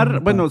 Pero al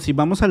mar, bueno, si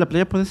vamos a la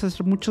playa puedes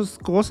hacer muchas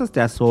cosas,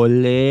 te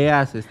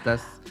asoleas,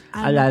 estás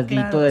al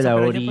ladito de la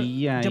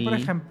orilla. Yo, por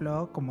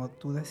ejemplo, como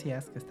tú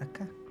decías que está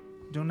acá,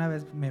 yo una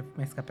vez me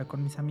escapé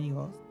con mis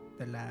amigos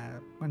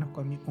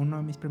con uno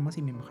de mis primos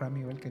y mi mejor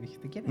amigo, el que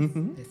dijiste quién es.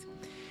 Ese.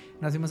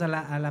 Nos fuimos a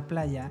la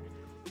playa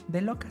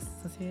de locas,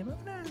 así de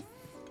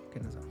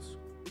que nos vamos.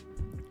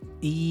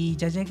 Y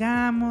ya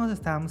llegamos,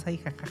 estábamos ahí,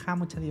 jajaja,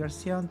 mucha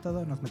diversión,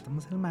 todo, nos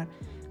metemos al mar.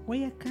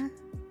 Güey,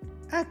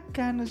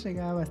 acá nos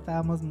llegaba,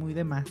 estábamos muy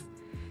de más.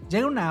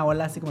 Llega una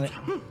ola así como de,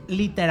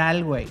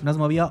 literal, güey, nos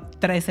movió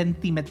 3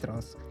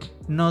 centímetros.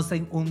 Nos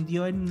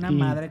hundió en una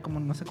madre,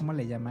 como no sé cómo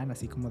le llaman,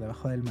 así como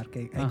debajo del mar,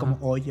 que hay como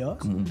hoyos.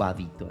 Como un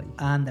vadito ahí.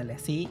 Ándale,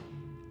 así.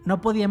 No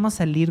podíamos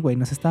salir, güey,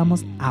 nos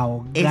estábamos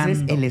ahogando. Ese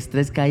es el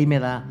estrés que ahí me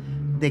da.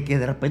 De que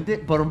de repente,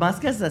 por más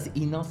que haces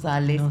y no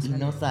sales,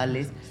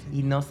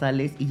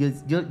 y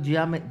yo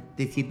ya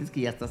te sientes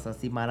que ya estás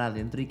así mar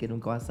adentro y que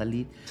nunca vas a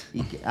salir.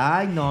 Y que,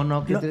 ay,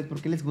 no,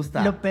 ¿por qué les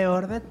gusta? Lo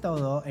peor de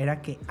todo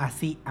era que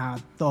así a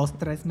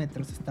 2-3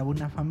 metros estaba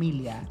una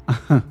familia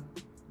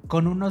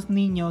con unos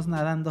niños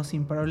nadando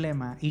sin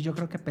problema. Y yo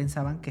creo que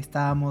pensaban que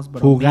estábamos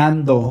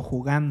bromeando o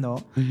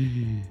jugando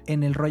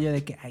en el rollo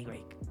de que, ay,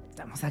 güey,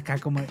 estamos acá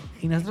como...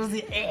 Y nosotros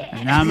sí...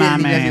 No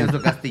mames. En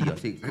nuestro castillo,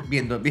 sí,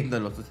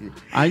 viéndolos así.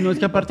 Ay, no, es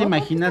que aparte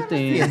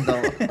imagínate...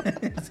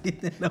 Sí,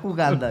 te lo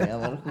Jugando, mi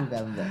amor,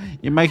 jugando.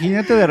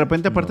 Imagínate de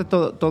repente, aparte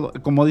todo,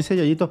 como dice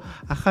Yayito,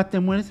 ajá, te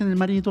mueres en el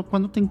mar y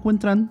 ¿cuándo te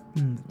encuentran?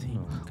 Sí,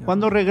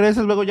 Cuando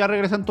regresas, luego ya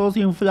regresan todos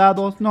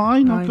inflados. No,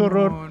 ay, no, Ay, qué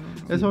horror. no.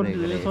 Es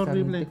horrible, es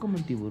horrible. Te como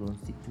un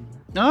tiburoncito.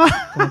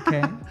 ¿Cómo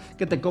qué?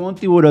 Que te coma un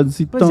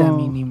tiburoncito. Pues ya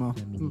mínimo.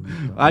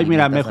 Ay,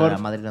 mira, Alimentas a mejor la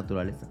madre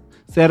naturaleza.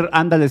 ser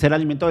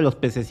alimento de los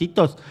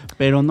pececitos.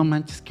 Pero no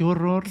manches, qué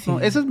horror. Sí. No,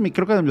 eso es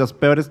creo que de los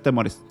peores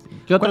temores.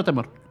 ¿Qué otro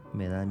temor?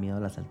 Me da miedo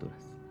las alturas.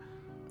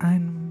 Ay,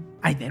 no.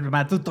 Ay,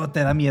 hermana, tú todo te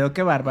da miedo,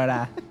 qué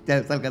bárbara.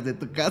 Ya salgas de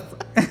tu casa.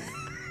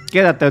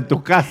 Quédate en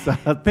tu casa,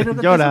 Pero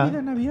no te has señora. subido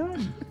en avión.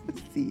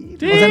 Sí.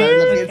 Sí. O sea, lo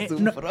que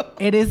No, sufro.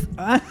 eres...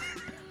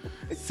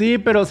 Sí,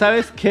 pero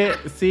 ¿sabes qué?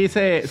 Sí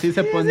se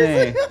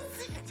pone...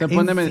 Se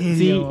pone... ¿En Sí,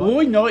 serio?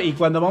 uy, no, y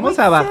cuando vamos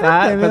a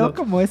bajar... Te veo cuando-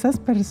 como esas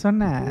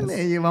personas.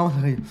 Vamos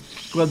a ver.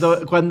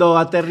 Cuando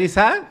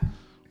aterriza,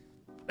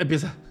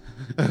 empieza.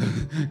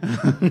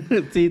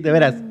 Sí, de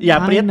veras. Y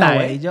aprieta, Ay, no,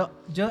 güey. ¿eh? Yo,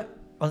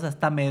 o sea,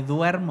 hasta me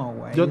duermo,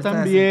 güey. Yo estoy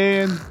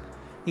también. así.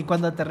 Y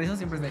cuando aterrizo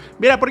siempre es de...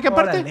 Mira, porque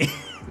aparte Órale.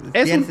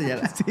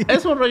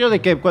 es un rollo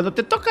de que cuando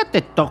te toca,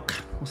 te toca.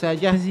 O sea,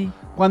 ya. Pues sí.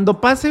 Cuando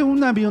pase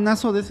un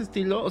avionazo de ese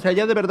estilo, o sea,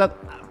 ya de verdad,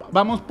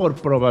 vamos por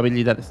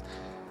probabilidades.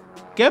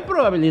 ¿Qué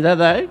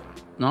probabilidad hay,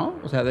 no?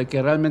 O sea, de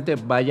que realmente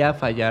vaya a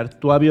fallar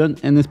tu avión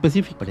en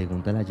específico.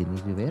 Pregúntale a Jenny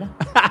Rivera.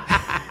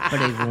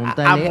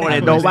 Pregúntale A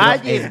Moreno nuestro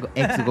Valle.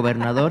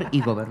 exgobernador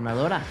y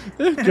gobernadora.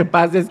 Que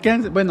paz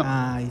descanse. Bueno,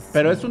 Ay, sí.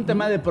 pero es un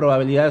tema de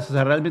probabilidades. O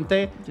sea,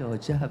 realmente... Yo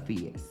ya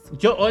vi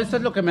eso. Eso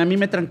es lo que a mí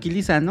me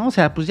tranquiliza, ¿no? O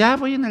sea, pues ya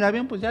voy en el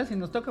avión, pues ya, si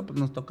nos toca, pues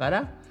nos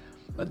tocará.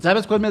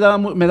 ¿Sabes cuál me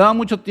daba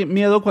mucho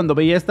miedo cuando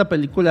veía esta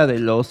película de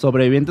los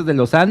sobrevivientes de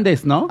los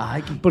Andes, ¿no?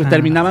 Ay, qué... Porque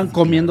terminaban sí,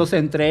 comiéndose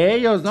entre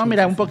ellos, ¿no? Sí,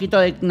 Mira, sí, un sí. poquito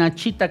de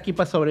nachita aquí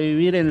para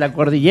sobrevivir en la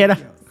cordillera.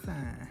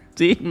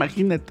 Sí,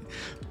 imagínate.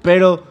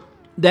 Pero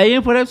de ahí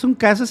en fuera es un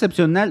caso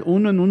excepcional,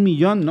 1 en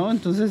 1,000,000, ¿no?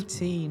 Entonces,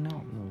 Sí,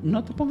 no.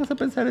 no te pongas a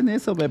pensar en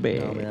eso,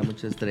 bebé. No, me da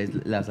mucho estrés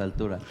las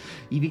alturas.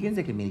 Y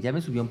fíjense que, mire, ya me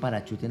subió un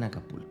parachute en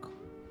Acapulco.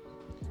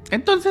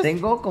 Entonces,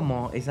 Tengo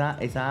como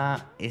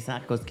esa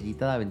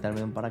cosquillita de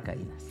aventarme un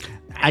paracaídas.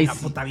 ay, La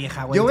sí. puta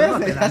vieja, güey. Yo voy a Tú no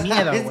te hacer, da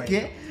miedo, ¿sabes güey.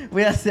 qué?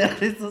 Voy a hacer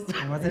esos...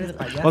 Nomás eres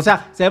payaso. O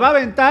sea, se va a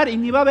aventar y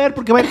ni va a ver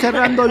porque va a ir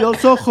cerrando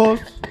los ojos.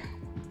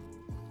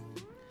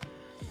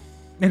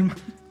 Hermano.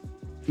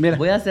 Mira,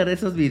 Voy a hacer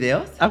esos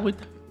videos.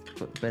 agüita.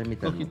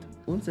 Permítanme. Ojito.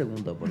 Un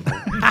segundo, por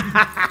favor.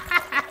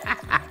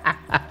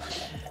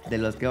 De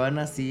los que van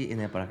así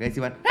en el paracaídas y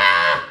van...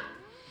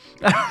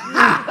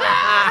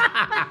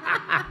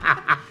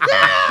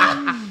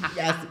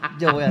 Ya,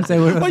 yo voy a hacer.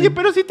 Seguro. Oye,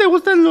 pero si te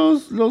gustan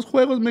los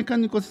juegos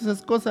mecánicos,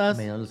 esas cosas.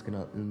 Menos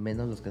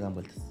los que dan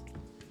vueltas.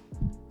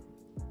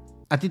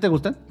 ¿A ti te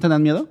gustan? ¿Te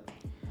dan miedo?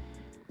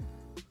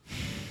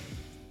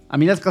 A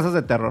mí las casas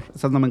de terror,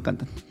 esas no me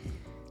encantan.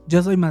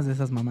 Yo soy más de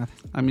esas mamadas.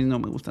 A mí no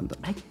me gustan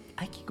tanto.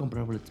 Hay que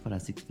comprar boletos para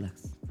Six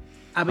Flags.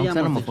 Habíamos Aunque sean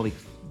dicho.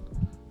 homofóbicos.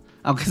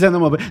 Aunque sean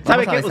homofóbicos.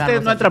 ¿Sabe a qué? besarnos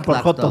Ustedes no a entran Six por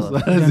Flags jotos.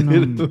 todos. ¿va a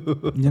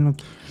decir? Yo no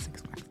quiero ir a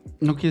Six Flags.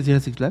 ¿No quieres ir a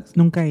Six Flags?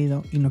 Nunca he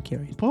ido y no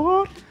quiero ir.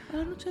 ¿Por?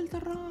 La noche del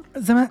terror.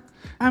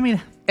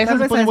 Mira. Esa tal es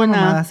vez muy a esa buena.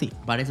 mamada sí.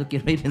 Para eso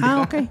quiero ir.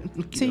 Ah, ok. No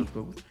quiero Sí. los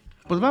juegos.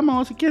 Pues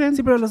vamos, si quieren.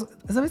 Sí, pero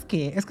 ¿sabes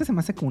qué? Es que se me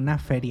hace como una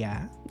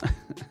feria.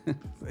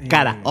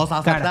 Cara. O sea,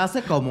 se te cara.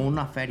 hace como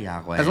una feria,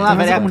 güey. Es Se una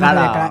me hace feria como una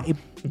cara. feria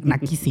y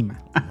naquísima.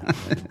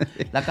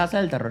 La casa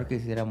del terror que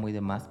hiciera muy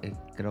de más,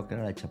 creo que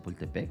era la de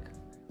Chapultepec,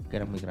 que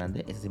era muy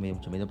grande. Ese sí me dio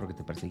mucho miedo porque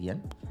te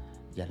perseguían.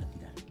 Ya la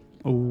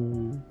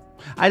tiraron.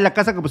 Ay, la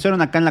casa que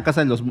pusieron acá en la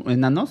casa de los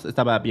enanos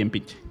estaba bien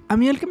pinche. A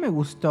mí el que me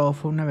gustó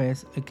fue una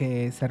vez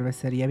que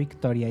Cervecería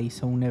Victoria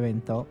hizo un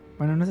evento.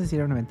 Bueno, no sé si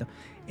era un evento.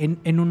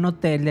 En un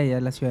hotel de allá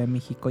de la Ciudad de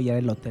México y era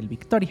el Hotel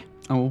Victoria.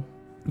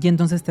 Y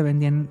entonces te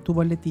vendían tu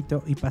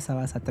boletito y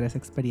pasabas a 3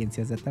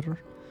 experiencias de terror.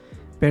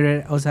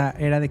 Pero, o sea,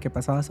 era de que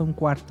pasabas a un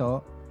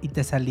cuarto y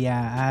te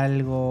salía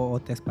algo o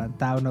te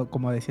espantaban o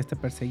como decías te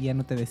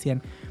perseguían o te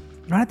decían,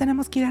 ahora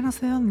tenemos que ir a no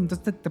sé dónde.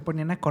 Entonces te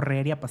ponían a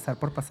correr y a pasar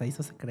por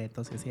pasadizos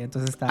secretos y así.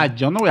 Entonces estaba... Ah,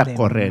 yo no voy a de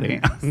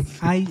correr, más.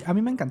 Ay, a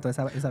mí me encantó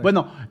esa vez.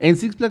 Bueno, en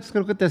Six Flags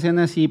creo que te hacían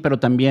así, pero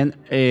también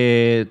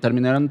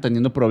terminaron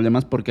teniendo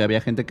problemas porque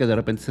había gente que de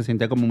repente se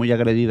sentía como muy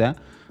agredida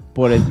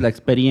por la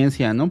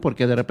experiencia, ¿no?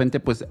 Porque de repente,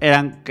 pues,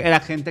 era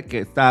gente que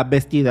estaba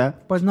vestida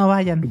Pues no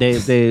vayan.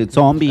 de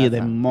zombie, de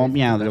casa,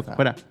 momia, es de tu lo que casa.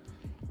 fuera.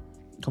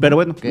 Pero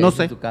bueno, Que no es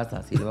en sé. tu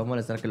casa, si le va a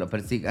molestar que lo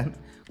persigan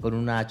con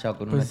una hacha o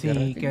con Pues una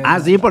sí, sierra. que- Ah,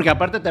 sí, porque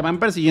aparte te van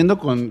persiguiendo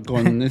con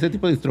ese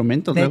tipo de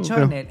instrumentos. De luego, hecho,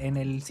 creo. en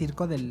el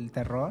Circo del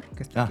Terror,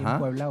 que está aquí Ajá. en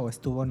Puebla, o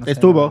estuvo, no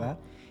Estuvo. sé, la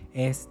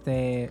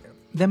verdad.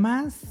 De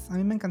más, a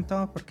mí me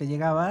encantó porque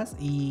llegabas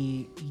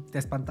y te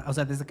espantaba. O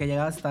sea, desde que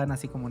llegabas estaban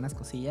así como unas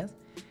cosillas.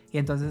 Y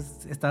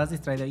entonces estabas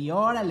distraído y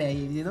órale,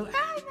 y digo,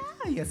 ¡ay,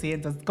 no! Y así,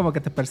 entonces como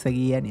que te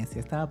perseguían y así,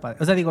 estaba padre.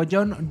 O sea, digo,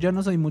 yo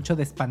no soy mucho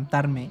de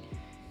espantarme.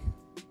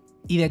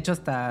 Y de hecho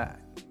hasta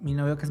mi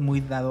novio, que es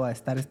muy dado a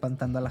estar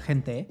espantando a la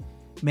gente,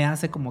 me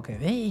hace como que,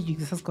 y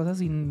esas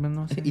cosas y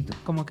no sé, ¿Y tú?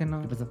 como que no,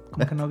 ¿Qué pasó?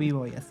 como que no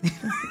vivo y así.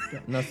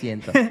 No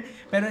siento.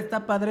 Pero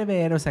está padre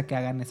ver, o sea, que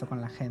hagan eso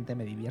con la gente,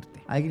 me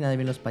divierte. ¿Alguien ha de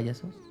ver los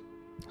payasos?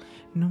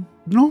 No.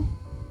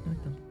 No.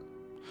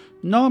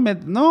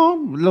 No,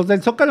 los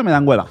del Zócalo me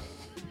dan hueva.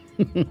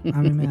 A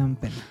mí me dan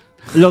pena.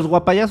 Los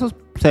guapayazos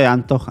se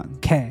antojan.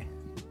 ¿Qué?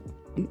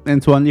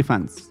 En su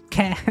OnlyFans.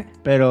 ¿Qué?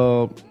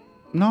 Pero,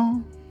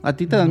 no. ¿A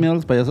ti te dan miedo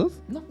los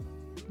payasos? No.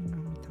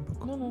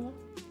 Tampoco. No.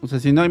 O sea,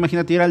 si no,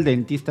 imagínate ir al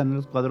dentista en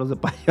los cuadros de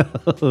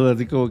payasos.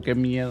 Así como, qué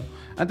miedo.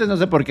 Antes no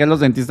sé por qué a los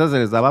dentistas se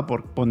les daba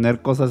por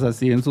poner cosas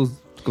así en sus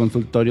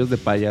consultorios de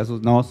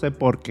payasos. No sé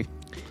por qué.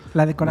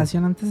 La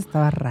decoración antes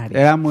estaba rara.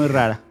 Era muy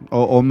rara.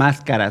 O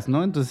máscaras,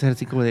 ¿no? Entonces era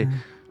así como de...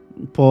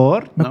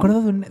 Me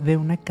acuerdo de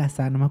una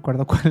casa, no me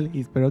acuerdo cuál,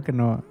 y espero que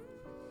no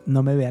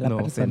me vea la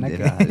persona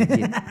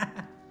que...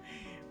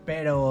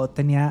 Pero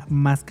tenía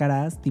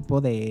máscaras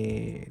tipo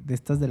de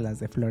estas de las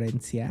de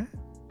Florencia.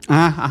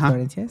 Ajá.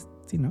 ¿Florencia es?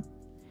 Sí, ¿no?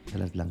 ¿De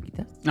las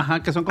blanquitas?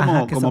 Ajá, que son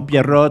como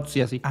pierrots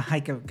y así. Ajá,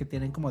 y que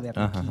tienen como de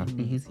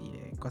arlequines y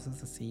de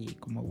cosas así,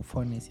 como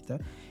bufones y todo.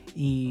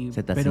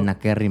 Se te hacen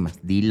acérrimas,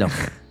 dilo.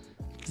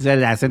 Se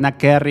le hacen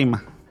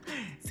acérrima.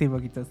 Sí,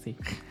 poquito sí.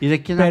 ¿Y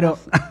de quién Pero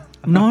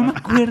no me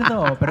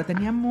acuerdo, pero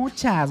tenía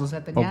muchas. O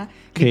sea, tenía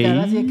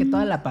literal así de que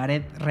toda la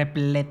pared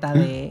repleta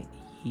de...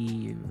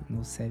 Y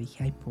no sé,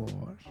 dije, ay,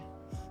 por...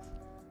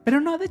 Pero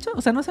no, de hecho,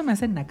 o sea, no se me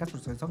hacen nacas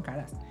porque son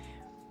caras.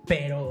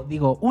 Pero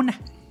digo, 1,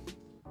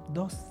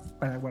 2,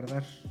 para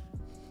guardar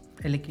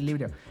el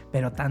equilibrio.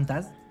 Pero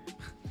tantas...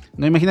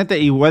 No, imagínate,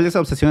 igual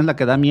esa obsesión es la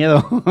que da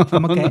miedo.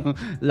 ¿Cómo qué?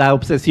 La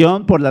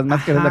obsesión por las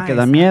máscaras es la que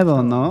da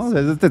miedo, ¿no? Sí.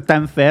 O sea, está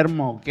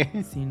enfermo, ¿o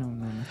qué? Sí, no.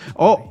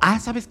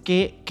 ¿Sabes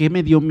qué? ¿Qué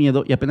me dio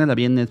miedo? Y apenas la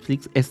vi en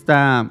Netflix.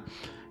 Esta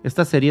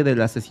serie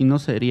del asesino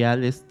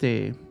serial,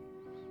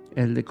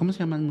 el de, ¿cómo se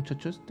llama el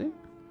muchacho este?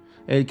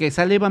 El que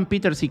sale Evan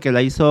Peters y que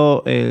la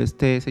hizo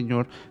este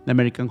señor de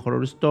American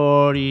Horror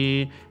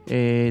Story,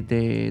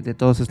 de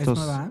todos estos.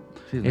 ¿Es nueva?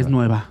 Sí, es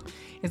nueva.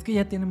 Es que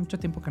ya tiene mucho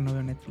tiempo que no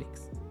veo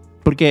Netflix.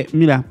 Porque,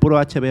 mira, puro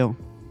HBO.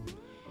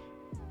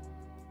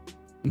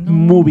 No.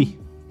 Movie.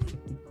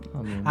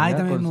 Ay,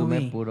 también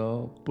consume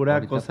movie.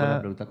 Pura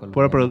cosa,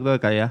 puro producto de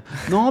calidad.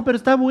 No, pero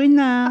está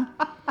buena.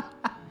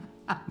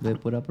 Ve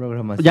pura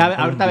programación. Ya,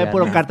 ahorita ve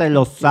puro Carta de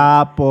los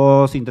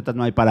Sapos, Intentas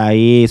No Hay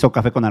Paraíso,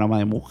 Café con Aroma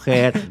de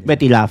Mujer,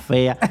 Betty la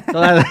Fea.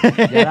 Todas...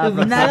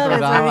 Nada de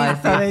eso he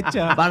visto, de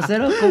hecho.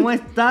 Parceros, ¿cómo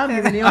están?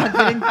 Bienvenidos a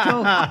Quieren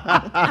Chou.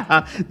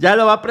 Ya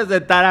lo va a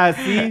presentar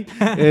así.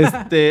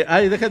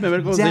 Ay, déjenme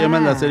ver cómo se llama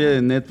la serie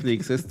de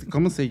Netflix.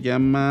 ¿Cómo se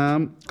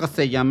llama?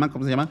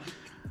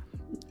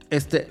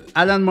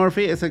 Alan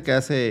Murphy es el que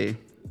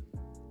hace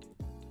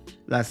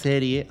la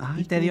serie.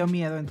 Ay, ¿y te dio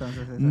miedo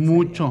entonces esa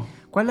mucho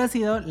serie? ¿Cuál ha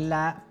sido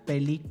la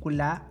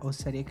película o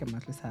serie que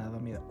más les ha dado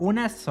miedo?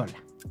 Una sola.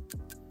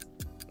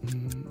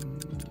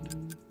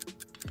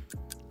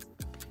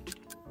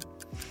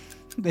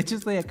 De hecho,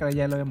 estoy acá,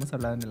 ya lo habíamos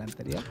hablado en el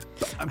anterior.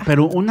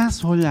 Pero una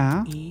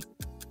sola. Y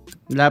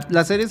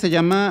la serie se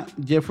llama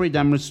Jeffrey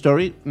Dahmer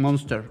Story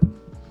Monster.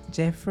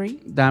 Jeffrey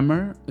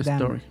Dahmer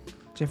Story.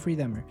 Jeffrey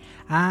Dahmer.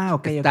 Ah,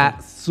 ok. Está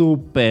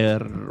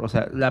súper. O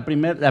sea, el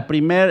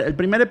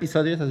primer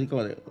episodio es así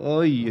como de.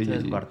 Mucho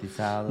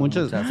descuartizado,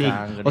 mucha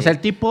sangre. O sea, el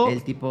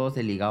tipo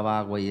se ligaba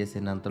a güeyes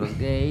en antros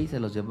gays, se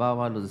los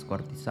llevaba, los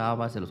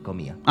descuartizaba, se los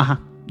comía.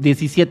 Ajá.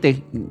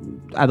 17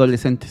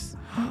 adolescentes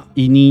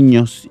y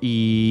niños.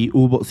 Y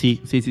hubo.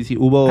 Sí.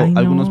 Hubo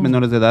algunos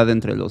menores de edad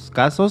entre los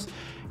casos.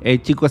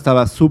 El chico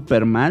estaba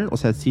súper mal. O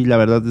sea, sí, la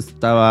verdad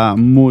estaba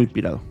muy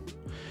pirado.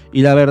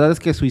 Y la verdad es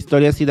que su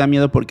historia sí da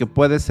miedo porque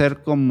puede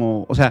ser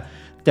como... O sea,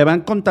 te van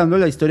contando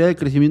la historia de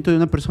crecimiento de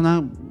una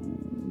persona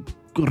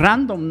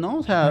random, ¿no?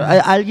 O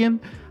sea,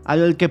 alguien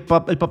al que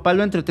el papá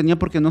lo entretenía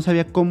porque no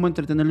sabía cómo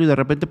entretenerlo y de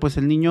repente pues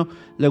el niño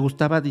le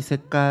gustaba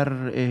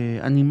disecar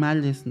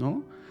animales,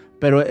 ¿no?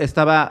 Pero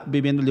estaba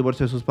viviendo el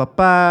divorcio de sus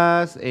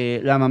papás,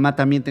 la mamá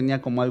también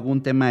tenía como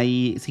algún tema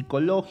ahí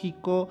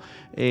psicológico,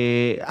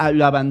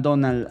 lo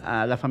abandona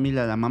a la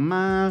familia de la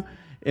mamá.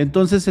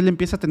 Entonces él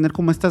empieza a tener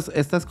como estas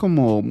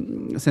como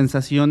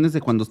sensaciones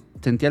de cuando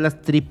sentía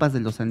las tripas de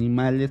los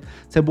animales.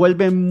 Se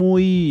vuelve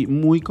muy,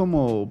 muy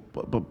como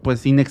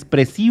pues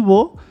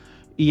inexpresivo.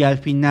 Y al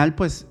final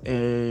pues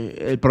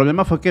el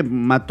problema fue que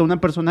mató a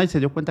una persona y se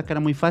dio cuenta que era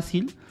muy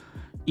fácil.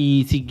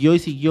 Y siguió,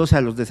 o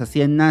sea, los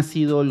deshacía en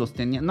ácido, los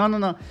tenía...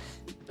 No.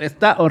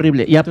 Está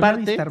horrible. Y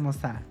aparte... Está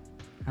hermosa.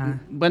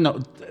 Bueno,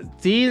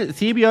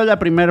 sí vio la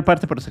primera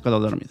parte, pero se quedó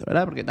dormido,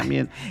 ¿verdad? Porque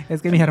también...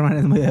 Es que mi hermana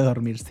es muy de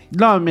dormirse.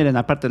 No, miren,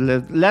 aparte,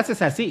 le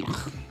haces así.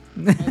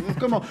 Es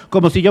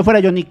como si yo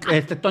fuera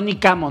Tony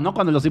Camo, ¿no?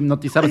 Cuando los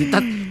hipnotizabas y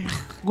tal.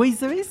 Güey,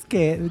 ¿sabes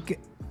qué?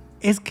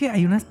 Es que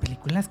hay unas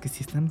películas que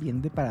sí están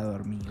bien para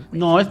dormir. Güey.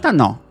 No, esta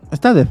no.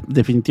 Esta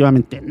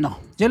definitivamente no.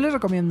 Yo les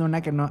recomiendo una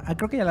que no...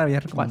 creo que ya la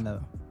había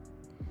recomendado.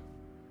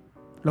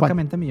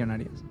 ¿Locamente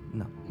Millonarios?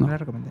 No la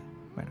recomendé.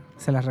 Bueno,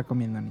 se las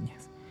recomiendo,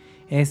 niñas.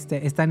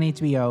 Está en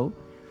HBO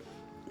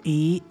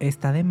y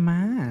está de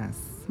más.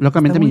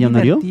 ¿Locamente está muy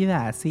millonario?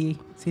 Divertida, sí.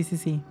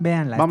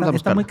 Véanla. Vamos a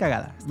está muy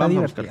cagada. Está Vamos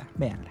divertida.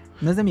 Véanla.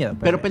 No es de miedo.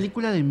 Pero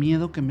película de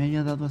miedo que me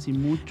haya dado así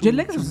mucho. Yo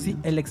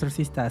el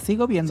exorcista,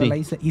 sigo viéndola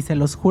y se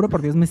los juro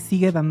por Dios, me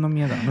sigue dando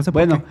miedo. No sé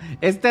por Bueno,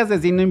 qué. este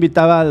asesino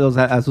invitaba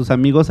a sus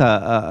amigos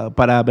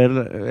para ver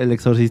El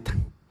Exorcista.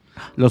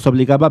 Los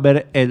obligaba a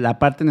ver la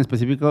parte en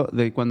específico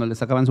de cuando les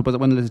sacaban su...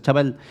 Bueno, les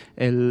echaba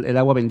el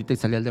agua bendita y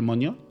salía el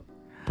demonio.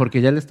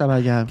 Porque ya le estaba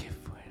ya... Qué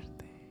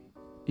fuerte.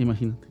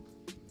 Imagínate.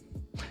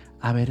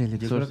 A ver, El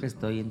Exorcista. Yo creo que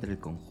estoy entre El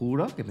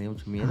Conjuro, que me dio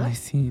mucho miedo. Ay,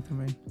 sí,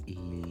 también.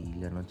 Y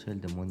La Noche del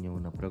Demonio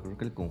 1, pero creo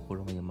que El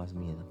Conjuro me dio más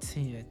miedo.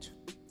 Sí, de hecho.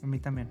 A mí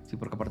también. Sí,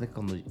 porque aparte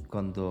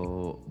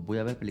cuando voy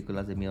a ver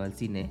películas de miedo al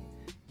cine,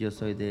 yo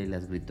soy de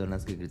las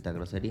gritonas que grita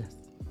groserías.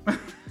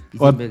 Y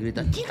siempre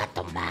grito, ¡chica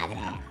tu madre!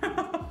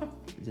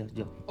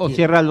 O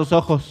cierra los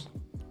ojos.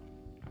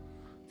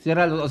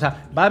 O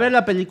sea, va a ver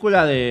la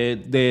película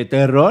de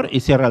terror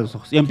y cierra los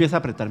ojos. Y empieza a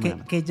apretarme.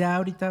 Que ya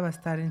ahorita va a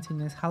estar en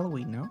cines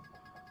Halloween, ¿no?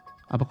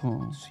 ¿A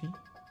poco? Sí.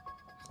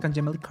 Con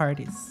Jamie Lee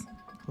Curtis,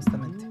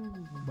 justamente.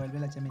 Vuelve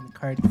la Jamie Lee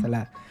Curtis a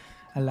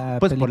la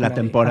pues por la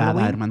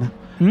temporada, hermana.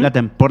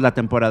 Por la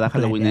temporada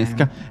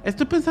halloweenesca.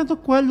 Estoy pensando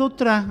cuál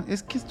otra.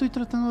 Es que estoy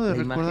tratando de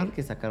recordar. imagen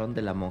que sacaron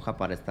de la monja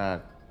para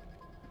esta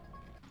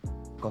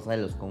cosa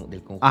del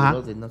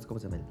conjuro, no sé cómo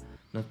se llama.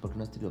 No es porque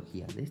no es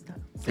trilogía de esta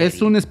serie.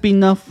 Es un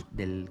spin-off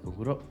del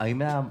conjuro. A mí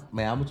me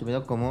da mucho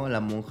miedo cómo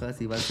la monja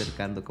se iba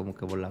acercando, como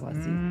que volaba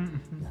así.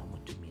 Me da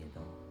mucho miedo.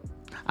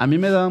 A mí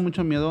me daba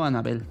mucho miedo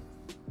Annabelle.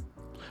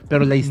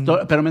 Pero la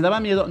historia, pero me daba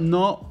miedo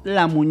no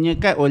la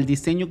muñeca o el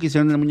diseño que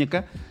hicieron de la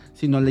muñeca,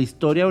 sino la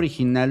historia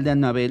original de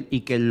Annabelle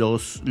y que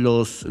los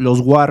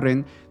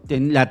Warren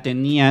la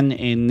tenían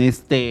en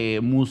este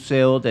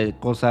museo de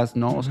cosas,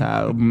 ¿no? O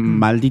sea,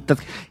 malditas.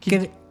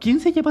 ¿Quién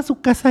se lleva a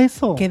su casa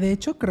eso? Que de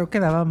hecho creo que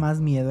daba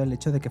más miedo el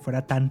hecho de que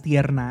fuera tan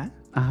tierna,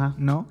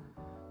 ¿no?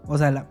 O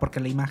sea,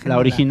 porque la imagen... La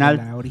original.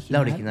 La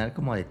original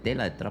como de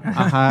tela, de trapo.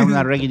 Ajá,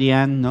 una Raggedy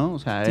Ann, ¿no? O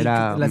sea, sí,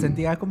 era... La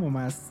sentía como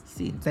más...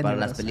 Sí, tenebrosa. Para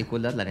las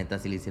películas, la neta,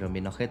 sí le hicieron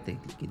bien ojete,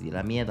 que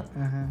diera miedo.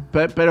 Ajá.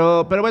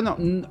 Pero bueno,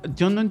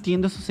 yo no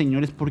entiendo a esos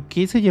señores. ¿Por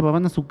qué se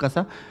llevaban a su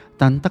casa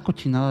tanta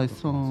cochinada de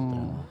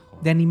eso?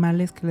 De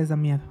animales que les da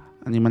miedo.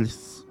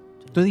 Animales.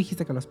 Tú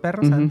dijiste que los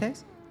perros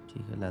antes.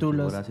 Sí, las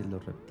víboras y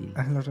los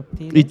reptiles. Los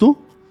reptiles. ¿Y tú?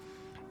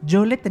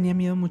 Yo le tenía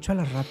miedo mucho a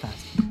las ratas.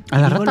 ¿A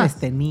las ratas? Les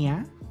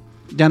tenía...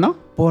 ¿Ya no?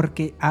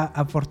 Porque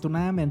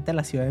afortunadamente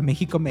la Ciudad de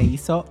México me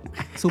hizo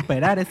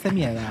superar ese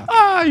miedo.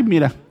 Ay,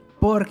 mira.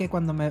 Porque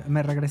cuando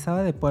me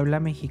regresaba de Puebla a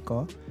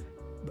México,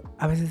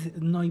 a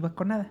veces no iba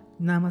con nada.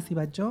 Nada más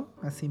iba yo,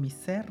 así mi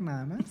ser,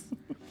 nada más.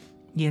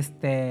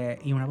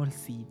 Y una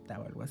bolsita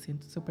o algo así,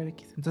 entonces super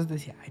X. Entonces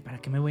decía, ay, ¿para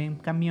qué me voy en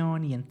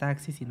camión y en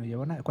taxi si no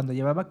llevo nada? Cuando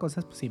llevaba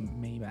cosas, pues sí,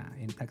 me iba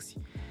en taxi.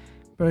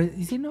 Pero,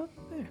 y si no,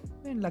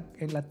 en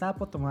la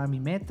Tapo tomaba mi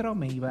metro,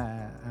 me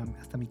iba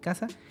hasta mi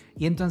casa.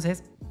 Y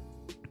entonces...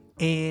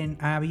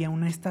 había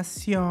una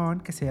estación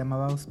que se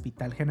llamaba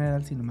Hospital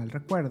General, si no mal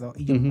recuerdo,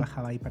 y yo me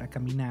bajaba ahí para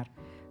caminar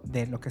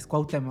de lo que es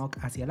Cuauhtémoc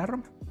hacia la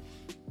Roma.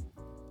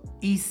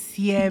 Y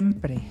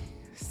siempre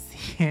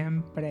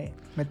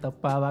me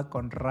topaba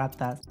con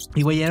ratas.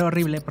 Y güey, era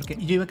horrible porque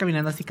yo iba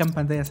caminando así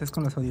campante, ya sabes,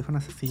 con los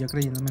audífonos así, yo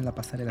creyéndome en la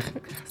pasarela.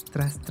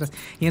 Tras.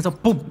 Y eso,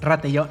 ¡pum!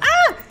 Rata. Y yo,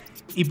 ¡ah!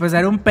 Y pues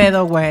era un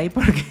pedo, güey,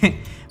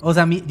 porque, o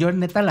sea, yo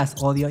neta las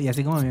odio. Y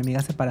así como mi amiga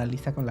se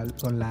paraliza con la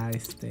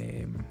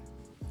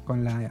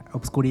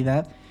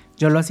oscuridad,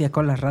 yo lo hacía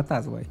con las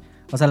ratas, güey.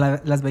 O sea,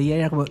 las veía y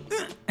era como...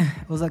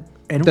 o sea,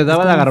 te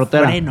daba la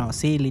garrotera. Freno,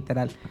 sí,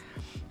 literal.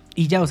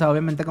 Y ya, o sea,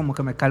 obviamente como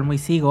que me calmo y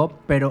sigo,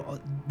 pero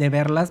de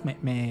verlas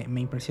me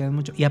impresionan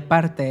mucho. Y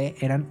aparte,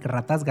 eran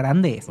ratas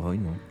grandes. Ay,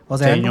 no. O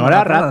sea,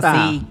 señora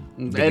rata. Así.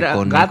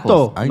 Era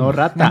gato, ay, no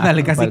rata.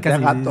 Ándale, casi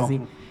gato.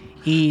 sí.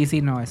 Y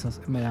sí, no, eso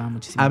me daba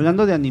muchísimo.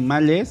 Hablando de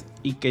animales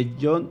y que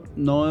yo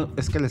no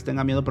es que les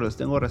tenga miedo, pero les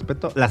tengo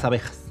respeto, las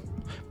abejas.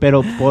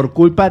 Pero por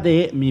culpa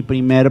de Mi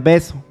Primer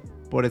Beso,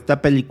 por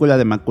esta película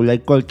de Macaulay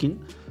Culkin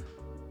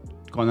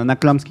con Anna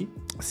Klumsky.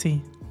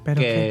 Sí,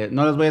 pero que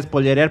no los voy a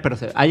spoilerear, pero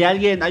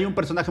hay un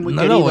personaje muy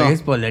querido. No lo voy a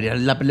spoilerear,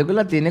 la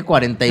película tiene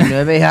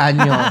 49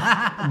 años.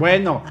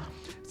 Bueno,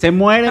 se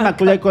muere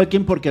Macaulay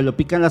Culkin porque lo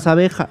pican las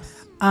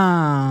abejas.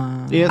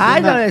 Ah.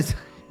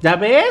 ¿Ya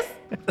ves?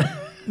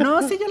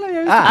 No, sí, ya lo había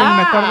visto, pero no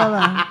me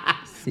acordaba.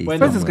 Sí,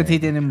 bueno, pues es que sí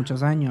tiene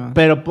muchos años.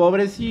 Pero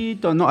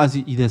pobrecito, ¿no?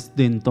 Así, y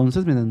desde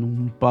entonces me dan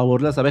un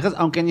pavor las abejas,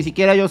 aunque ni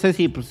siquiera yo sé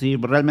si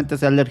realmente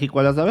sea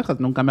alérgico a las abejas,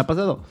 nunca me ha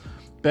pasado.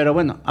 Pero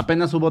bueno,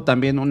 apenas hubo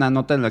también una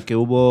nota en la que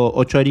hubo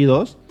 8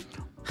 heridos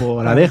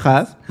por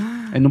abejas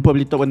en un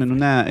pueblito, bueno,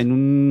 en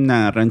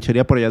una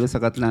ranchería por allá de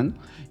Zacatlán.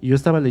 Y yo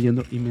estaba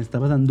leyendo y me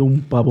estaba dando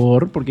un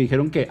pavor porque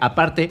dijeron que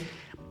aparte,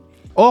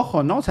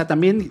 ojo, ¿no? O sea,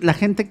 también la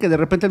gente que de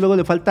repente luego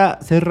le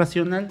falta ser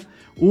racional.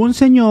 Un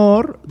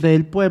señor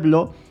del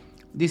pueblo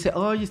dice,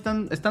 oye,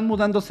 están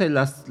mudándose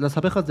las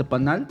abejas de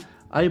panal,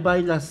 ahí va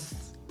y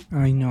las...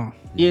 Ay, no.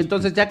 Y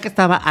entonces, ya que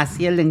estaba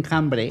así el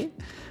enjambre,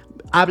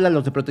 habla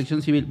los de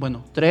Protección Civil.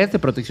 Bueno, 3 de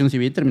Protección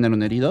Civil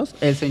terminaron heridos,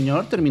 el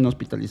señor terminó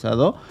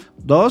hospitalizado,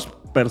 2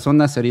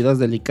 personas heridas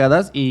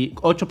delicadas y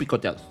 8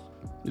 picoteados.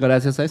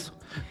 Gracias a eso.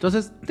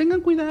 Entonces,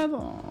 tengan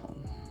cuidado.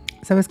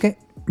 ¿Sabes qué?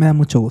 Me da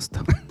mucho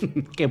gusto.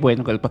 Qué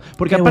bueno. Porque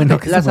Qué aparte, bueno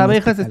que las somos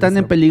abejas están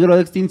en peligro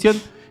de extinción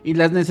y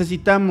las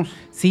necesitamos.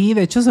 Sí,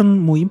 de hecho son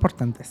muy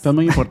importantes. Son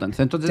muy importantes.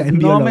 Entonces, Ya en no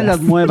biólogas. me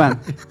las muevan.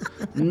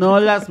 No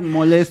las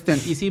molesten.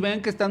 Y si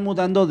ven que están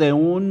mudando de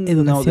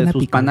Educación de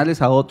sus apícola.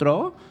 panales a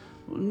otro,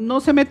 no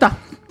se meta.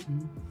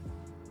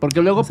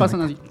 Porque luego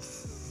pasan así.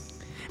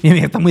 Mi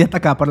amiga está muy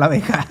atacada por la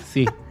abeja.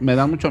 Sí, me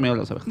dan mucho miedo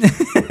las abejas.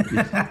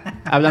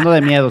 Hablando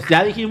de miedos.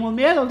 Ya dijimos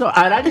miedos. ¿No?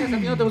 Arañas. ¿A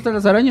ti no te gustan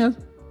las arañas?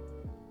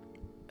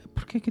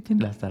 ¿Por qué? ¿Qué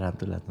tiene? Las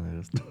tarántulas no me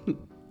gustan.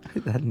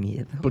 Dan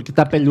miedo. Porque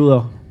está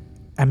peludo.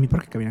 A mí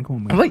porque caminan como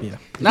muy Uy. rápido.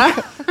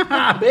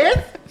 ¿Ves?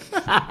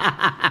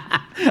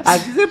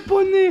 Así se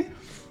pone.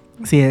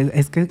 Sí,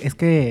 es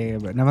que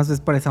nada más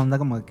es por esa onda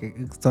como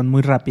que son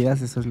muy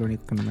rápidas, eso es lo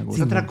único que no me ¿Qué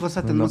gusta. otra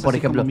cosa No, tenemos por así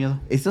ejemplo, como miedo?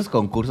 estos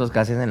concursos que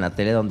hacen en la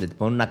tele donde te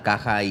ponen una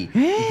caja y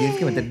tienes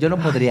que meter. Yo no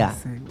podría.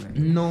 sí,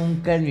 güey.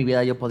 Nunca en mi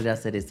vida yo podría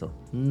hacer eso.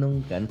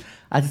 Nunca.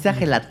 Así sea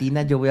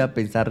gelatina, yo voy a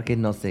pensar que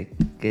no sé.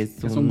 Que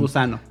es Es un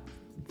gusano.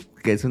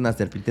 Que es una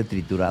serpiente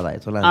triturada.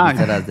 Son las Ay.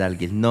 vísceras de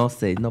alguien. No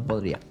sé, no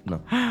podría.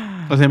 No.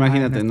 O sea,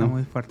 imagínate, Ay, ¿no? Está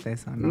muy fuerte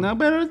eso, ¿no? No,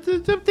 pero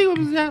yo digo,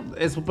 pues ya,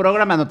 en su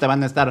programa no te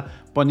van a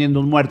estar poniendo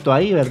un muerto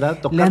ahí, ¿verdad?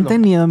 Tocando. ¿Le han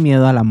tenido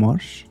miedo al amor?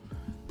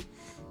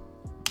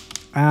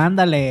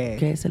 Ándale.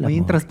 ¿Qué es el muy amor?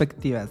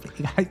 introspectivas.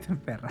 Ay, tu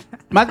perra.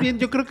 Más bien,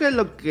 yo creo que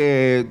lo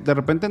que de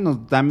repente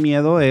nos da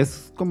miedo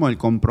es como el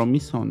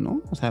compromiso,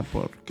 ¿no? O sea,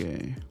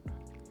 porque...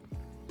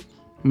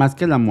 Más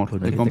que el amor,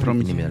 Pues el hay gente que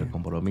compromiso. tiene miedo al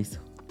compromiso.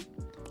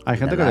 Hay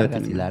gente que le largas,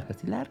 tiene y miedo. largas,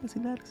 y largas, y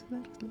largas, y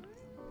largas, y largas.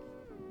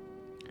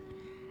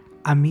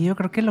 A mí yo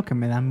creo que lo que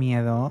me da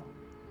miedo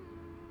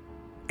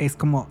es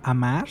como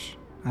amar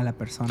a la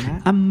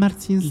persona. Amar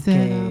sin Y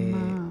ser que-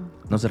 amado.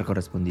 No ser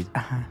correspondido.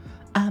 Ajá.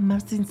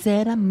 Amar sin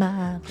ser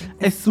amado.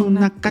 Es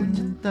una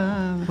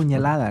cachetada.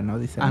 Puñalada, ¿no?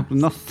 Dice. Ah,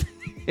 no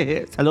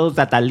sé. Saludos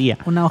a Talía.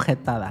 Una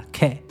ojetada.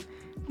 ¿Qué?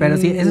 Pero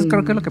sí, eso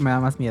creo que es lo que me da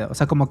más miedo. O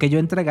sea, como que yo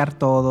entregar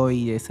todo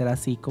y ser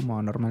así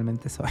como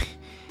normalmente soy.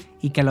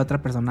 Y que la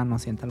otra persona no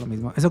sienta lo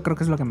mismo. Eso creo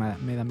que es lo que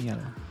me da miedo.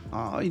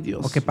 Ay,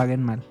 Dios. O que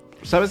paguen mal.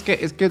 ¿Sabes qué?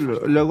 Es que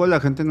luego la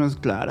gente no es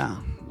clara,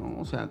 ¿no?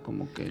 O sea,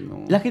 como que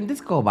no... La gente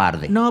es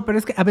cobarde. No, pero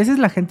es que a veces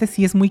la gente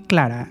sí es muy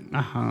clara.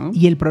 Ajá.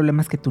 Y el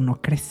problema es que tú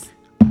no crees.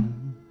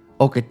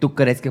 O que tú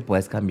crees que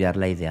puedes cambiar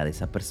la idea de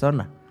esa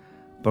persona.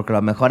 Porque a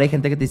lo mejor hay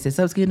gente que te dice,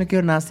 ¿sabes qué? Yo no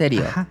quiero nada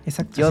serio. Ajá,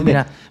 exacto. Yo, Así de,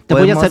 mira, te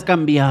voy a podemos- hacer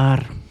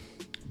cambiar.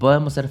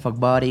 Podemos ser fuck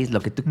buddies,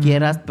 lo que tú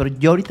quieras, pero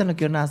yo ahorita no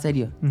quiero nada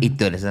serio. Y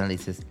tú eres y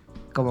dices,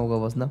 ¿cómo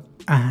huevos no?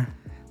 Ajá.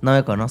 No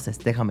me conoces,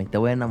 déjame, te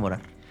voy a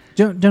enamorar.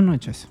 Yo no he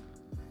hecho eso.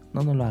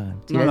 No, no lo hagan.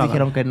 Si No les lo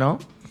dijeron hagan. que no,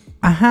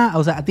 Ajá,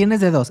 o sea, tienes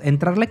de dos.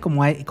 Entrarle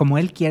como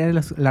él quiere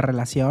la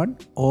relación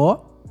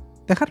o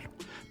dejarlo.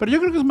 Pero yo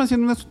creo que es más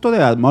bien un asunto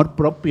de amor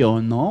propio,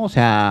 ¿no? O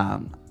sea,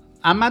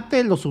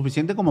 ámate lo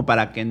suficiente como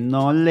para que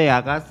no le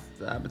hagas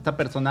a esta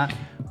persona,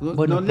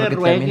 bueno, no le porque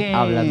ruegue. también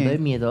hablando de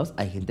miedos,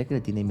 hay gente que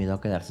le tiene miedo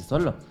a quedarse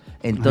solo.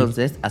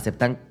 Entonces,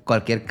 aceptan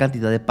cualquier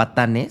cantidad de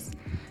patanes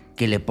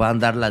que le puedan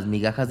dar las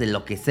migajas de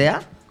lo que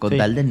sea con Sí.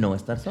 tal de no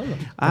estar solo.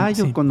 Ah,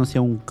 yo Sí.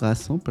 conocía un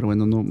caso, pero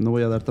bueno, no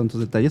voy a dar tantos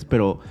detalles,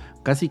 pero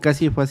casi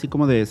fue así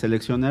como de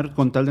seleccionar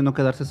con tal de no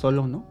quedarse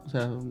solo, ¿no? O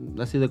sea,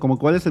 así de como,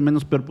 ¿cuál es el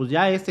menos peor? Pues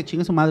ya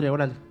chingue su madre,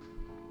 órale.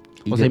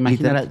 Y O sea,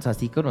 imagínate. literal, o sea,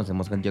 sí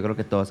conocemos gente. Yo creo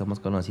que todos hemos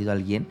conocido a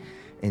alguien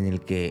en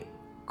el que,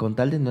 con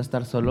tal de no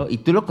estar solo, y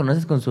tú lo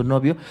conoces con su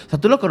novio, o sea,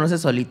 tú lo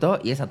conoces solito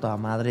y es a toda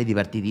madre,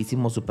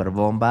 divertidísimo, súper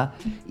bomba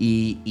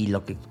y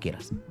lo que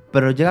quieras.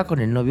 Pero llega con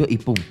el novio y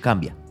pum,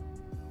 cambia.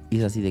 Y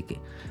es así de que,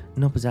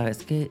 no, pues ya,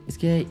 es que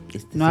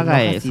No se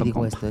haga enoja eso, si digo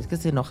compa. esto, es que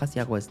se enoja si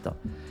hago esto.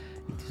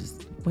 Y tú dices,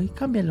 güey,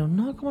 cámbialo.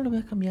 No, ¿cómo lo voy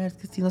a cambiar? Es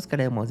que sí nos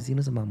queremos y sí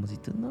nos amamos. Y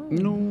tú, no.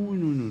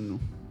 No.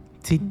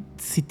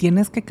 Si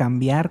tienes que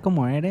cambiar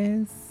como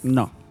eres,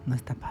 No, no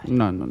está padre.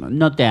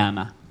 no te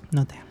ama.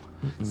 No te amo.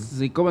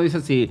 Sí, como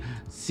dices,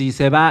 si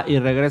se va y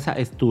regresa,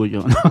 es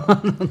tuyo.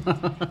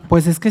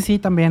 Pues es que sí,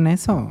 también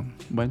eso.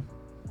 Bueno,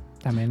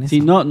 También eso.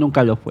 si no,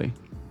 nunca lo fue.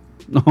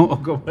 No,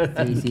 ¿cómo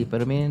era? Sí,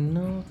 pero miren,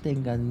 no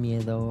tengan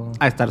miedo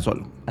A estar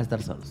solo. a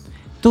estar solos.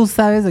 Tú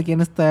sabes de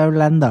quién estoy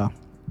hablando.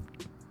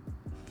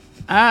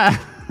 Ah,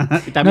 y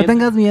No también,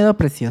 tengas miedo,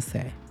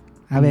 preciosa.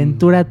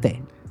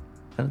 Aventúrate.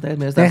 No tengas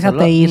miedo a estar Déjate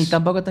solo, ir. ni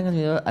tampoco tengas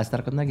miedo a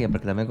estar con alguien,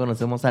 porque también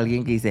conocemos a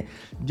alguien que dice,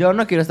 yo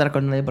no quiero estar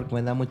con nadie porque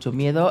me da mucho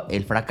miedo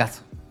el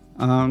fracaso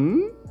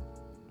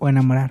O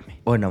enamorarme.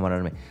 o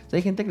enamorarme. O sea,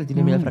 hay gente que le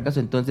tiene miedo al fracaso,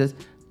 entonces,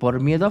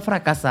 por miedo a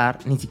fracasar,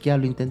 ni siquiera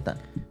lo intentan.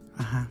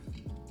 Ajá.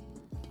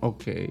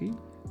 ok.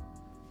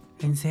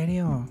 ¿En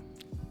serio?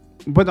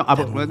 Bueno,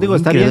 digo,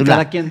 está bien Incrédula.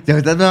 cada quien. Te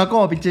estás viendo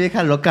como pinche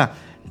vieja loca.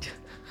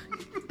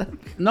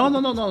 No,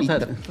 o sea,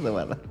 De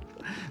verdad.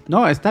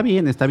 no, está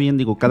bien,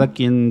 digo, cada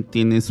quien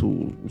tiene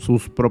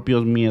sus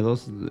propios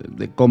miedos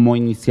de cómo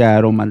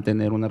iniciar o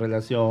mantener una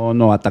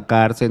relación o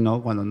atacarse,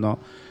 ¿no? Cuando no.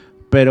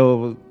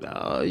 Pero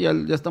ay,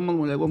 ya estamos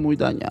luego muy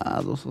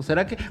dañados. ¿O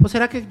será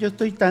que yo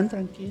estoy tan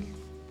tranquilo?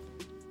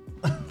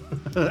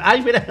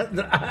 Ay, mira.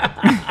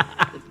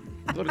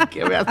 ¿Por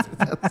qué me haces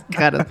esas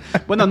caras?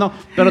 Bueno, no,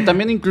 pero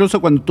también incluso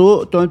cuando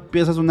tú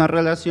empiezas una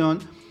relación,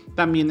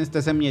 también está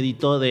ese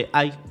miedito de,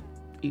 ay,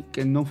 y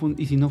que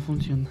y si no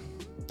funciona.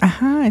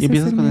 Ajá, y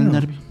empiezas con el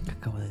nervio. ¿Qué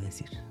acabo de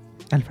decir?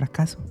 Al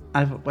fracaso.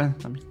 Bueno,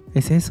 también.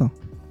 Es eso.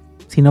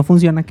 Si no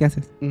funciona, ¿qué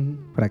haces?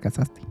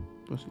 Fracasaste.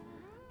 Pues sí.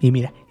 Y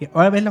mira,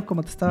 ahora velo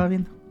como te estaba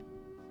viendo.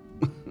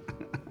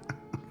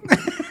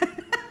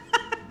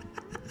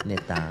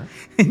 Neta.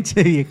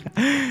 Che vieja.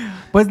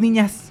 Pues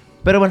niñas.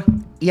 Pero bueno,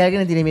 ¿y alguien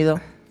le tiene miedo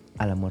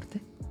a la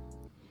muerte?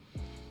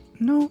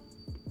 No.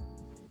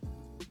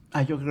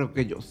 Yo creo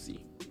que yo sí.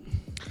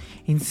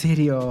 ¿En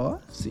serio?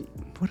 Sí.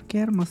 ¿Por qué,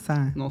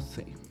 hermosa? No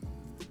sé,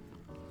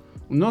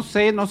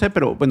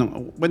 pero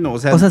bueno, o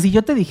sea... O sea, si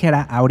yo te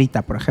dijera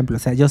ahorita, por ejemplo, o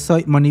sea, yo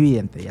soy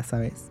monividente, ya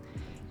sabes,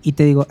 y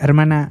te digo,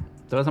 hermana...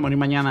 Te vas a morir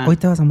mañana. Hoy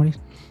te vas a morir.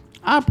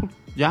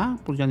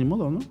 Pues ya ni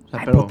modo, ¿no? O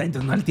sea, pero... puta,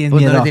 entonces no le tienes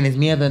pues miedo. No le tienes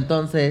miedo,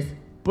 entonces...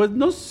 Pues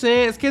no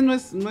sé, es que no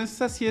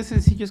es así de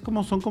sencillo,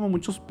 son como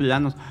muchos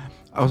planos.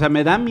 O sea,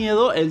 me da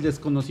miedo el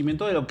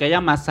desconocimiento de lo que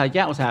haya más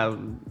allá. O sea,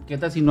 ¿qué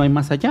tal si no hay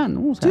más allá,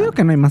 no? O sea, yo digo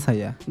que no hay más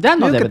allá. Ya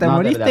no, que te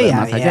moriste y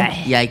más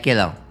allá. Y ahí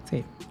quedó.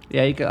 Sí. Y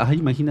ahí quedó. Ay,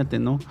 imagínate,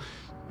 ¿no?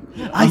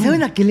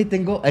 ¿Saben a qué le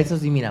tengo? Eso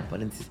sí, mira,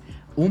 paréntesis.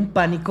 Un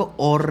pánico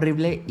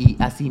horrible y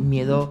así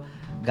miedo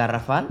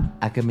garrafal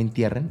a que me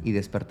entierren y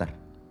despertar.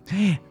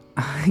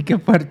 Ay, qué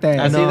fuerte.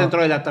 Así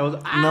dentro del ataúd.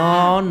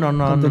 No.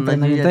 Con tu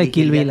entrenamiento de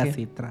Kill Bill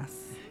así atrás.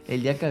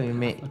 El día que a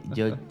mí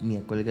yo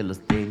me cuelgue los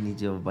tenis,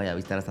 yo vaya a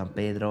visitar a San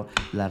Pedro,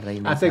 la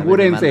reina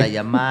asegúrense me manda a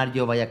llamar,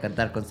 yo vaya a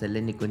cantar con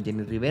Selena y con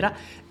Jenny Rivera,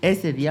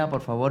 ese día,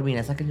 por favor,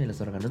 mira, sáquenme los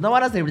órganos. No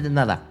van a servir de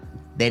nada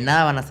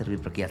van a servir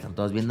porque ya están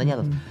todos bien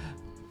dañados.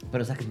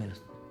 Pero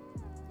sáquenmelos.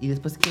 Y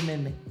después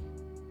quémenme.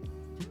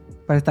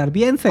 Para estar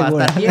bien seguros.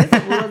 Para estar bien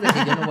seguros de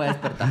que yo no voy a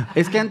despertar.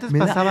 Es que antes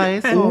pasaba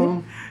eso.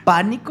 Un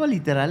pánico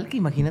literal que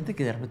imagínate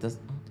que de repente...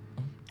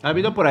 Ha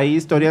habido por ahí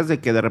historias de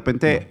que de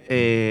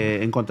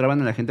repente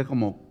encontraban a la gente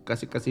como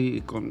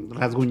casi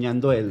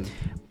rasguñando el...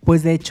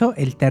 Pues de hecho,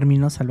 el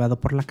término salvado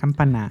por la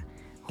campana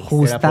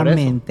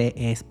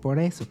justamente es por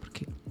eso.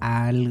 Porque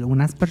a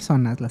algunas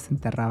personas las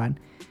enterraban,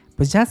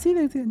 pues ya así,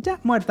 ya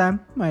muerte,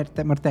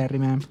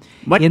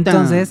 y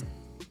entonces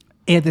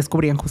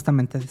descubrían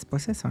justamente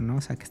después eso, ¿no?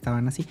 O sea, que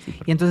estaban así. Sí,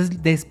 y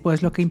entonces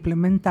después lo que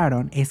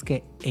implementaron es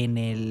que en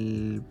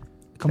el...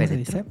 ¿Cómo se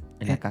dice?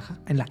 En la caja.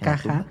 En la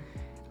caja.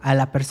 A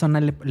la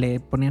persona le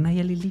ponían ahí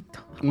el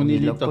hilito. Un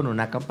hilo con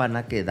una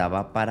campana que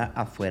daba para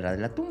afuera de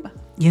la tumba.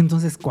 Y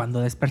entonces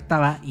cuando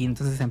despertaba y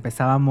entonces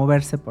empezaba a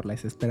moverse por la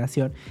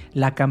desesperación,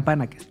 la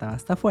campana que estaba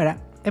hasta afuera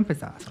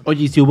empezaba a sonar.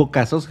 Oye, ¿y si hubo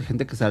casos de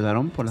gente que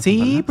salvaron por la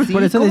campana? Sí, pues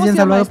por eso decían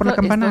salvado por la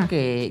campana. Esto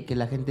que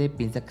la gente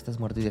piensa que estás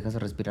muerto y dejas de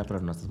respirar,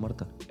 pero no estás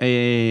muerto.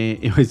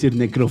 Iba a decir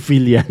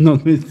necrofilia, no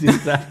es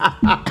cierto.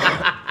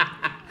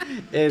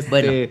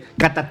 Bueno,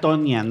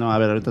 catatonia, no, a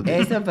ver, ahorita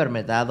esa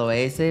enfermedad o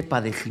ese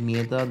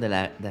padecimiento donde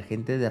la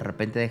gente de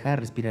repente deja de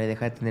respirar y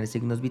deja de tener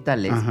signos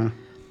vitales. Ajá.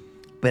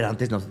 Pero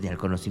antes no tenía el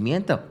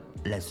conocimiento,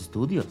 los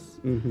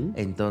estudios.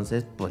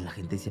 Entonces, pues la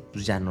gente dice,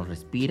 pues ya no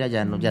respira,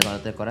 ya no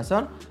late el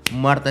corazón,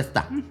 muerta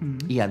está.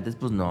 Y antes,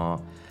 pues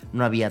no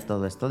había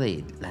todo esto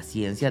de la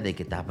ciencia de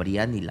que te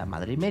abrían ni la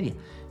madre y media.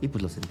 Y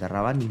pues los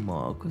enterraban y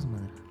mocos,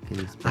 madre.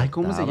 Ay,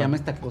 ¿cómo se llama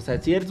esta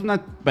cosa? Si eres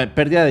una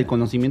pérdida de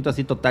conocimiento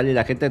así total y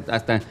la gente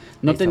hasta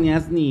no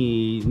tenías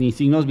ni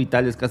signos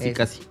vitales casi.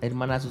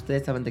 Hermanas,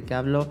 ustedes saben de qué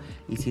hablo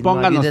y si no,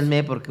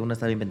 ayúdenme porque uno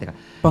está bien pendeja.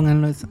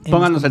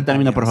 Pónganos el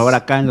término, por favor,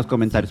 acá en los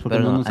comentarios. Porque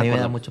pero no nos a mí me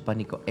da mucho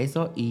pánico.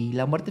 Eso y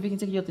la muerte,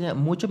 fíjense que yo tenía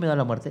mucho miedo a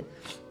la muerte.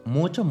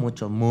 Mucho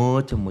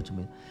miedo.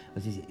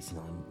 Así,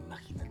 no,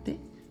 imagínate,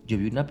 yo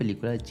vi una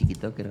película de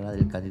chiquito que era la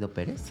del Cándido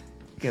Pérez,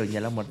 que venía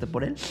la muerte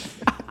por él.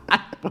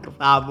 Por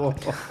favor.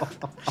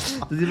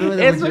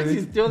 Eso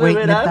existió de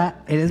veras.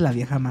 Neta, eres la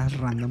vieja más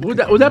random.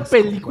 Una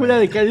película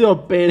de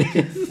Cándido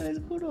Pérez. Les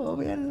juro,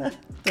 véanla.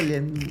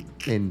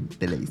 En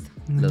Televisa.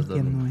 No los dos.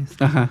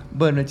 Ajá.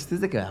 Bueno, el chiste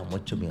es de que me da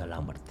mucho miedo a la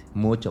muerte.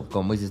 Mucho,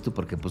 como dices tú,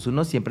 porque pues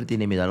uno siempre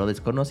tiene miedo a lo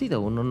desconocido.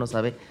 Uno no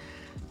sabe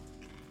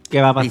qué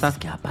va a pasar.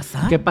 ¿Qué va a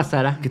pasar? ¿Qué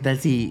pasará? ¿Qué tal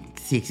si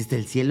existe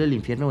el cielo, el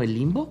infierno o el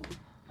limbo?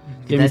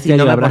 ¿Qué tal si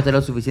no me porté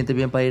lo suficiente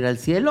bien para ir al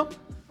cielo?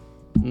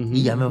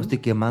 Y ya me estoy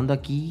quemando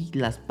aquí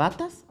las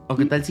patas. ¿O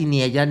qué tal si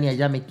ni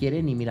allá me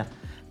quieren y mira,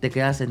 te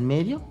quedas en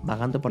medio,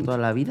 vagando por toda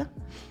la vida?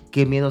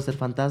 Qué miedo ser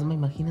fantasma,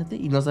 imagínate,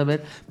 y no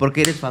saber por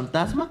qué eres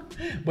fantasma.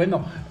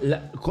 Bueno,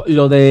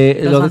 lo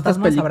de estas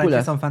películas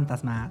que son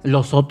fantasmas.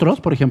 Los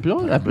otros, por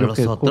ejemplo, los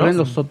que ocurren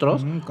los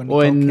otros,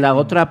 o en la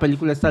otra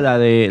película esta, la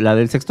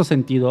del sexto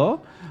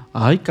sentido.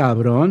 Ay,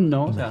 cabrón,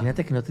 ¿no?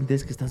 Imagínate que no te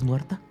enteres que estás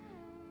muerta.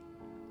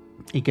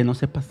 Y que no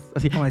sepas.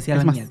 Así como decía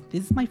la niña.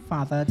 This is my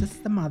father, this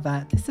is the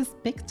mother, this is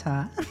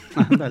Victor.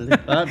 Ándale.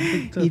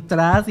 Y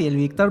tras, y el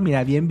Víctor,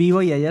 mira, bien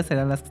vivo, y ellas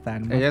eran las que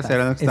estaban muertas. Ellas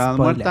eran las que estaban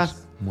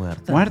muertas.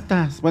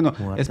 Muertas. Bueno,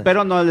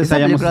 espero no les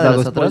hayamos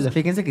dado spoiler.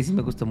 Fíjense que sí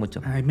me gustó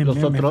mucho. Ay, los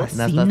otros.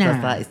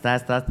 Está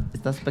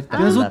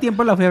espectacular. Yo en su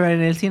tiempo la fui a ver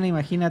en el cine,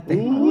 imagínate.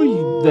 Uy,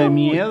 de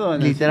miedo.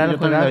 Literal,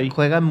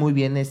 juega muy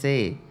bien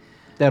ese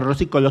terror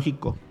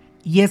psicológico.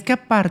 Y es que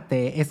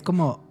aparte, es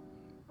como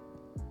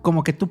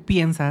que tú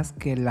piensas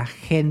que la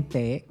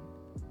gente,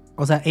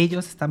 o sea,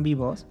 ellos están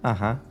vivos.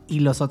 Ajá. Y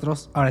los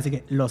otros, ahora sí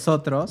que los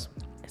otros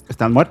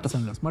están muertos.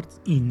 Son los muertos.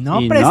 Y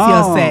no, Y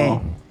preciose.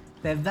 no.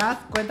 ¿Te das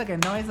cuenta que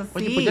no es así?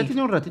 Oye, pues ya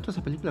tiene un ratito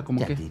esa película,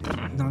 como Ya que... tiene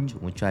No,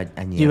 mucho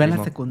año. yo iba en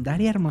la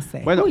secundaria, hermosa.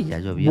 Bueno, Uy, ya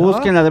llovió.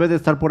 búsquenla, debe de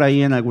estar por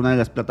ahí en alguna de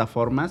las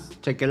plataformas.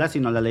 Chequela si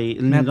no la leí.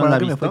 Me no acuerdo la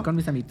que he me visto. fui con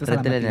mis amiguitos a la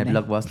Réntela en el matiné.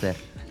 Blockbuster.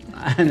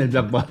 En el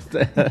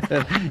Blockbuster.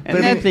 En Pero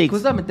Netflix.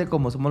 justamente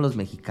como somos los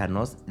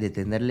mexicanos, de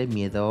tenerle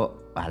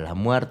miedo a la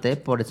muerte,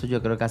 por eso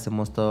yo creo que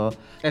hacemos todas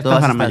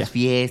faramaya. estas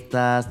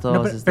fiestas, No,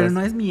 todas pero estas...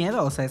 no es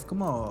miedo, o sea, es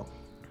como...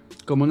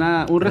 Como un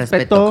Respeto.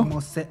 respeto. como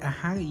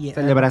ajá, y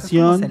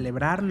Celebración. es como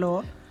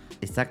celebrarlo.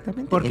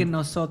 Exactamente. Porque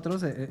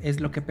nosotros es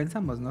lo que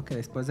pensamos, ¿no? Que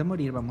después de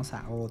morir vamos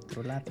a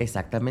otro lado.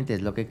 Exactamente,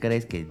 es lo que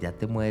crees, que ya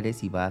te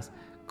mueres y vas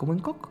como en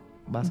Coco.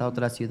 Vas a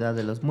otra ciudad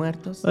de los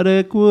muertos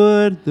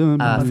Recuerdo.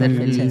 a ser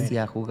feliz chévere. y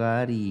a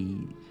jugar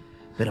y...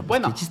 Pero pues,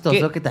 Bueno, qué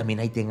chistoso ¿qué? que también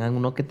ahí tengan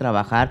uno que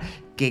trabajar.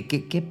 ¿Qué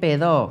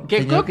pedo? ¿Qué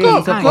Señor,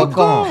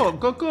 Coco? hizo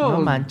Coco.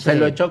 No manches. Se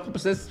lo echó,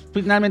 pues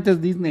finalmente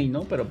es Disney,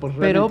 ¿no? Pero pues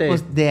Pero realmente...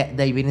 pues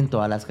de ahí vienen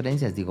todas las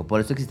creencias, digo.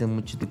 Por eso existen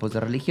muchos tipos de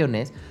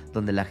religiones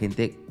donde la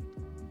gente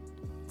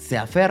se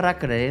aferra a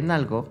creer en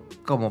algo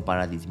como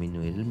para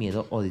disminuir el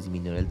miedo o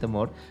disminuir el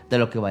temor de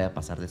lo que vaya a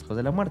pasar después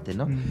de la muerte,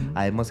 ¿no?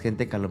 Habemos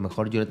gente que a lo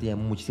mejor yo le tenía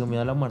muchísimo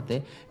miedo a la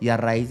muerte y a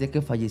raíz de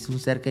que fallece un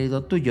ser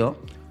querido tuyo,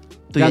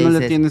 tú Ya no le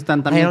dices, tienes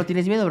tanta "Ay, ya miedo". no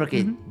tienes miedo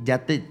porque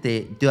ya tú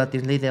ya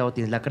tienes la idea o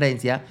tienes la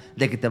creencia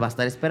de que te va a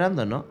estar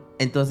esperando, ¿no?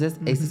 Entonces,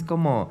 eso es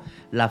como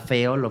la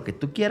fe o lo que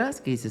tú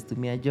quieras, que dices tú,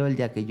 mira, yo el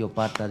día que yo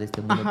parta de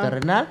este mundo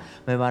terrenal,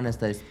 me van a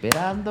estar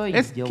esperando y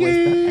Es yo voy a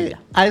estar que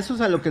allá. a eso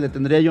es a lo que le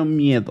tendría yo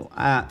miedo.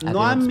 ¿A No que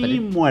a no te mi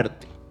esperen?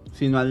 muerte,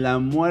 sino a la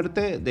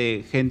muerte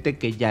de gente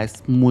que ya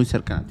es muy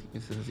cercana a ti.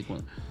 Es así como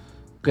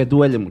que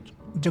duele mucho.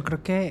 Yo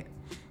creo que...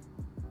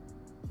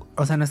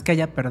 O sea, no es que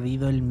haya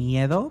perdido el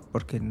miedo,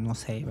 porque no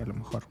sé, a lo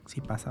mejor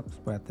si pasa, pues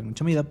puede tener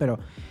mucho miedo, pero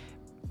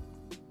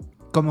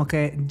como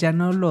que ya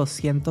no lo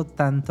siento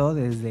tanto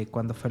desde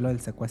cuando fue lo del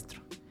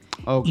secuestro.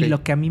 Okay. Y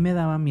lo que a mí me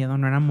daba miedo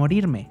no era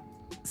morirme,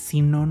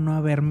 sino no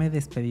haberme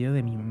despedido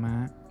de mi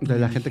mamá. y De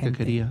la mi gente que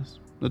querías,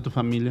 de tu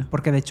familia.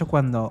 Porque de hecho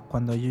cuando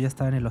yo ya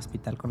estaba en el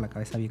hospital con la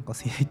cabeza bien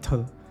cosida y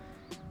todo,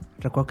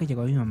 recuerdo que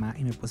llegó mi mamá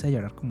y me puse a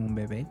llorar como un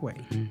bebé, güey.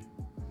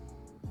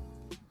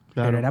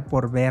 Claro. Pero era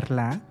por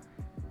verla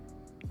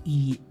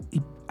y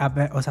a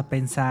ver, o sea,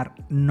 pensar,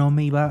 no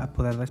me iba a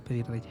poder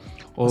despedir de ella.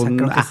 O sea,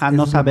 creo que no eso es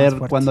lo saber más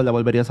fuerte. cuándo la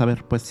volverías a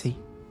ver, pues Sí.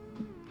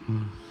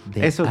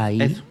 De Eso,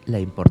 ahí eso. la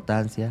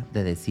importancia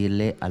de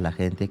decirle a la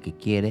gente que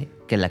quiere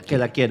que la Que quiere.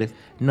 la quieres.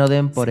 No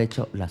den por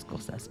hecho las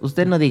cosas.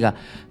 Usted no diga,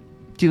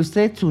 si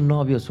usted, su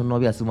novio, su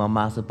novia, su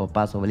mamá, su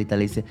papá, su abuelita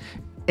le dice,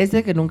 es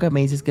de que nunca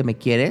me dices que me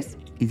quieres,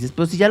 y dices,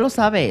 pues si ya lo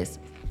sabes,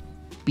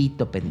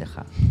 pito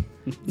pendeja.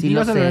 Sí lo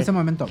Dígaselo en sé. ese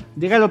momento.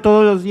 Dígalo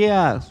todos los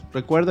días,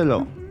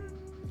 recuérdelo.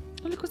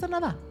 No le cuesta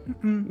nada.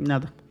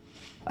 Nada.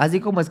 Así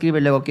como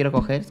escribe luego quiero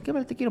coger,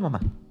 escribe te quiero mamá.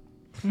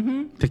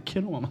 Te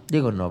quiero, mamá.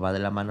 Digo, no va de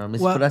la mano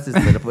mis Guau. frases,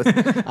 pero pues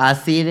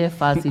así de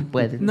fácil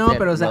pueden No, ser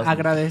pero o sea, los-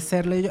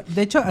 agradecerle.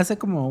 De hecho, hace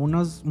como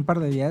un par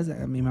de días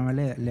a mi mamá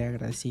le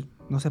agradecí.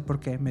 No sé por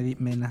qué,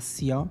 me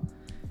nació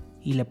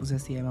y le puse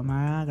así,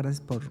 mamá,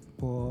 gracias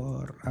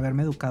por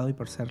haberme educado y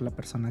por ser la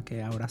persona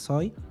que ahora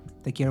soy.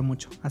 Te quiero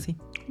mucho, así.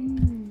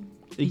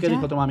 ¿Y qué ya.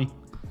 dijo tu mami?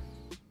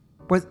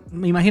 Pues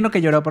me imagino que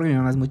lloró porque mi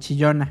mamá es muy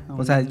chillona.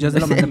 O sea, yo se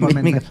lo mandé por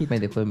mensajito. Me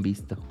dejó en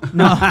visto.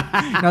 No,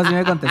 sí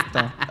me contestó.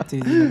 Sí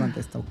me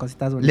contestó.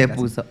 Cositas bonitas. Le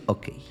puso,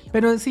 ok.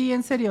 Pero sí,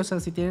 en serio, o sea,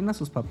 si tienen a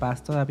sus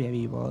papás todavía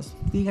vivos,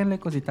 díganle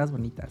cositas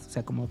bonitas. O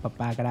sea, como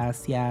papá,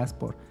 gracias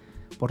por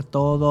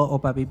todo. O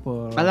papi,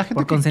 A la gente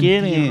por que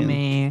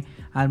consentirme.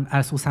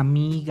 A sus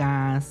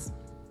amigas.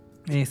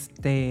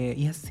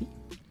 Y así.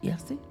 Y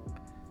así.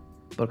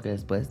 Porque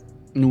después,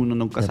 Uno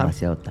nunca sabe.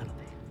 demasiado tarde.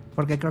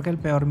 Porque creo que el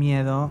peor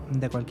miedo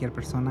de cualquier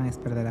persona es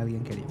perder a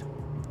alguien querido.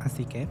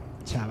 Así que,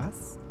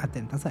 chavas,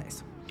 atentas a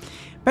eso.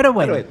 Pero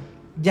bueno, Pero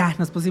ya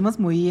nos pusimos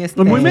muy...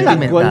 Muy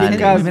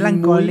melancólicas. Muy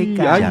melancólicas,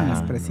 muy- ay,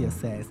 las no.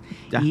 preciosas.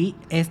 Ya. Y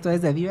esto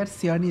es de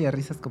diversión y de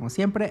risas como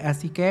siempre.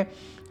 Así que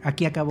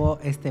aquí acabó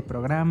este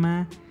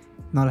programa.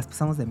 Nos las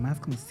pasamos de más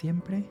como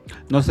siempre.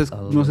 Nos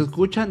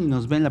escuchan y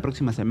nos ven la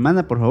próxima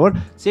semana, por favor.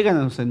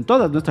 Síganos en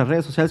todas nuestras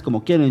redes sociales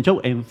como Quieren Chou,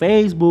 en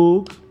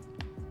Facebook.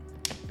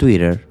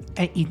 Twitter.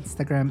 En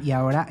Instagram y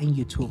ahora en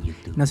YouTube.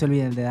 No se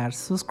olviden de dar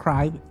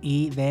subscribe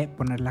y de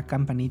poner la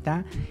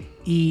campanita.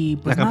 Y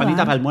pues la campanita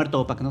nada, para el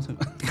muerto, para que no se...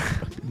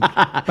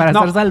 para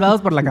No. ser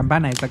salvados por la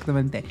campana,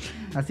 exactamente.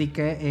 Así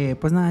que,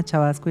 pues nada,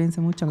 chavas,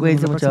 cuídense mucho. Nos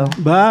Cuídense vemos la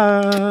mucho.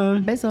 próxima.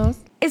 Bye. Besos.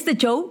 Este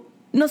show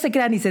no se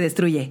crea ni se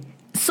destruye,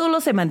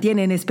 solo se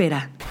mantiene en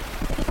espera.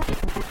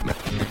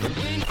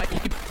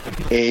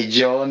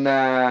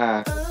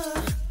 Jonah.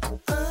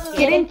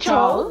 ¿Quieren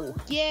show?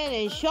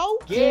 ¿Quieren show?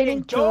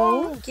 ¿Quieren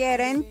show?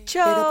 ¿Quieren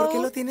show? ¿Pero por qué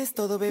lo tienes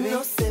todo, bebé?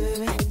 No sé,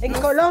 bebé. En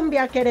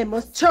Colombia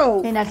queremos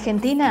show. En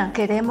Argentina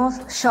queremos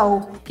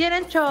show.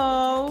 ¿Quieren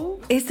show?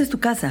 Esta es tu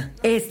casa,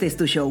 este es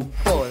tu show.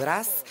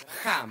 Podrás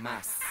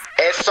jamás.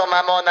 Eso,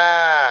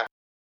 mamona.